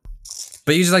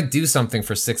 But you just like do something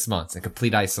for 6 months in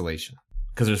complete isolation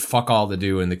because there's fuck all to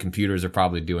do, and the computers are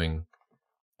probably doing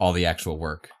all the actual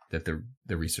work that the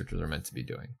researchers are meant to be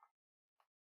doing.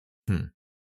 I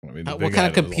mean, What kind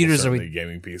of computers are we?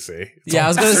 Gaming PC. Yeah, I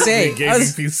was gonna say. Gaming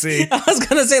PC. I was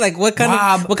gonna say, like, what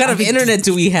kind of internet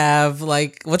do we have?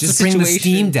 Like, what's Just the bring situation? the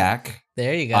Steam Deck,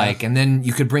 There you go. and then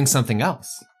you could bring something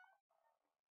else.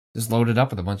 Just load it up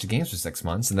with a bunch of games for 6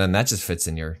 months, and then that just fits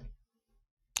in your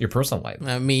personal life.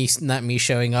 Not me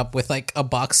showing up with like a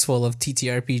box full of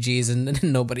TTRPGs and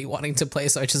nobody wanting to play,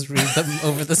 so I just read them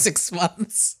over the 6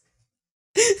 months.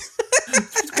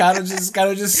 Kind of just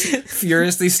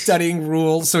furiously studying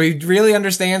rules, so he really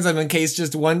understands them in case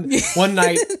just one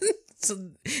night. So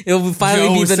it'll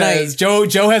finally be the night.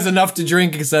 Joe has enough to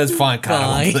drink and says, "Fine,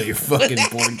 Kyle, Fine. I'll play your fucking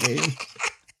board game."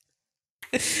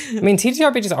 I mean,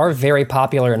 TTRPGs are very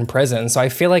popular in prison, so I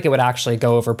feel like it would actually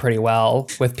go over pretty well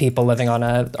with people living on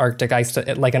an Arctic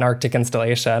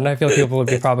installation. I feel like people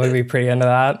would probably be pretty into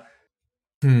that.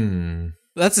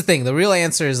 That's the thing. The real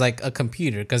answer is like a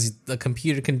computer, because the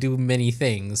computer can do many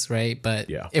things, right? But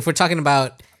Yeah. if we're talking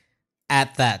about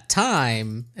at that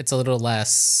time, it's a little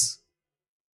less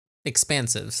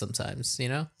expansive sometimes, you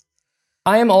know?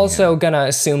 I am also gonna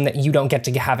assume that you don't get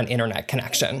to have an internet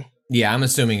connection. Yeah, I'm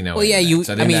assuming no. Well, yeah, internet,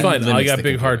 so I mean, that Fine, I limits got the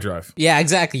big hard computer. drive. Yeah,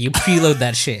 exactly. You preload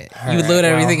that shit. You right, load well.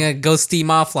 everything and go Steam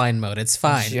offline mode. It's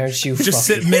fine. Aren't you Just fucking-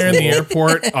 sitting there in the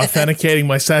airport, authenticating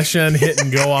my session, hit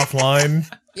and go offline.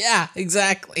 Yeah,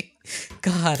 exactly.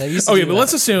 God, I used to Okay, do but that.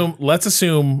 let's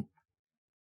assume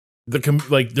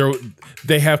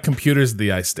they have computers at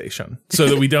the ice station, so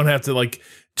that we don't have to like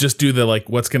just do the like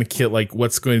what's going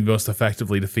to most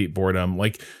effectively defeat boredom.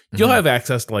 Like you'll have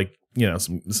access to like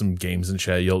some games and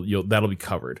shit. You'll that'll be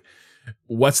covered.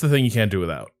 What's the thing you can't do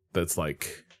without? That's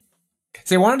like.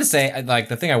 See, I wanted to say, like,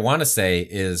 the thing I want to say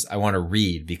is I want to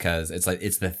read because it's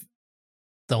the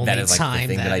The that only is like the time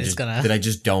thing that is gonna. that I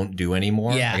just don't do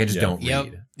anymore. Yeah. Like, I just Yeah. don't Yep.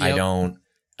 read. Yep.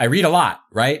 I read a lot,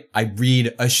 right? I read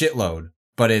a shitload,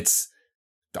 but it's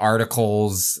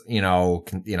articles,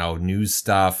 news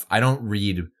stuff. I don't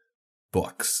read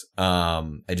books. I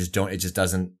just don't. It just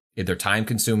doesn't. They're time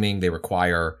consuming. They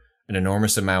require an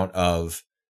enormous amount of.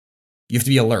 You have to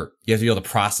be alert. You have to be able to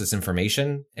process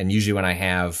information. And usually when I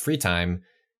have free time,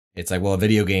 it's like, well, a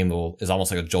video game is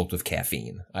almost like a jolt of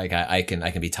caffeine. Like I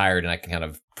can be tired and I can kind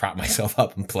of prop myself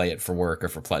up and play it for work or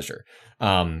for pleasure.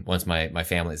 Once my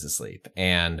family's asleep.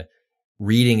 And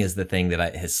reading is the thing that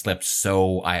I have slipped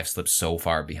so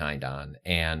far behind on.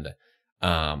 And,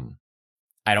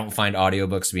 I don't find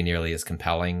audiobooks to be nearly as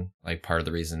compelling. Like part of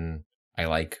the reason I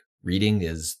like reading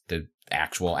is the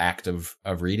actual act of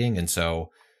reading. And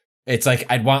so it's like,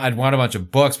 I'd want a bunch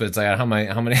of books, but it's like, how many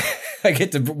I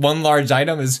get to one large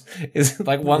item is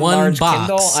like one large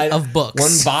box Kindle of books.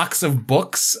 One box of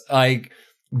books, like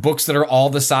books that are all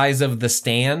the size of the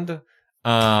stand.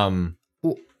 Cause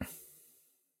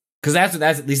that's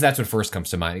at least that's what first comes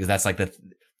to mind. Because that's like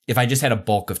if I just had a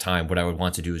bulk of time, what I would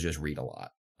want to do is just read a lot.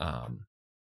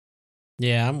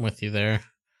 Yeah, I'm with you there.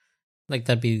 Like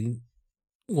that'd be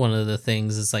one of the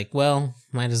things. It's like, well,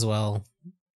 might as well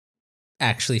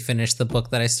actually finish the book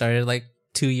that I started like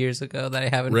 2 years ago that I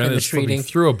haven't Ren is finished flipping reading.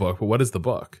 through a book, but what is the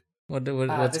book?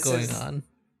 What's going on?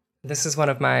 This is one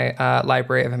of my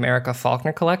Library of America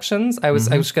Faulkner collections. I was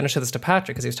going to show this to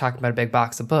Patrick because he was talking about a big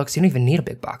box of books. You don't even need a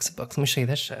big box of books. Let me show you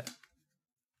this shit.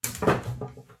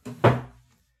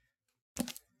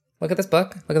 Look at this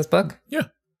book. Look at this book. Yeah.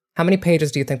 How many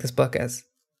pages do you think this book is?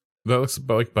 That looks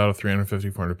about a 350,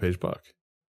 400 page book.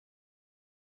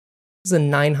 This is a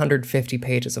 950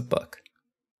 pages of book.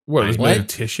 What, is it What? made of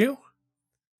tissue?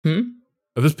 Hmm?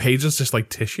 Are those pages just like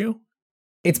tissue?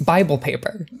 It's Bible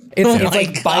paper. It's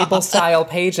like Bible style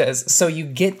pages. So you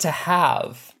get to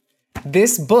have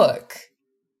this book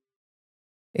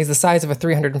is the size of a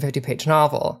 350 page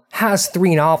novel, has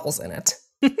 3 novels in it.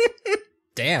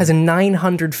 Damn. Has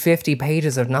 950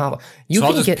 pages of novel.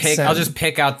 I'll just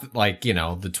pick out like,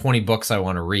 the 20 books I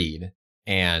want to read,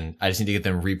 and I just need to get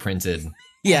them reprinted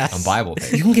Yes. on Bible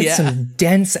paper. You can get some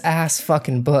dense ass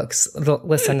fucking books.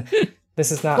 Listen,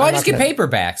 this is not. Well, I just get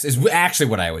paperbacks is actually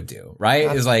what I would do,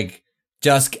 right? Is like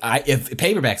if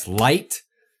paperback's light,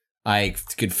 I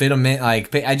could fit them in.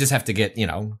 Like I just have to get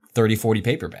 30, 40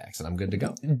 paperbacks, and I'm good to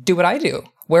go. Do what I do.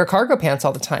 Wear cargo pants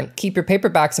all the time. Keep your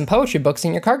paperbacks and poetry books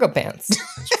in your cargo pants.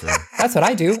 That's true. That's what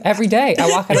I do every day. I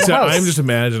walk out of the house. I'm just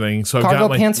imagining. So I've cargo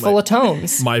got pants full of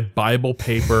tomes. my Bible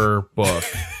paper book,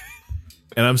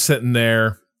 and I'm sitting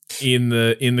there in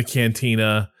the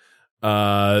cantina,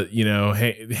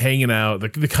 hanging out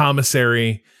the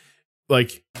commissary,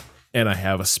 and I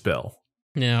have a spill.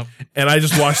 Yeah. And I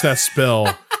just watched that spill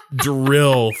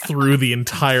drill through the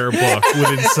entire book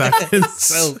within seconds.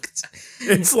 Soaked.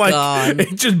 It's like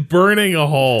it's just burning a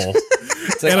hole.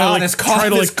 It's like, And I, this try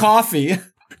to, coffee.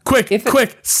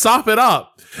 Quick, sop it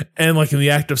up. And in the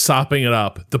act of sopping it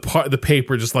up, the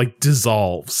paper just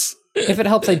dissolves. If it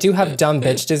helps, I do have dumb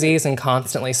bitch disease and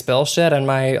constantly spill shit, and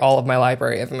all of my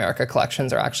Library of America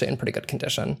collections are actually in pretty good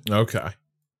condition. Okay.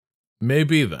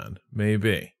 Maybe then.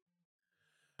 Maybe.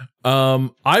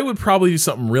 I would probably do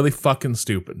something really fucking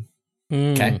stupid.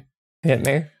 Okay. Hit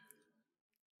me.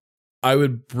 I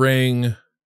would bring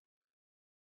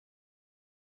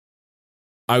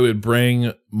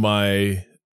my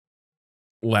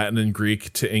Latin and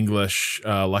Greek to English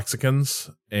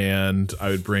lexicons, and I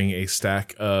would bring a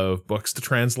stack of books to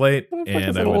translate,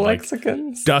 and I would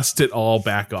lexicons? dust it all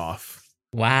back off.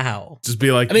 Wow. Just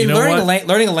be like, learning what?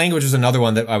 learning a language was another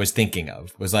one that I was thinking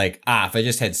of. Was like, if I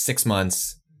just had 6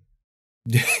 months,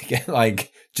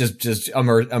 just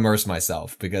immerse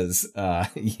myself because,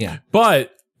 yeah.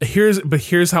 But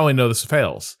here's how I know this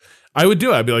fails. I would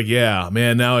do it. I'd be like, yeah,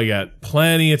 man, now I got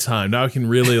plenty of time. Now I can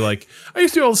really I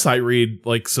used to be able to sight read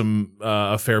some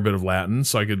a fair bit of Latin,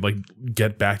 so I could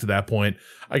get back to that point.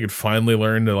 I could finally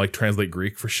learn to translate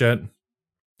Greek for shit.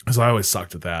 So I always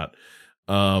sucked at that.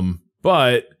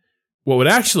 But what would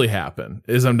actually happen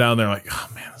is I'm down there oh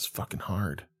man, that's fucking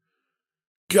hard.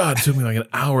 God, it took me an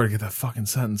hour to get that fucking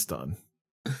sentence done.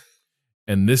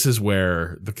 And this is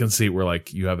where the conceit where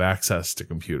you have access to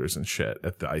computers and shit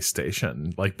at the ice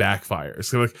station backfires.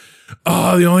 They're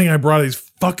the only thing I brought are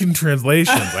these fucking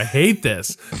translations. I hate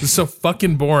this. This is so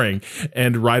fucking boring.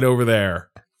 And right over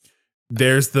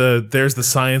there's the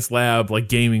science lab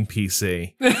gaming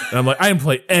PC. And I'm I didn't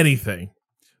play anything.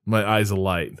 My eyes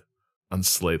alight on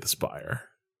Slay the Spire.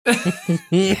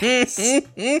 Yes.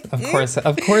 Of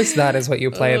course that is what you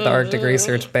play at the Arctic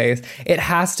Research Base. It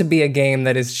has to be a game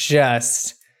that is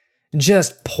just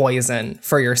poison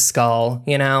for your skull,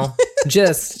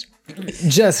 just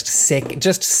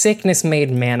sickness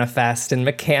made manifest in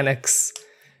mechanics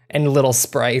and little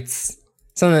sprites.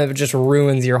 Something that just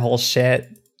ruins your whole shit.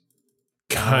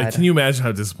 God, can you imagine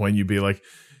how disappointed you'd be?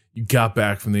 You got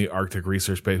back from the Arctic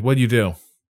Research Base. What'd you do?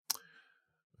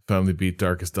 Finally beat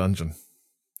Darkest Dungeon.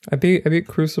 I beat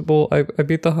Crucible. I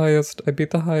beat the highest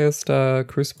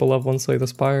Crucible level in Slay the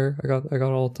Spire. I got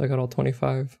all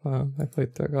 25. I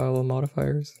got all the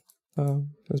modifiers. It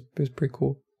was pretty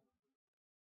cool.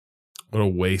 What a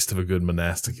waste of a good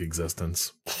monastic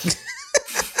existence.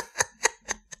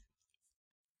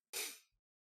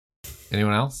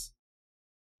 Anyone else?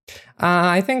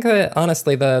 I think that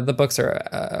honestly, the books are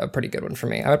a pretty good one for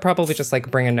me. I would probably just like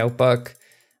bring a notebook.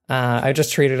 I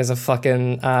just treat it as a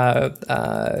fucking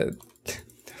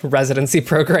residency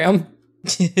program.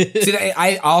 See,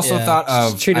 I also thought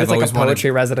of Treat it as like a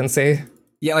poetry residency.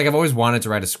 Yeah, like I've always wanted to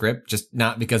write a script, just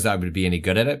not because I would be any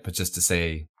good at it, but just to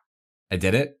say I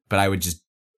did it. But I would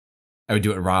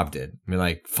do what Rob did. I mean,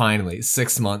 like, finally,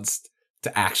 6 months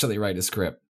to actually write a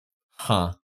script.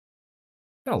 Huh.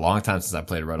 It's been a long time since I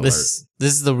played Red Alert. This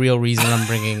is the real reason I'm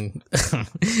bringing.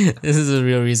 This is the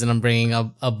real reason I'm bringing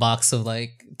a box of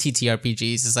like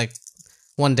TTRPGs. It's like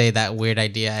one day that weird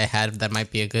idea I had that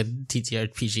might be a good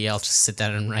TTRPG. I'll just sit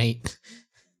down and write.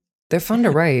 They're fun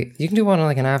to write. You can do one in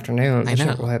like an afternoon. I know.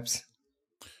 Short whips.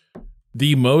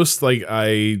 The most like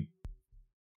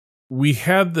we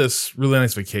had this really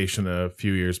nice vacation a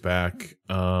few years back.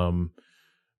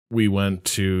 We went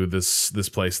to this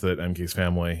place that MK's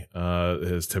family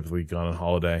has typically gone on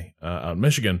holiday out in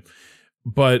Michigan,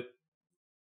 but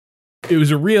it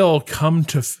was a real come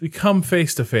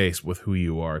face to face with who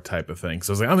you are type of thing.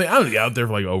 So I was like, I'm gonna be out there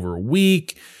for like over a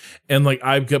week, and like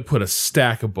I've got put a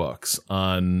stack of books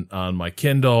on my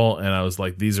Kindle, and I was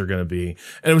like, these are gonna be,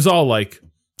 and it was all like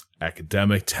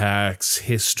academic texts,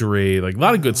 history, like a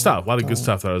lot of good stuff,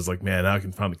 that I was like, man, now I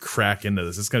can finally crack into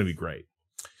this. It's gonna be great.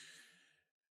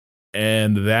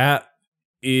 And that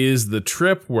is the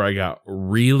trip where I got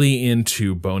really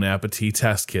into Bon Appetit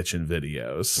test kitchen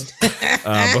videos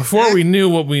before we knew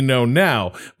what we know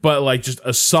now. But like just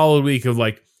a solid week of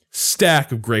like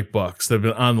stack of great books that have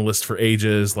been on the list for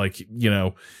ages. Like, you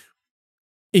know,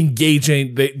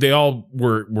 engaging. They all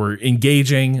were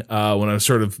engaging when I was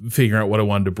sort of figuring out what I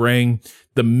wanted to bring.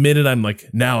 The minute I'm like,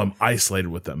 now I'm isolated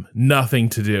with them, nothing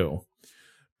to do,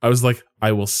 I was like,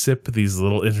 I will sip these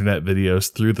little internet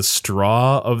videos through the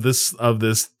straw of this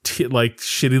like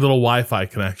shitty little Wi-Fi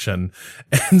connection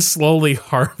and slowly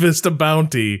harvest a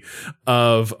bounty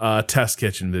of test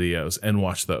kitchen videos and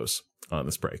watch those on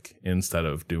this break instead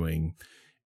of doing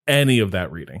any of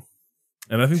that reading.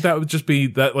 And I think that would just be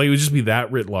that, like, it would just be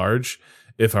that writ large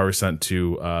if I were sent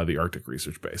to the Arctic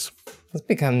Research Base. This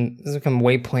become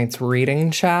Waypoint's reading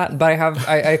chat, but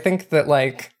I think that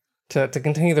like. To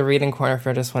continue the reading corner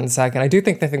for just 1 second, I do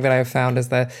think the thing that I have found is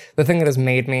that the thing that has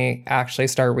made me actually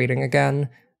start reading again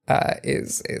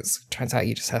is turns out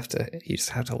you just have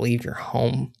to leave your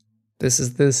home. This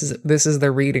is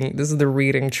the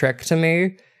reading trick to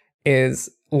me is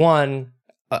one,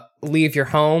 leave your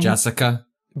home, Jessica.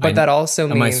 But that also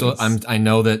means I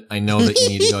know that you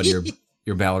need to go to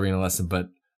your ballerina lesson, but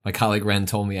my colleague Ren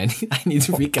told me I need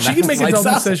to reconnect. She can make her own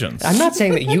decisions. I'm not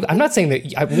saying that you. I'm not saying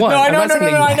that. I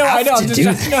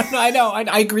know.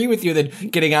 I agree with you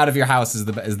that getting out of your house is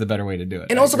the better way to do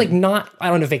it. And also, like, not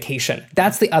out on a vacation.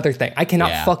 That's the other thing. I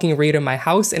cannot fucking read in my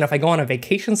house, and if I go on a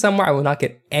vacation somewhere, I will not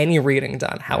get any reading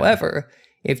done. However,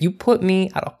 if you put me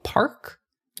at a park,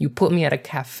 you put me at a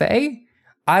cafe,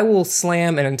 I will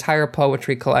slam an entire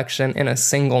poetry collection in a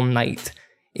single night.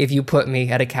 If you put me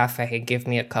at a cafe and give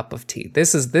me a cup of tea.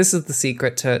 This is the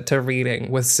secret to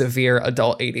reading with severe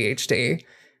adult ADHD.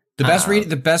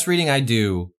 The best reading I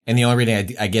do, and the only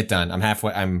reading I get done, I'm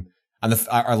on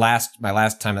my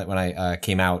last time that when I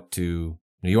came out to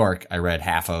New York, I read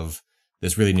half of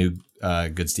this really new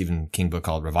good Stephen King book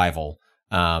called Revival.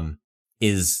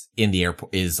 Is in the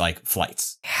airport, is like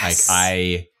flights. Yes.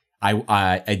 Like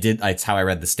I did, it's how I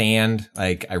read The Stand.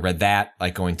 Like I read that,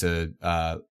 like going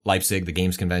to Leipzig, the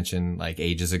games convention, like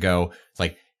ages ago. It's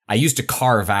like I used to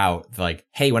carve out like,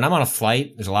 hey, when I'm on a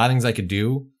flight, there's a lot of things I could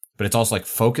do, but it's also like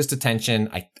focused attention.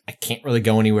 I can't really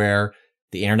go anywhere.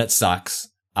 The internet sucks.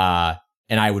 And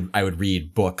I would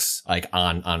read books like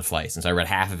on flights. And so I read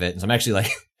half of it. And so I'm actually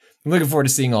like, I'm looking forward to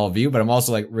seeing all of you, but I'm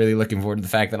also like really looking forward to the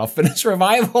fact that I'll finish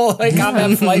Revival like on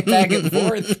that flight back and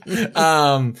forth.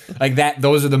 Like that,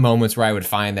 those are the moments where I would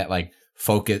find that like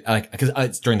focus, like, because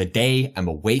it's during the day, I'm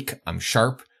awake, I'm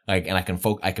sharp. Like, and I can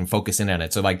focus in on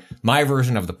it. So like my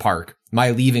version of the park, my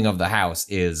leaving of the house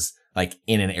is like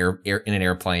in an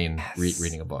airplane,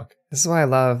 reading a book. This is why I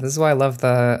love the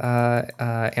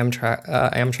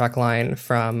Amtrak line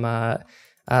from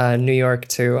New York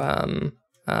to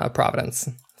Providence.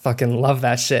 Fucking love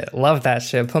that shit. Love that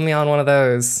shit. Put me on one of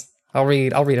those. I'll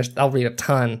read a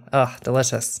ton. Ugh,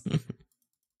 delicious.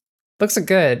 Books are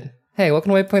good. Hey,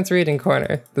 welcome to Waypoint's Reading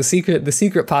Corner, the secret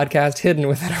podcast hidden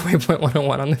within our Waypoint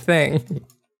 101 on the thing.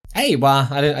 Hey, well,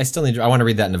 I want to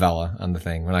read that novella on the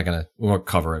thing. We won't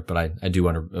cover it, but I do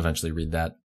want to eventually read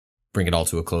that, bring it all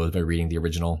to a close by reading the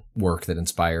original work that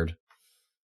inspired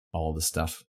all of this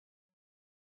stuff.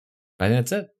 I think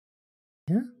that's it.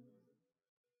 Yeah.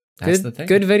 That's the thing.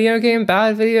 Good video game,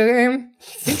 bad video game.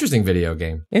 Interesting video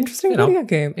game. Interesting video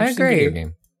game. I agree. Video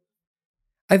game.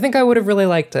 I think I would have really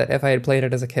liked it if I had played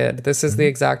it as a kid. This is the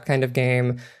exact kind of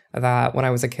game that when I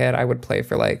was a kid, I would play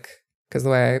for because the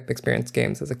way I experienced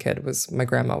games as a kid was my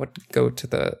grandma would go to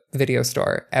the video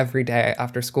store every day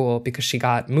after school because she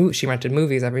rented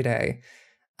movies every day.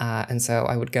 And so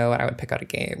I would go and I would pick out a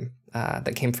game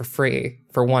that came for free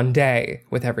for one day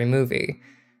with every movie.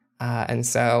 And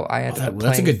so I ended up playing.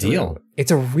 That's a good deal.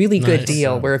 It's a really good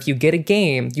deal where if you get a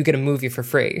game, you get a movie for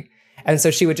free. And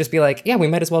so she would just be like, yeah, we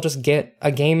might as well just get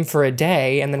a game for a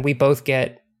day. And then we both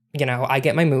get, I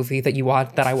get my movie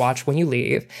that I watch when you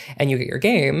leave, and you get your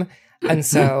game. And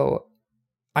so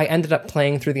I ended up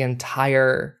playing through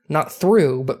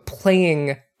but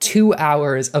playing 2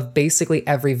 hours of basically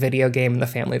every video game in the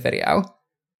Family Video.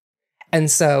 And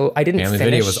so I didn't finish.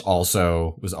 Family Video was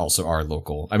also our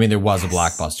local. I mean, there was a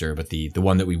Blockbuster, but the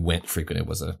one that we went frequented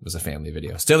was a Family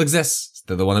Video. Still exists.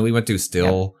 The one that we went to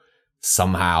still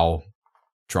somehow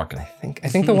trucking. I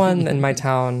think the one in my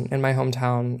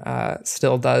hometown,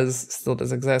 still does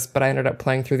exist. But I ended up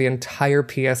playing through the entire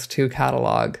PS2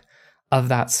 catalog of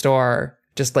that store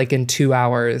just in 2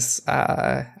 hours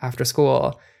after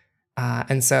school.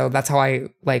 And so that's how I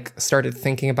started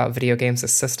thinking about video games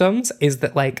as systems, is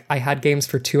that I had games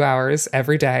for 2 hours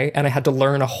every day, and I had to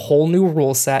learn a whole new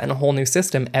rule set and a whole new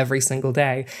system every single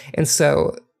day. And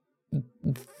so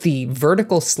the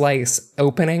vertical slice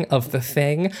opening of The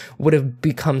Thing would have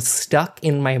become stuck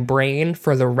in my brain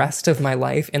for the rest of my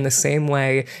life, in the same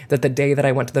way that the day that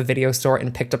I went to the video store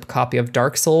and picked up a copy of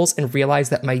Dark Souls and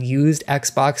realized that my used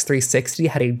Xbox 360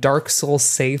 had a Dark Souls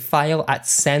save file at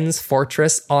Sen's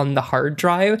Fortress on the hard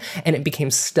drive, and it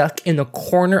became stuck in the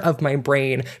corner of my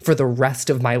brain for the rest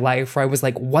of my life, where I was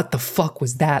like, what the fuck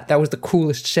was that? That was the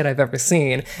coolest shit I've ever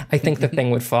seen. I think The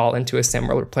Thing would fall into a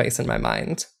similar place in my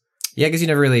mind. Yeah, because you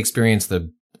never really experienced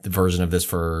the version of this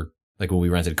for when we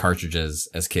rented cartridges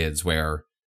as kids, where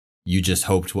you just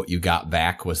hoped what you got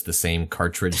back was the same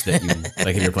cartridge that you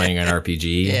if you're playing an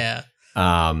RPG. Yeah.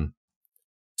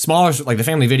 Smaller, the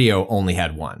Family Video only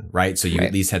had one, right? So you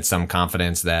at least had some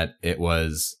confidence that it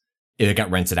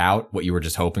got rented out. What you were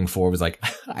just hoping for was I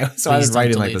was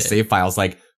writing the save files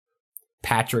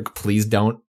Patrick, please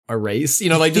don't erase,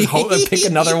 just pick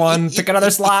another one, pick another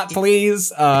slot,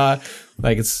 please. I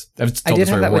did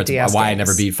have that with DS why games. I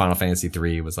never beat Final Fantasy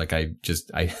 3 was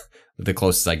the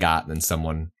closest I got, and then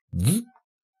someone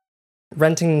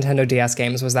renting Nintendo DS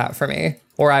games was that for me,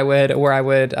 or I would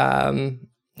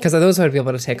because those I would be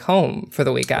able to take home for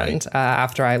the weekend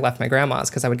after I left my grandma's,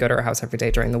 because I would go to her house every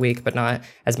day during the week, but not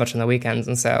as much on the weekends.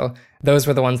 And so those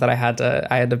were the ones that I had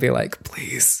to be like,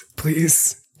 please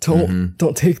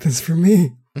don't take this from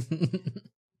me.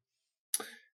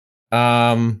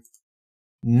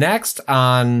 Next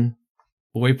on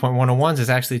Waypoint 101s is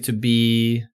actually to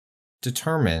be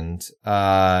determined.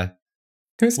 What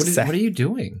are you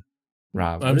doing,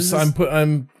 Rob?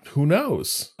 I'm who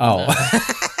knows? Oh.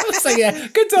 I was yeah,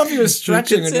 could tell if he was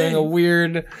stretching or doing a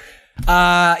weird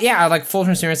full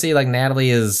transparency,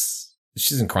 Natalie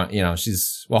she's in crunch,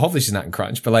 hopefully she's not in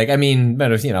crunch, but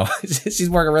she's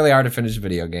working really hard to finish a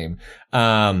video game.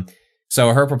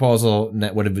 So her proposal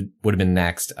would have been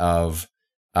next of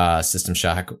System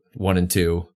Shock 1 and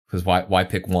 2, because why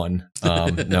pick one?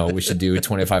 No, we should do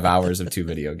 25 hours of 2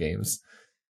 video games.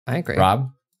 I agree. Rob?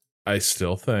 I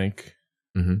still think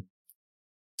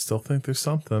there's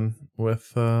something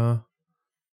with a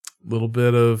little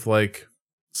bit of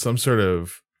some sort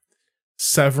of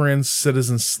Severance,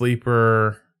 Citizen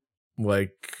Sleeper,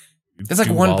 it's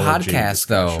one podcast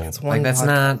though. It's one that's podcast.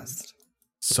 Not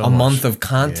so a month of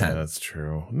content. Yeah, that's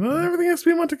true. No, everything has to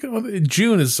be a month of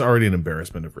June is already an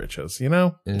embarrassment of riches, June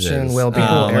will be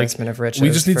an embarrassment of riches.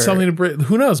 We just need something to bridge.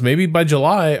 Who knows? Maybe by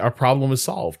July our problem is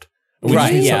solved. We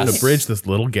just need something to bridge this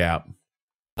little gap.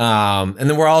 And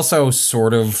then we're also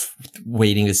sort of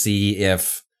waiting to see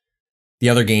if the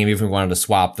other game, if we wanted to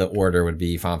swap the order, would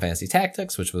be Final Fantasy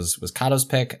Tactics, which was Kato's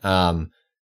pick.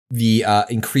 The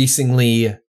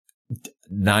increasingly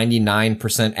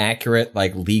 99% accurate,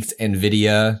 leaked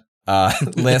NVIDIA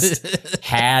list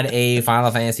had a Final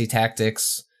Fantasy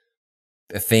Tactics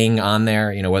thing on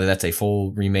there, whether that's a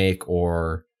full remake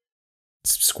or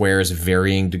Square's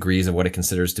varying degrees of what it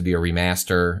considers to be a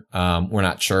remaster. We're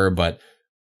not sure, but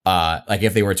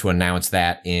if they were to announce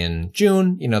that in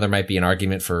June, there might be an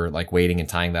argument for waiting and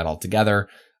tying that all together.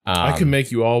 I can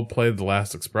make you all play The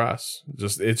Last Express.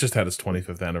 It just had its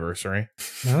 25th anniversary.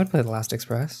 I would play The Last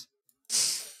Express.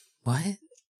 What?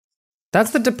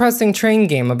 That's the depressing train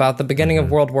game about the beginning of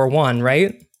World War I,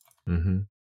 right? Mm-hmm.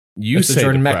 You say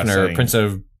Jordan depressing. Mechner, Prince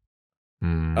of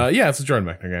Yeah, it's a Jordan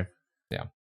Mechner game. Yeah.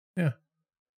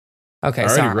 Okay, I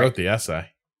already sorry. wrote the essay.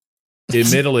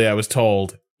 Admittedly, I was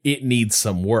told it needs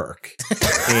some work,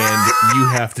 and you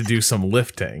have to do some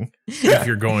lifting if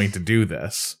you're going to do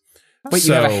this. Wait,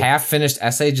 you have a half-finished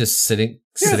essay just sitting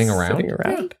around? Sitting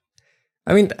around.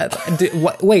 I mean,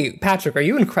 wait, Patrick, are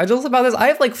you incredulous about this? I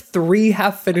have like 3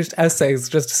 half-finished essays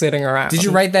just sitting around. Did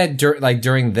you write that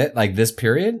during this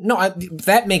period? No,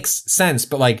 that makes sense.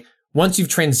 But like once you've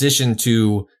transitioned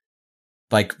to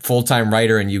like full-time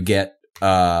writer and you get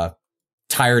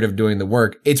tired of doing the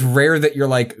work, it's rare that you're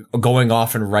like going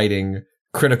off and writing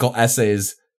critical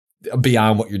essays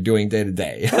beyond what you're doing day to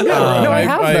day.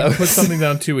 I put something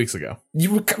down 2 weeks ago.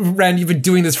 You've been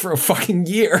doing this for a fucking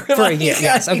year. For a year,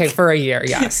 yes. Okay, for a year,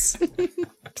 yes.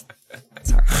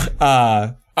 Sorry.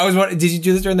 I was wondering, did you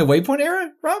do this during the Waypoint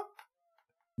era, Rob?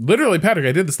 Literally, Patrick,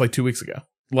 I did this like 2 weeks ago.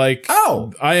 Like,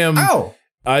 I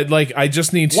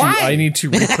just need to. Why? I need to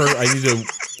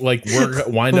like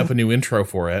wind up a new intro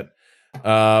for it.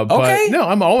 But no,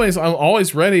 I'm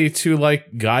always ready to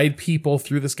like guide people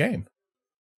through this game.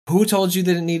 Who told you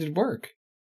that it needed work?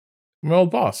 My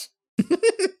old boss.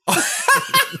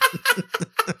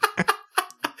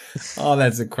 Oh,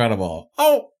 that's incredible.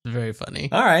 Oh, Very funny.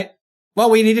 all right. Well,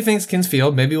 we need to finish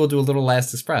Kingsfield. Maybe we'll do a little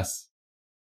Last Express.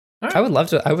 Right. I would love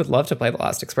to play The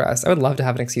Last Express. I would love to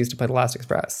have an excuse to play The Last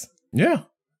Express. Yeah.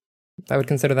 I would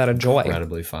consider that a joy.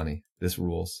 Incredibly funny. This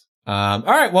rules. All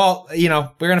right. Well,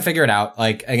 we're going to figure it out.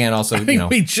 Like, again, also, I think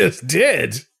we just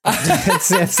did.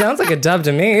 It sounds like a dub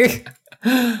to me.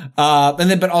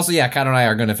 But also, Kato and I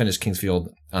are going to finish Kingsfield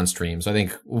on stream. So I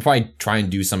think we'll probably try and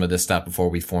do some of this stuff before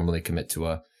we formally commit to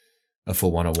a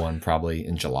full 101, probably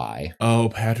in July. Oh,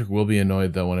 Patrick will be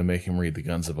annoyed though when I make him read The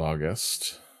Guns of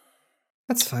August.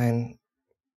 That's fine.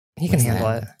 He can handle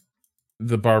it.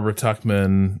 The Barbara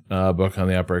Tuchman book on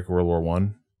the outbreak of World War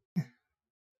One.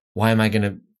 Why am I going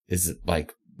to? Is it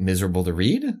like miserable to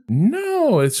read?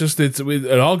 No, it's just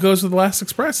it all goes with The Last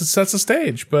Express. It sets the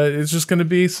stage, but it's just going to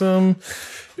be some,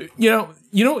 you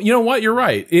know what? You're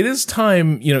right. It is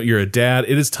time. You're a dad.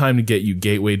 It is time to get you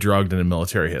gateway drugged into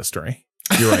military history.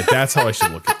 You're right. That's how I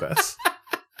should look at this.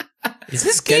 Is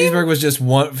this game? Gettysburg was just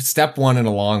step one in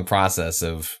a long process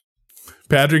of.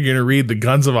 Patrick, you're going to read The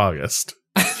Guns of August.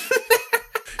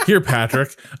 Here,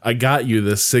 Patrick, I got you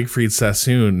this Siegfried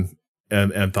Sassoon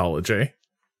anthology.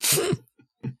 Is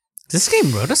this game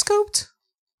rotoscoped?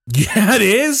 Yeah, it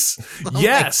is.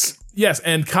 Yes.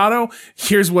 And Kato,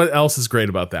 here's what else is great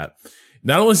about that.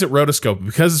 Not only is it rotoscoped,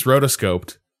 because it's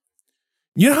rotoscoped,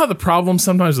 you know how the problem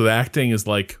sometimes with acting is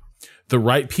like the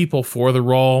right people for the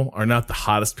role are not the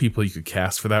hottest people you could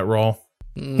cast for that role?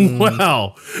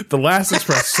 Well, The Last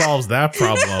Express solves that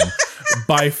problem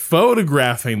by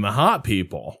photographing the hot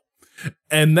people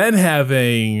and then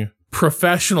having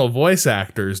professional voice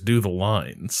actors do the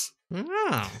lines.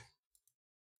 Wow.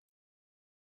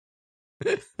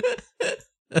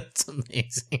 That's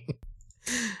amazing.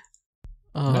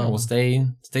 No, we'll stay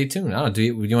tuned. I don't know. Do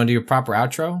you want to do your proper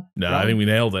outro? No, Rob? I think we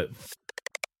nailed it.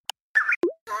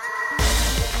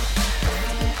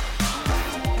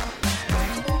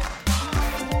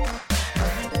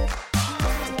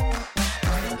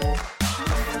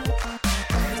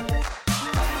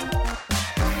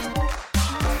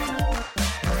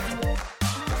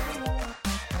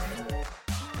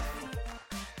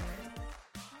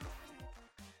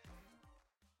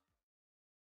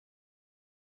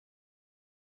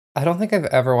 I don't think I've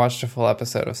ever watched a full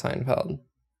episode of Seinfeld.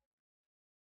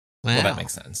 Well, that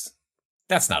makes sense.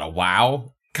 That's not a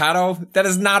wow. Kato, that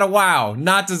is not a wow.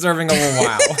 Not deserving of a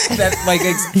wow. That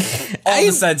makes all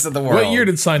the sense of the world. What year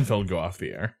did Seinfeld go off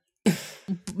the air?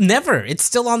 Never. It's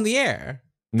still on the air.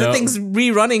 No. The thing's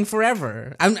rerunning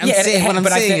forever. I'm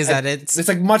saying that it's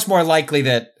like much more likely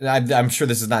that I'm sure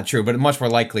this is not true, but much more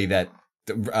likely that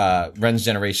Ren's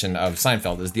generation of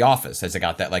Seinfeld is The Office, as it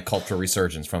got that like cultural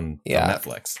resurgence from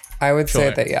Netflix. I would say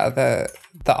that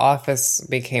the Office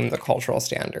became the cultural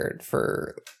standard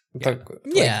for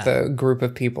the group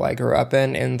of people I grew up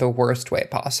in the worst way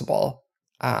possible.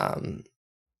 It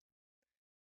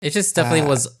just definitely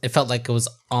was. It felt like it was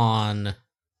on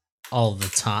all the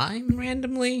time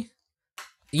randomly.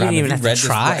 You didn't even have to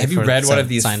try. Have you read one of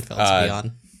these? Seinfeld to be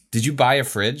on. Did you buy a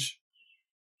fridge?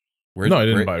 No, I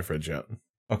didn't buy a fridge yet.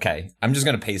 Okay, I'm just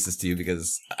gonna paste this to you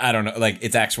because I don't know, like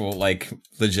it's actual, like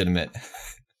legitimate.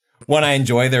 One, I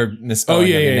enjoy their misspelling of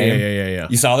your name. Yeah.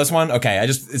 You saw this one? Okay,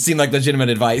 it seemed like legitimate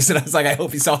advice, and I was like, I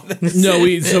hope you saw this. No,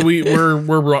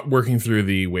 we're working through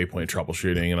the Waypoint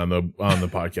troubleshooting, and on the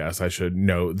podcast, I should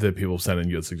note that people send in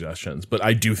good suggestions, but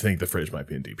I do think the fridge might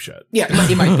be in deep shit. Yeah,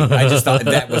 it might be. I just thought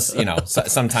that was,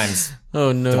 sometimes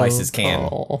oh no, devices can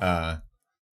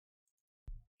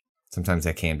Sometimes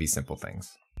that can be simple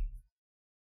things.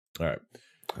 All right.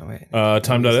 Oh, wait.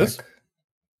 Time that is.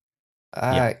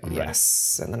 Yeah, I'm ready.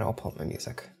 Yes, and then I'll pull up my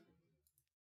music.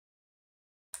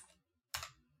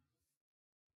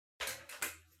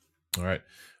 All right.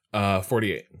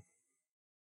 48.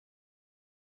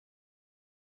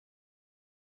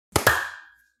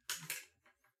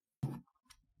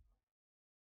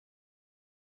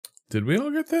 Did we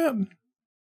all get that?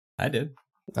 I did.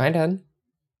 I did.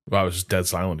 Wow, I was just dead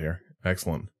silent here.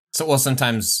 Excellent. So, well,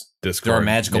 sometimes Discord. there are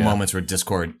magical yeah. moments where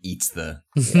Discord eats the...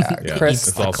 Yeah, Yeah, Chris.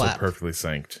 it's also clap. perfectly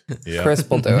synced. Yeah. Chris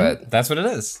will do it. That's what it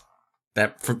is.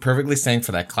 That perfectly synced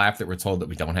for that clap that we're told that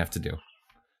we don't have to do.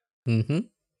 Mm-hmm.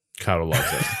 Kato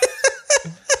loves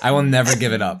it. I will never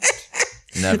give it up.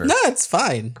 Never. No, it's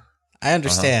fine. I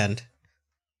understand.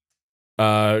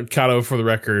 Kato, for the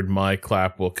record, my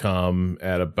clap will come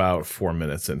at about 4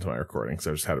 minutes into my recording,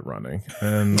 so I just had it running.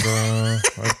 And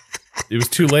it was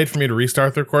too late for me to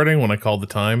restart the recording when I called the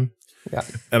time. Yeah.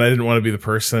 And I didn't want to be the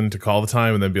person to call the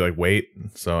time and then be like, wait.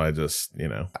 So I just, 4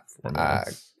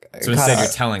 minutes. So instead, you're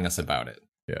telling us about it.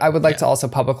 Yeah. I would like to also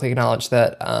publicly acknowledge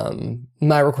that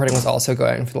my recording was also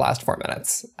going for the last 4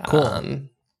 minutes. Cool.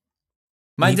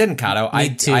 Mine didn't, Kato. I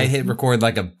too. hit record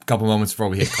like a couple moments before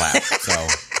we hit clap. So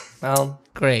Well,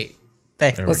 Great.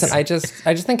 Thanks. There we listen, go. I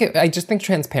just think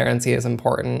transparency is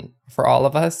important for all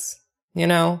of us. You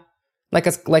know, like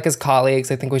as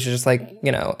colleagues, I think we should just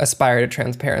aspire to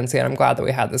transparency. And I'm glad that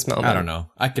we had this moment. I don't know.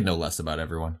 I could know less about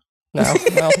everyone, No,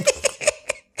 well,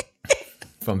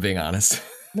 if I'm being honest.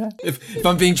 If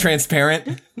I'm being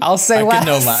transparent, I'll say I less. could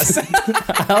know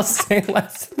less. I'll say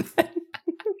less.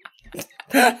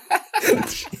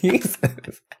 Jesus.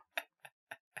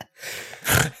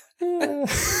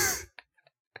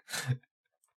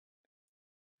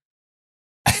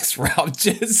 As Rob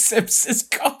just sips his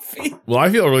coffee. Well, I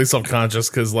feel really self-conscious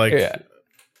because, Yeah.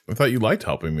 I thought you liked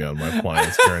helping me on my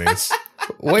appliance journeys.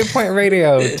 Waypoint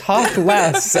Radio, talk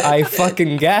less, I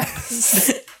fucking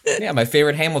guess. Yeah, my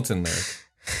favorite Hamilton lyric.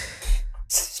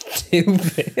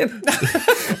 Stupid.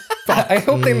 But I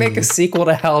hope they make a sequel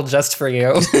to Hell just for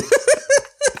you.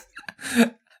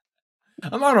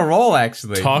 I'm on a roll,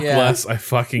 actually. Talk Yeah. less, I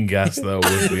fucking guess, though,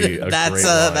 would be a That's great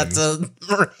line. that's a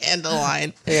Miranda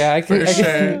line. Yeah, I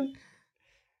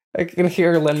can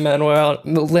hear Lin-Manuel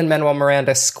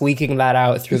Miranda squeaking that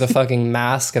out through the fucking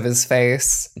mask of his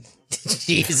face.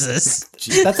 Jesus.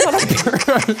 That's not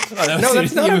a No,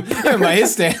 that's not my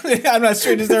stand. I'm not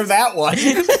sure you deserve that one.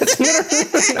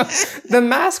 no. The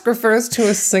mask refers to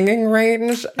a singing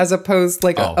range as opposed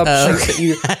like a place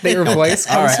that your voice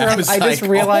comes All right, from. I just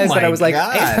realized that I was like,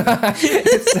 God.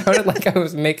 it sounded like I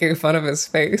was making fun of his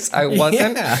face. I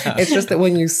wasn't. Yeah. It's just that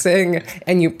when you sing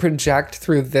and you project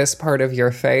through this part of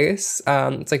your face,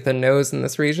 it's like the nose in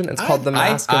this region. It's called the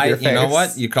mask of your face. You know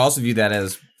what? You could also view that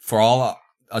as, for all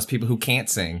us people who can't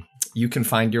sing, you can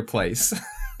find your place.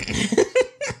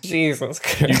 Jesus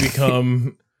You Christ.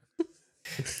 become...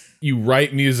 You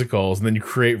write musicals, and then you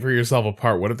create for yourself a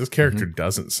part. What if this character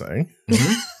doesn't sing?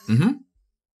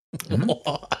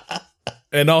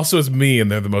 And also it's me, and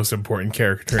they're the most important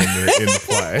character in the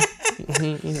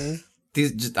play.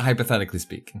 These, just hypothetically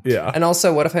speaking. Yeah. And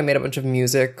also, what if I made a bunch of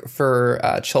music for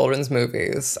children's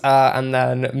movies and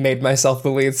then made myself the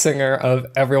lead singer of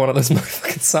every one of those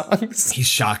motherfucking songs? He's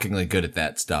shockingly good at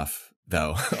that stuff,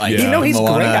 though. Like, Yeah. You know, he's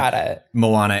Moana, great at it.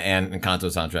 Moana and Encanto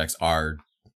soundtracks are...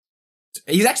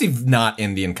 He's actually not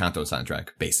in the Encanto soundtrack,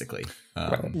 basically.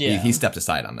 Yeah. He stepped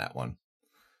aside on that one.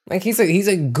 Like he's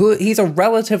a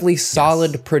relatively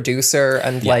solid producer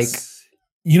and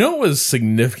You know what was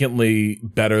significantly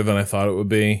better than I thought it would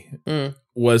be?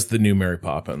 Was the new Mary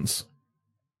Poppins.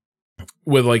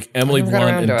 With like Emily never got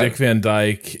Blunt around and to Dick Van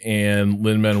Dyke and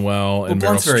Lin-Manuel and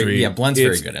Meryl Streep. Blunt's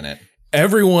very good in it.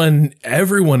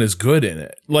 Everyone is good in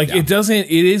it. Like it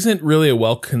isn't really a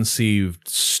well-conceived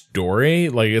story.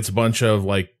 Like it's a bunch of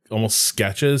like almost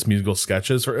sketches, musical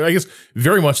sketches, or I guess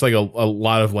very much like a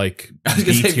lot of like I was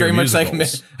going to say very much like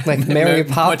Mary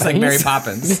Poppins. Much like Mary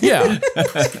Poppins. yeah.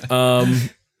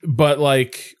 But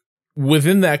like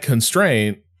within that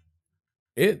constraint,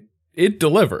 it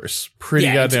delivers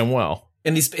pretty goddamn well.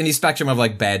 In the spectrum of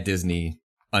like bad Disney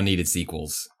unneeded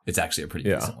sequels, it's actually a pretty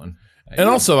decent one. And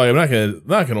also, like, I'm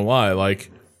not gonna lie, like,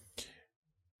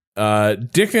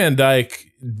 Dick Van Dyke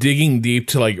digging deep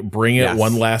to like bring it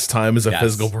one last time as a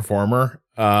physical performer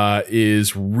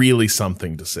is really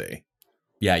something to see.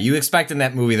 Yeah, you expect in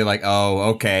that movie they're like,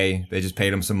 oh, okay, they just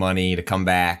paid him some money to come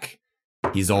back.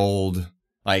 He's old.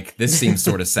 Like, this seems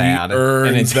sort of sad. He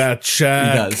earns that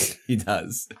check. He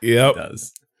does. Yep. He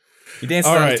does. He danced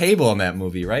All on right. a table in that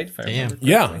movie, right? If I remember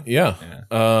correctly. Yeah.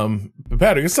 But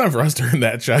Patrick, it's time for us to earn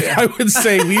that check. I would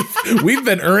say we've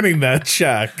been earning that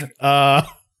check. All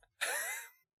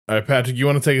right, Patrick, you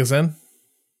want to take us in?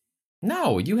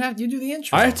 No, you do the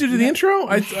intro. I have to do the intro.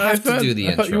 I have to do the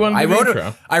intro. You wanted to do the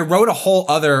intro. I wrote a whole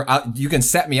other. You can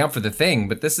set me up for the thing,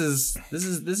 but this is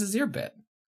your bit.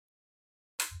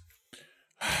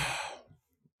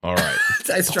 All right.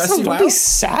 Did I stress Also, you don't out? be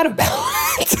sad about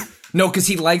it. No, because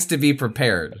he likes to be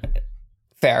prepared.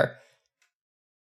 Fair.